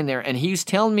was laying there, and he was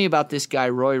telling me about this guy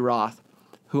Roy Roth,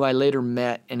 who I later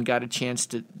met and got a chance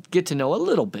to get to know a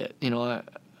little bit.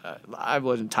 I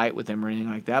wasn't tight with him or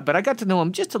anything like that, but I got to know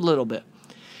him just a little bit.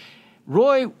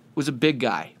 Roy was a big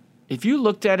guy. If you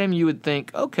looked at him, you would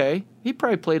think, okay, he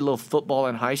probably played a little football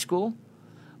in high school.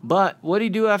 But what did he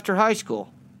do after high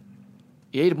school?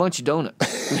 He ate a bunch of donuts.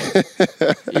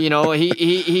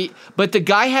 But the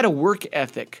guy had a work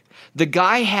ethic. The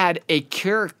guy had a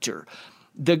character.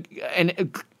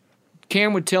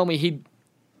 Cam would tell me he'd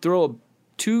throw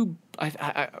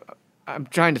I'm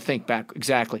trying to think back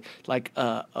exactly, like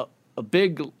a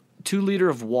big 2 liter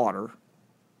of water,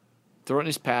 throw it in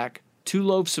his pack, 2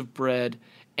 loaves of bread,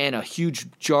 and a huge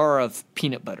jar of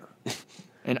peanut butter.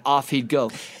 And off he'd go.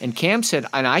 And Cam said,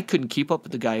 and I couldn't keep up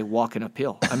with the guy walking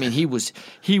uphill.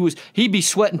 He'd be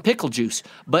sweating pickle juice,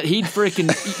 but he'd freaking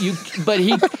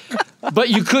but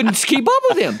you couldn't keep up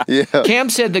with him. Yeah.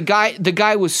 Cam said the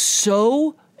guy was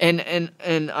so and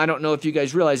I don't know if you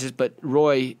guys realize this, but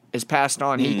Roy has passed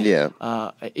on.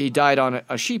 He died on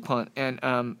a sheep hunt,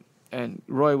 and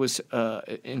Roy was an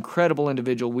incredible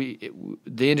individual.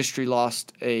 The industry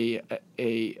lost a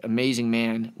amazing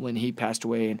man when he passed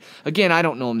away. And again, I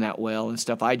don't know him that well and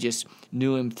stuff. I just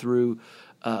knew him through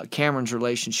Cameron's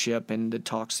relationship and the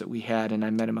talks that we had, and I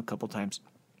met him a couple times.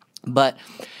 But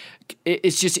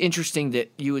it's just interesting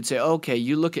that you would say, okay,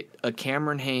 you look at a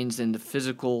Cameron Haynes and the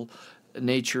physical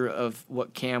nature of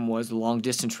what Cam was, the long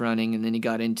distance running, and then he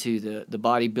got into the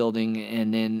bodybuilding,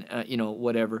 and then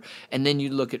whatever. And then you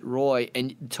look at Roy,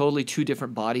 and totally two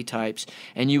different body types,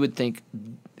 and you would think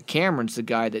Cameron's the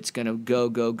guy that's going to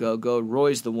go.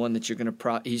 Roy's the one that you're going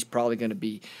to he's probably going to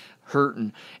be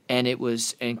hurting.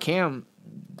 And Cam,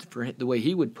 for the way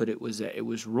he would put it, was that it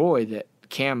was Roy that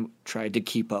Cam tried to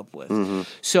keep up with. Mm-hmm.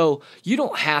 So you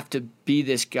don't have to be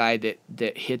this guy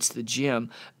that hits the gym.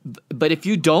 But if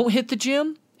you don't hit the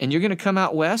gym and you're going to come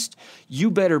out west,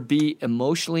 you better be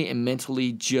emotionally and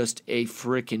mentally just a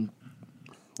freaking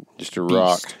just a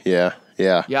rock. beast.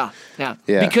 Yeah. Now,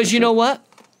 because you know what?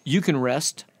 You can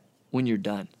rest when you're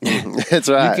done. That's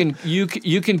right. You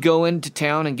can go into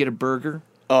town and get a burger.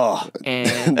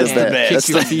 And That's the best.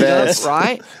 kick your feet up,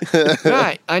 right?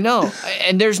 Right, I know.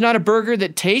 And there's not a burger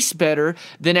that tastes better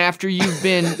than after you've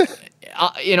been,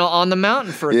 on the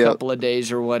mountain for a couple of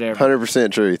days or whatever.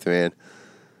 100% truth, man.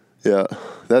 Yeah,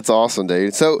 that's awesome,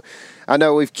 dude. So I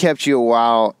know we've kept you a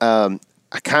while.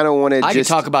 I kind of wanted. I could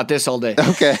talk about this all day.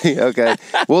 Okay.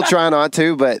 We'll try not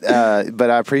to, but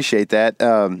I appreciate that.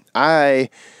 I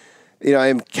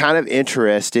am kind of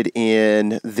interested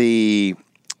in the.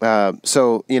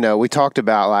 So we talked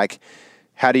about like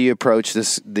how do you approach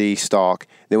the stalk?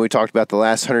 Then we talked about the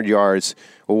last 100 yards.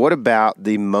 Well, what about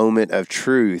the moment of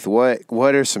truth?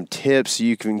 What are some tips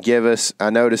you can give us? I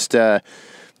noticed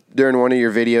during one of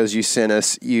your videos you sent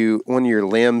us one of your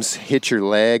limbs hit your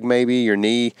leg, maybe your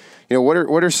knee. What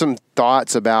are some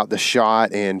thoughts about the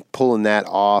shot and pulling that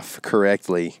off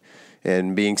correctly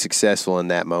and being successful in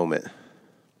that moment?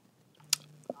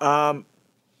 I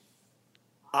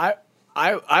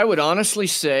would honestly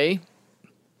say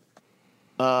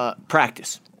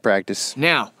practice. Practice.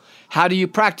 Now, how do you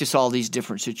practice all these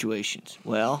different situations?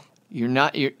 Well,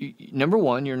 number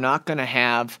one, you're not going to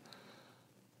have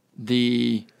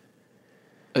the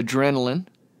adrenaline.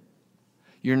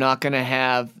 You're not going to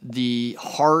have the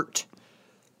heart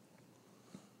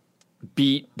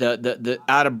beat, the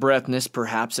out of breathness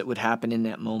perhaps that would happen in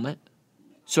that moment.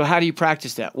 So how do you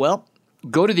practice that? Well,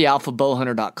 go to the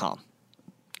alphabowhunter.com.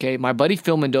 Okay, my buddy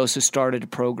Phil Mendoza started a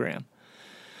program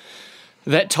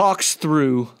that talks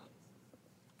through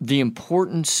the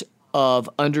importance of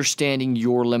understanding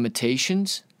your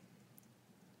limitations.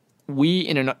 We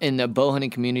in the bow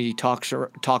hunting community talk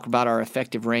about our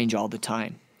effective range all the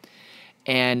time.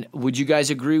 And would you guys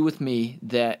agree with me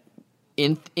that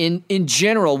in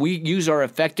general, we use our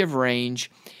effective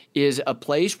range is a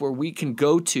place where we can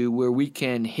go to where we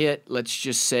can hit, let's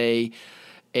just say,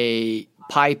 a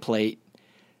pie plate,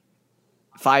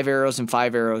 5 arrows and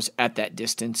 5 arrows at that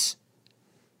distance,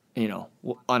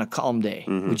 on a calm day.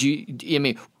 Mm-hmm. Would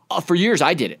you? For years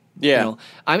I did it. Yeah.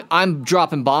 I'm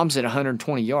dropping bombs at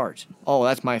 120 yards. Oh,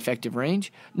 that's my effective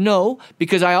range? No,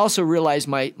 because I also realized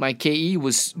my KE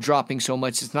was dropping so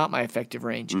much it's not my effective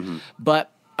range. Mm-hmm.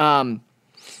 But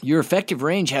your effective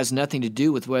range has nothing to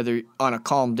do with whether on a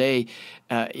calm day,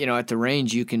 at the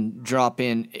range you can drop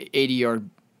in 80-yard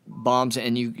bombs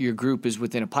and your group is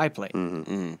within a pie plate.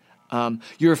 Mm-hmm.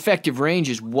 Your effective range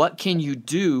is what can you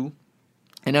do,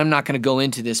 and I'm not going to go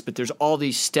into this, but there's all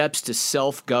these steps to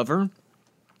self-govern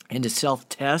and to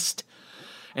self-test,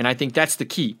 and I think that's the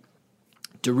key,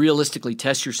 to realistically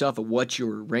test yourself at what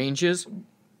your range is.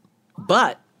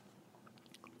 But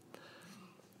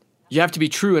you have to be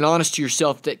true and honest to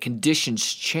yourself that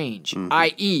conditions change,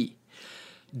 i.e.,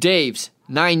 Dave's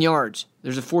 9 yards,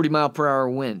 there's a 40-mile-per-hour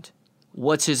wind.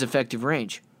 What's his effective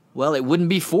range? Well, it wouldn't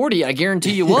be 40, I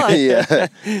guarantee you what. Yeah.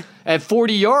 At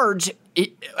 40 yards,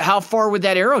 how far would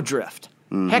that arrow drift?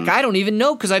 Mm-hmm. Heck, I don't even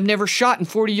know because I've never shot in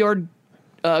 40-yard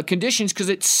conditions because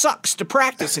it sucks to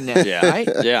practice in that, right?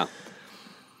 Yeah.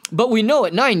 But we know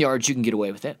at 9 yards you can get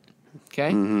away with it,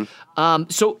 okay? Mm-hmm.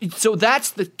 So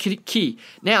that's the key.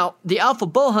 Now, the alpha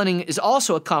bow hunting is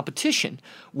also a competition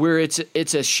where it's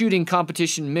a shooting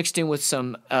competition mixed in with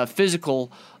some physical.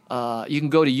 You can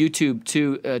go to YouTube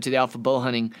to the alpha bow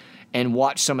hunting and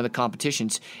watch some of the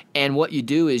competitions. And what you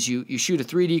do is you shoot a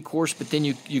 3D course, but then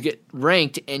you get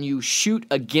ranked and you shoot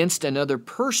against another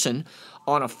person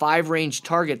on a 5-range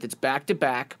target that's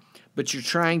back-to-back, but you're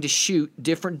trying to shoot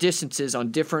different distances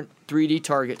on different 3D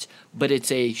targets, but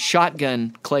it's a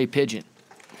shotgun clay pigeon.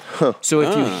 Huh. So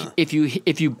if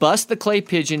you bust the clay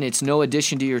pigeon, it's no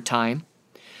addition to your time.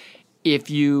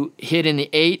 If you hit in the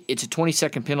 8, it's a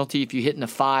 20-second penalty. If you hit in the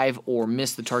 5 or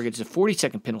miss the target, it's a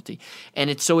 40-second penalty.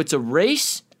 And it's a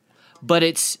race, but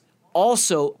it's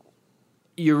also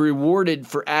you're rewarded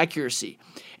for accuracy.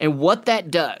 And what that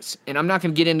does, and I'm not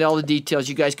going to get into all the details.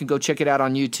 You guys can go check it out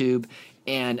on YouTube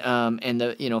and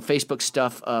the Facebook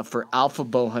stuff for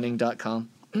alphabowhunting.com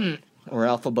or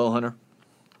Alpha Bow Hunter.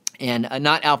 and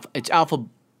not alpha. It's alpha.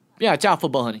 Yeah, it's alpha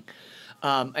bow hunting,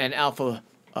 and alpha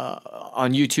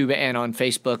on YouTube and on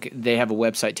Facebook. They have a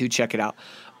website too. Check it out.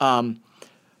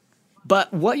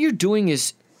 But what you're doing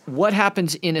is what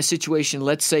happens in a situation.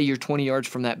 Let's say you're 20 yards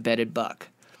from that bedded buck,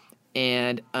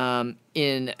 and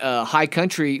in a high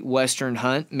country western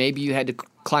hunt, maybe you had to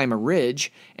climb a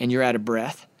ridge and you're out of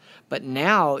breath. But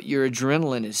now your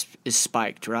adrenaline is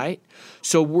spiked, right?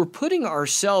 So we're putting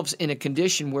ourselves in a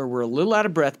condition where we're a little out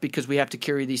of breath because we have to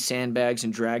carry these sandbags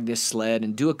and drag this sled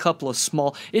and do a couple of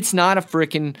small. It's not a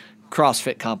freaking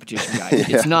CrossFit competition, guys.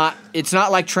 Yeah. It's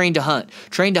not like Train to Hunt.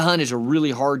 Train to Hunt is a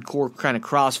really hardcore kind of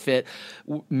CrossFit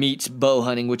meets bow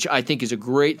hunting, which I think is a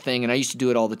great thing, and I used to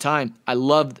do it all the time. I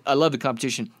love the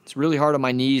competition. It's really hard on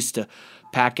my knees to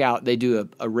pack out. They do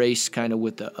a race kind of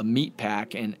with a meat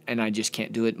pack, and I just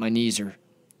can't do it. My knees are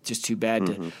just too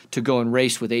bad to go and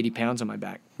race with 80 pounds on my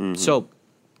back. So,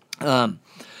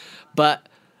 but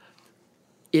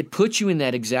it puts you in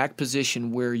that exact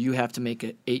position where you have to make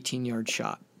an 18-yard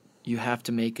shot. You have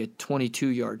to make a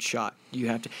 22-yard shot. You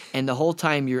have to, and the whole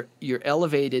time you're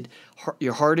elevated,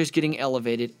 your heart is getting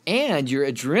elevated, and your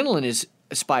adrenaline is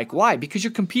spiked. Why? Because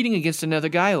you're competing against another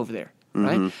guy over there.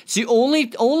 Right? It's the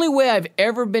only way I've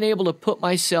ever been able to put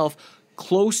myself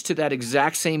close to that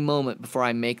exact same moment before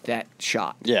I make that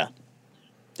shot. Yeah.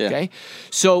 Okay?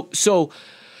 So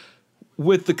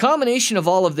with the combination of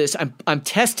all of this, I'm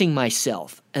testing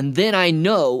myself, and then I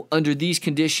know under these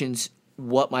conditions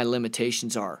what my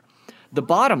limitations are. The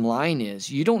bottom line is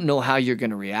you don't know how you're going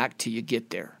to react till you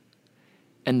get there.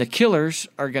 And the killers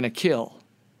are going to kill.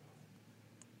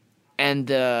 And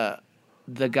the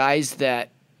guys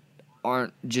that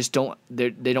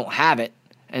they don't have it,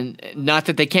 and not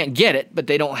that they can't get it, but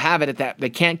they don't have it at that. They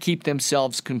can't keep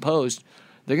themselves composed.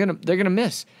 They're gonna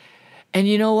miss. And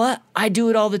you know what? I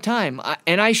do it all the time,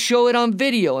 and I show it on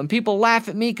video, and people laugh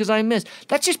at me because I miss.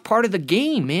 That's just part of the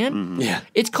game, man. Yeah,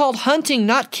 it's called hunting,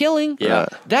 not killing. Yeah,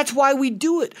 that's why we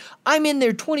do it. I'm in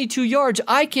there 22 yards.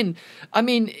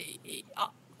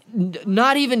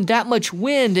 Not even that much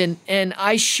wind, and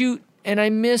I shoot and I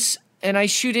miss. And I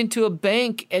shoot into a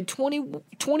bank at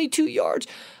 22 yards.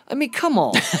 I mean, come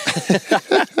on.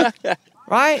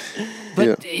 Right?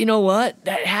 But you know what?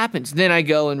 That happens. Then I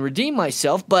go and redeem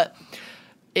myself. But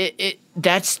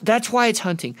that's why it's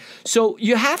hunting. So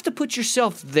you have to put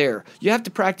yourself there. You have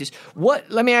to practice.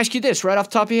 Let me ask you this right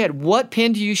off the top of your head. What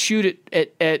pin do you shoot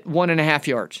at 1.5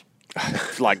 yards?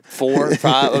 Like 4,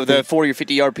 5, the 40 or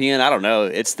 50-yard pin? I don't know.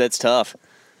 That's tough.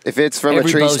 If it's from a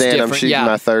tree stand, I'm shooting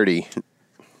my 30.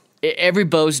 Every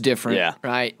bow's different,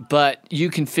 right? But you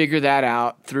can figure that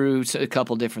out through a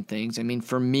couple different things. I mean,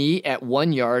 for me, at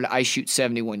 1 yard, I shoot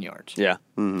 71 yards. Yeah.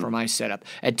 For my setup.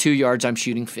 At 2 yards, I'm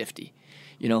shooting 50.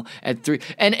 You know, at 3,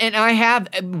 and I have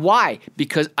why?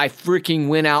 Because I freaking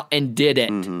went out and did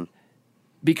it.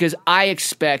 Because I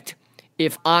expect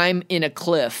if I'm in a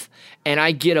cliff and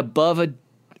I get above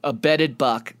a bedded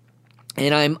buck,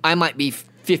 and I might be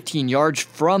 15 yards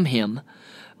from him,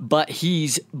 but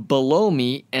he's below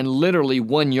me, and literally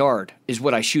 1 yard is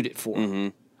what I shoot it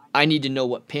for. I need to know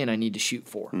what pin I need to shoot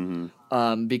for.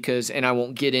 Because, and I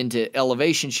won't get into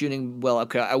elevation shooting. Well,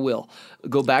 okay, I will.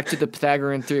 Go back to the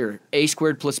Pythagorean theory. A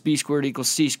squared plus B squared equals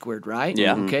C squared, right?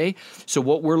 Yeah. Okay? So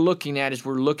what we're looking at is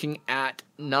we're looking at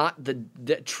not the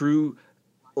true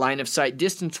line of sight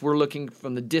distance. We're looking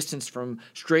from the distance from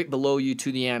straight below you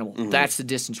to the animal. That's the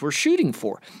distance we're shooting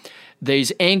for.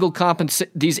 These angle compensator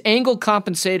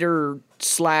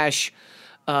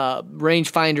 /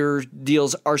 rangefinder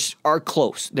deals are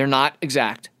close. They're not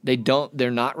exact. They're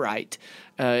not right.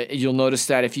 You'll notice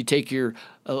that if you take your,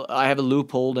 I have a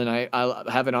loophole and I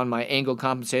have it on my angle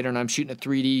compensator, and I'm shooting a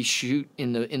 3D shoot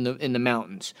in the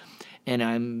mountains,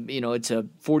 and it's a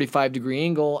 45-degree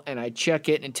angle, and I check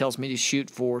it and it tells me to shoot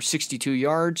for 62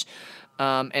 yards,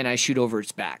 and I shoot over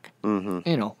its back.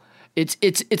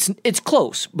 It's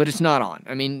close, but it's not on.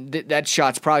 I mean, that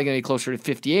shot's probably going to be closer to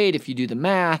 58 if you do the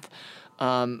math,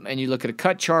 and you look at a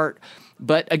cut chart.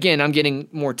 But again, I'm getting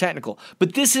more technical.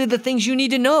 But this are the things you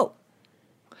need to know.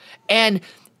 And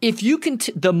if you can,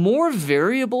 the more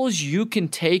variables you can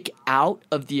take out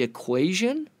of the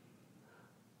equation,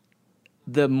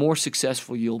 the more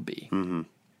successful you'll be.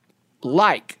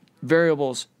 Like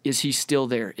variables: is he still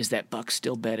there? Is that buck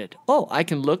still bedded? Oh, I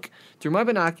can look through my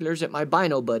binoculars at my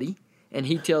bino buddy, and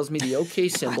he tells me the okay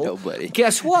symbol. Bino buddy.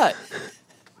 Guess what?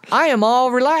 I am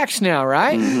all relaxed now,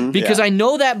 right? Because I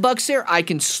know that buck's there. I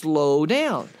can slow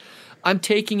down. I'm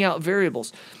taking out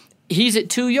variables. He's at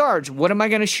 2 yards. What am I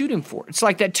going to shoot him for? It's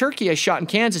like that turkey I shot in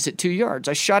Kansas at 2 yards.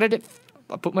 I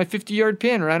put my 50-yard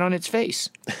pin right on its face.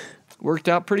 Worked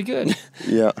out pretty good.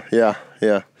 Yeah.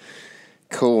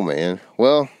 Cool, man.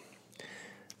 Well,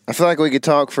 I feel like we could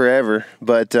talk forever,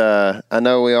 but I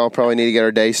know we all probably need to get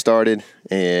our day started,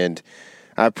 and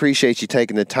I appreciate you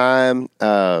taking the time.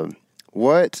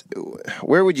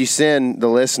 Where would you send the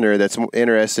listener that's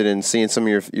interested in seeing some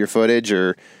of your footage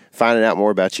or finding out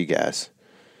more about you guys?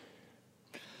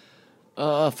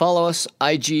 Follow us,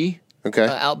 IG, okay,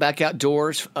 Outback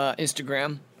Outdoors,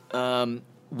 Instagram.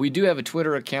 We do have a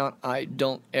Twitter account. I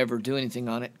don't ever do anything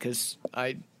on it because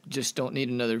I just don't need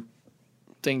another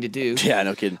thing to do. Yeah,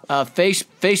 no kidding.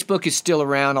 Facebook is still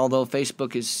around, although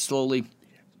Facebook is slowly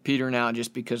petering out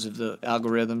just because of the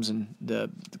algorithms and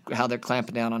how they're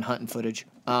clamping down on hunting footage.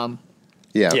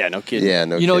 Yeah, no kidding. Yeah,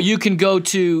 no. You can go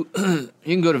to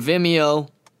Vimeo,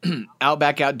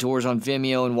 Outback Outdoors on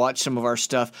Vimeo, and watch some of our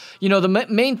stuff. The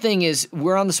main thing is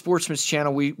we're on the Sportsman's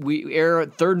Channel. We air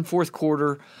at third and fourth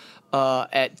quarter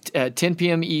at 10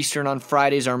 p.m. Eastern on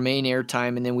Fridays, our main air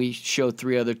time, and then we show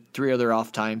three other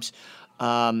off times.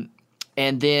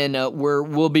 And then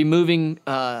we'll be moving.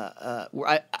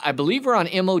 I believe we're on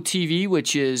MOTV,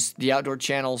 which is the Outdoor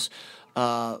Channel's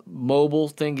mobile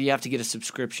thing. You have to get a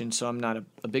subscription, so I'm not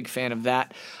a big fan of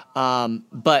that.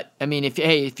 But I mean,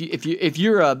 if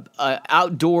you're a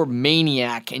outdoor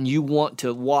maniac and you want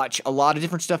to watch a lot of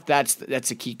different stuff, that's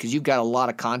the key, because you've got a lot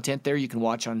of content there. You can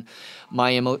watch on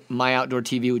my Outdoor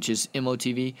TV, which is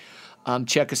MOTV.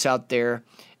 Check us out there.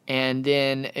 And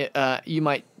then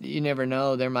you never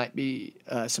know, there might be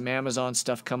some Amazon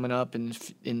stuff coming up in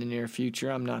the near future.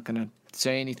 I'm not going to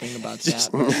say anything about that.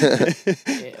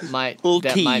 It might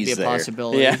be a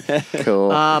possibility. Yeah. Cool.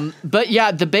 But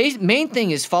yeah, the main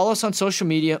thing is follow us on social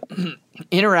media,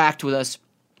 interact with us.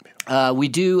 We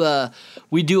do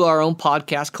our own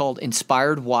podcast called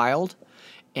Inspired Wild.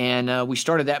 And we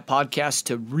started that podcast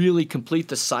to really complete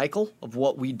the cycle of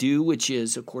what we do, which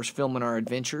is, of course, filming our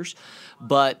adventures.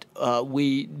 But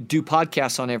we do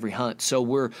podcasts on every hunt. So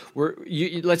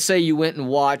let's say you went and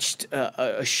watched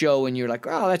a show and you're like,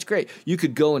 oh, that's great. You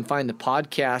could go and find the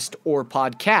podcast or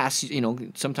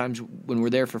podcasts. Sometimes when we're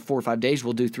there for 4 or 5 days,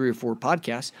 we'll do 3 or 4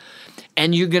 podcasts.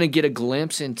 And you're going to get a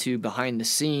glimpse into behind the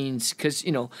scenes because,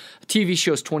 a TV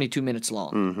show's 22 minutes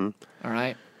long. Mm-hmm. All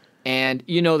right? And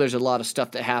there's a lot of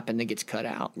stuff that happened that gets cut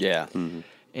out. Yeah. Mm-hmm.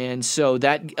 And so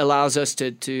that allows us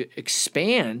to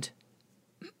expand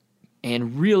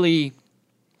and really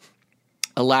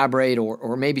elaborate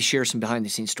or maybe share some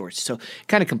behind-the-scenes stories. So it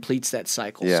kind of completes that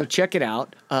cycle. Yeah. So check it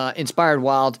out. Inspired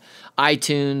Wild,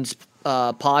 iTunes,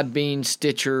 Podbean,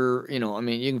 Stitcher, you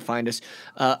can find us.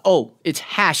 It's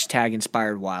hashtag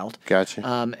Inspired Wild. Gotcha.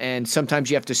 And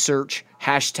sometimes you have to search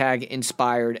hashtag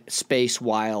Inspired space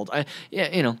Wild.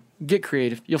 Get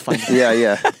creative. You'll find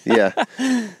it. Yeah.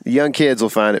 Young kids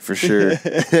will find it for sure.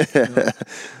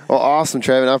 Well, awesome,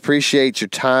 Trevon. I appreciate your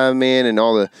time, man, and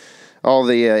all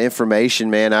the information,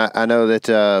 man. I know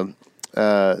that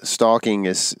stalking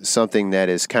is something that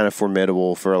is kind of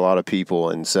formidable for a lot of people,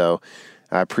 and so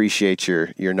I appreciate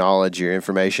your knowledge, your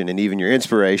information, and even your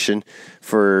inspiration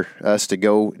for us to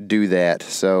go do that.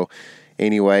 So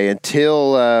anyway,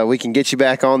 until we can get you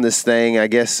back on this thing, I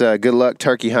guess good luck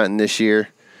turkey hunting this year.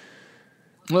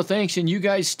 Well, thanks, and you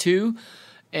guys too.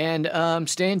 And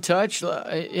stay in touch.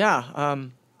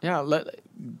 Feel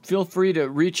free to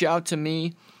reach out to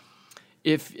me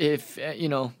if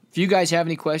you guys have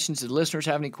any questions, the listeners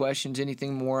have any questions,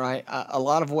 anything more. A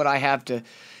lot of what I have to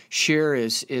share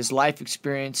is life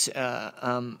experience.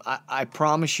 I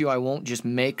promise you, I won't just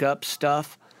make up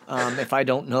stuff. If I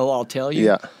don't know, I'll tell you.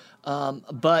 Yeah.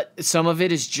 But some of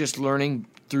it is just learning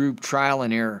through trial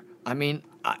and error. I mean,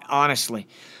 honestly.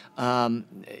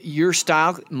 Your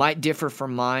style might differ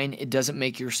from mine. It doesn't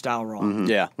make your style wrong. Mm-hmm.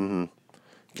 Yeah. Mm-hmm.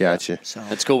 Gotcha. So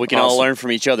that's cool. We can all learn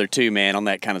from each other too, man, on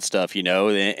that kind of stuff,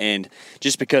 And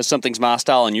just because something's my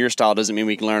style and your style doesn't mean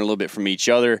we can learn a little bit from each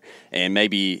other, and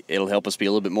maybe it'll help us be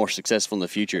a little bit more successful in the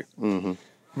future. Mm-hmm.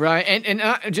 Right.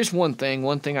 And just one thing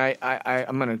I'm going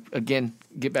to, again,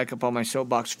 get back up on my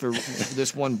soapbox for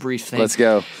this one brief thing. Let's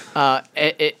go.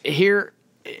 Here,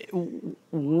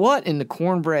 what in the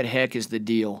cornbread heck is the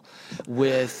deal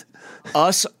with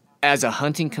us as a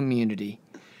hunting community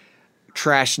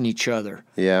trashing each other?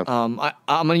 Yeah. I'm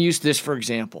going to use this for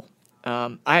example.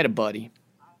 I had a buddy.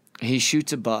 He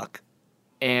shoots a buck,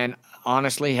 and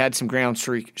honestly had some ground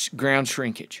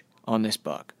shrinkage on this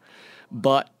buck,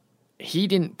 but he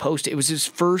didn't post it. It was his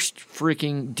first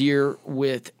freaking deer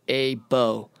with a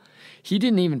bow. He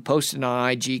didn't even post it on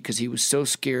IG because he was so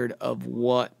scared of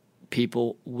what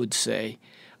people would say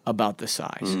about the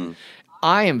size.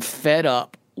 I am fed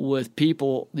up with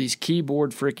people, these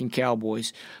keyboard freaking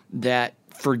cowboys that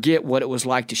forget what it was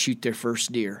like to shoot their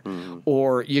first deer.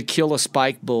 Or you kill a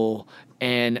spike bull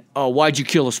and why'd you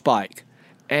kill a spike?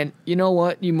 And you know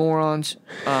what, you morons?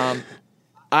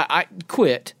 I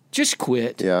quit. Just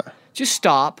quit. Yeah. Just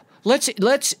stop. Let's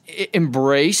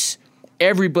embrace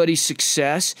everybody's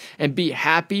success and be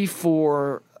happy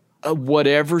for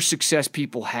whatever success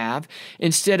people have,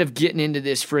 instead of getting into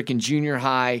this freaking junior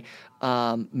high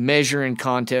measuring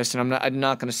contest. And I'm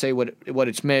not going to say what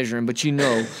it's measuring, but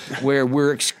where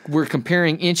we're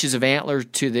comparing inches of antler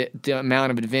to the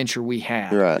amount of adventure we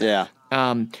have. Right. Yeah.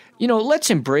 Let's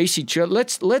embrace each other.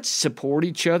 Let's support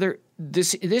each other.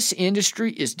 This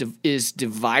industry is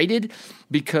divided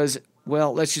because,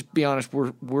 well, let's just be honest.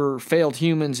 We're failed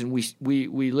humans, and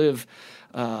we live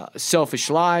selfish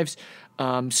lives.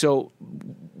 So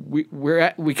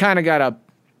we kind of got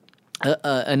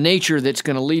a nature that's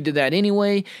going to lead to that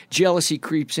anyway. Jealousy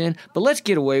creeps in, but let's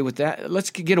get away with that. Let's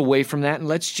get away from that, and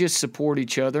let's just support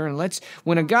each other. And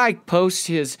when a guy posts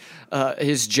his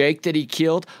Jake that he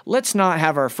killed, let's not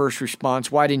have our first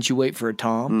response, "Why didn't you wait for a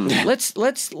Tom?" Let's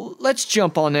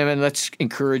jump on them and let's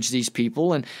encourage these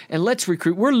people and let's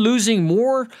recruit. We're losing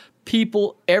more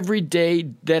people every day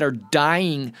that are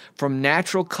dying from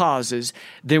natural causes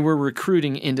than we're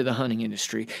recruiting into the hunting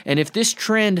industry. And if this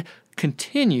trend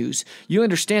continues, you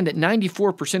understand that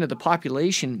 94% of the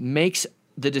population makes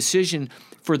the decision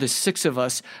for the 6% of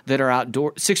us that are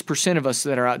outdoorsmen.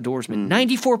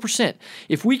 94%.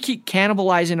 If we keep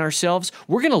cannibalizing ourselves,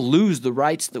 we're going to lose the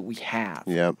rights that we have.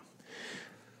 Yep.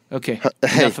 Okay,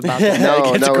 enough about that.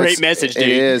 That's a great message, dude. It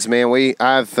is, man.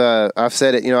 I've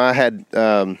said it. I had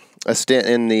a stint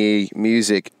in the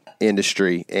music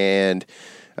industry, and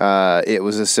it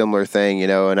was a similar thing,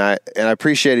 and I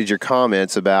appreciated your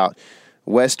comments about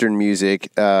Western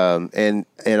music, and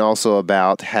also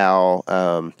about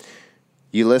how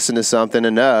you listen to something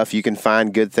enough, you can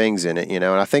find good things in it, and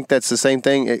I think that's the same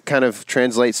thing. It kind of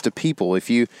translates to people. If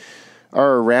you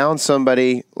are around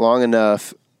somebody long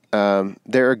enough,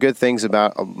 there are good things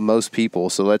about most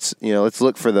people. So let's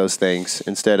look for those things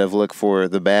instead of look for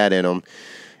the bad in them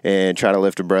and try to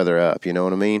lift a brother up. You know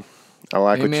what I mean? I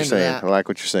like what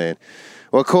you're saying.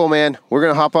 Well, cool, man. We're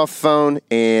going to hop off the phone,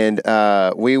 and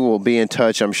we will be in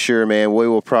touch, I'm sure, man. We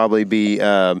will probably be,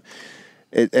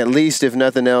 at least if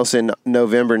nothing else, in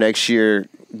November next year,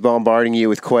 bombarding you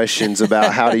with questions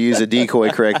about how to use a decoy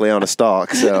correctly on a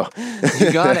stalk. So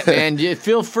you got it, man.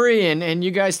 Feel free, and you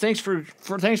guys, thanks for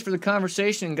the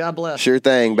conversation, and God bless. Sure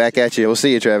thing. Back at you. We'll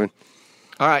see you, Trevon.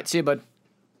 All right. See you, bud.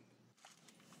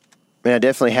 Man, I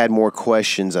definitely had more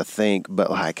questions, I think,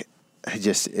 but he's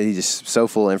just so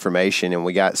full of information, and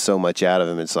we got so much out of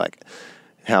him. It's like,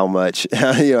 how much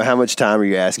time are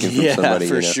you asking from somebody?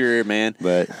 Yeah, for sure, man.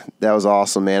 But that was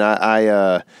awesome, man.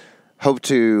 I hope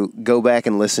to go back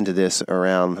and listen to this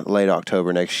around late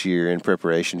October next year in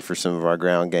preparation for some of our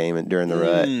ground game and during the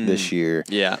rut this year.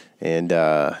 Yeah. And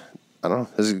I don't know.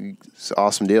 This is an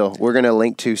awesome deal. We're going to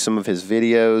link to some of his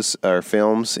videos or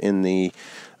films in the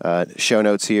show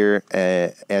notes here,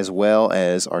 as well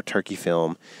as our turkey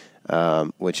film,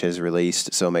 which has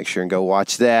released. So make sure and go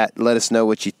watch that. Let us know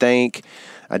what you think.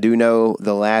 I do know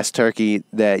the last turkey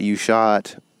that you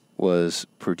shot was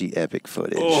pretty epic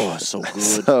footage. Oh, so good.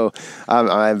 So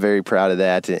I'm very proud of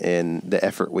that and the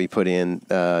effort we put in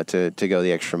to go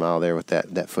the extra mile there with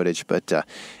that footage. But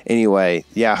anyway,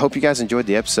 I hope you guys enjoyed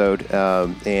the episode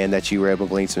and that you were able to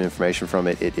glean some information from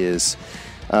it. It is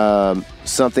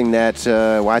something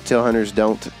that whitetail hunters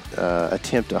don't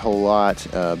attempt a whole lot,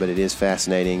 but it is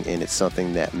fascinating, and it's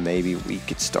something that maybe we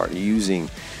could start using.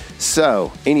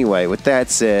 So anyway, with that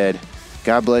said,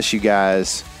 God bless you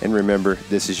guys, and remember,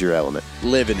 this is your element.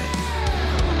 Living it.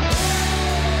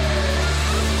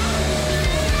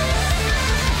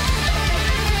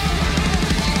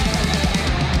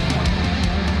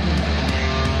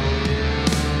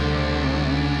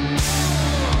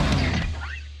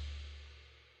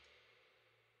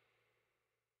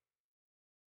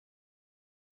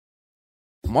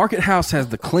 Market House has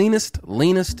the cleanest,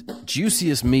 leanest,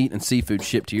 juiciest meat and seafood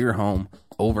shipped to your home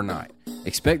overnight.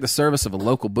 Expect the service of a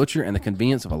local butcher and the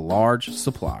convenience of a large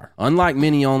supplier. Unlike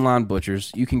many online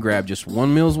butchers, you can grab just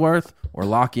one meal's worth or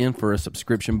lock in for a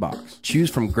subscription box.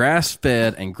 Choose from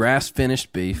grass-fed and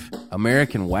grass-finished beef,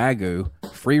 American Wagyu,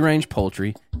 free-range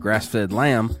poultry, grass-fed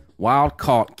lamb,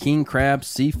 wild-caught king crab,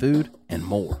 seafood, and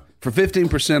more. For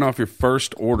 15% off your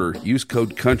first order, use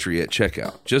code COUNTRY at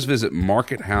checkout. Just visit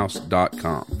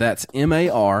markethouse.com. That's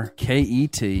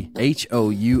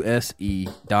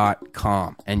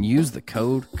markethouse.com and use the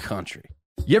code COUNTRY.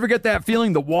 You ever get that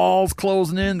feeling the walls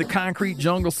closing in, the concrete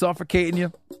jungle suffocating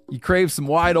you? You crave some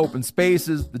wide open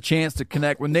spaces, the chance to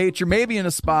connect with nature, maybe in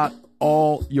a spot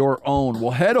all your own.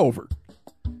 Well, head over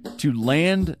to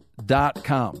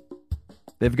land.com.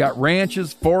 They've got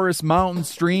ranches, forests, mountains,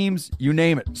 streams, you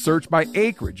name it. Search by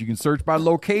acreage. You can search by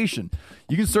location.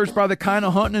 You can search by the kind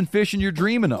of hunting and fishing you're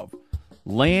dreaming of.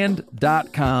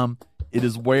 Land.com. It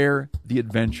is where the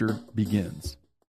adventure begins.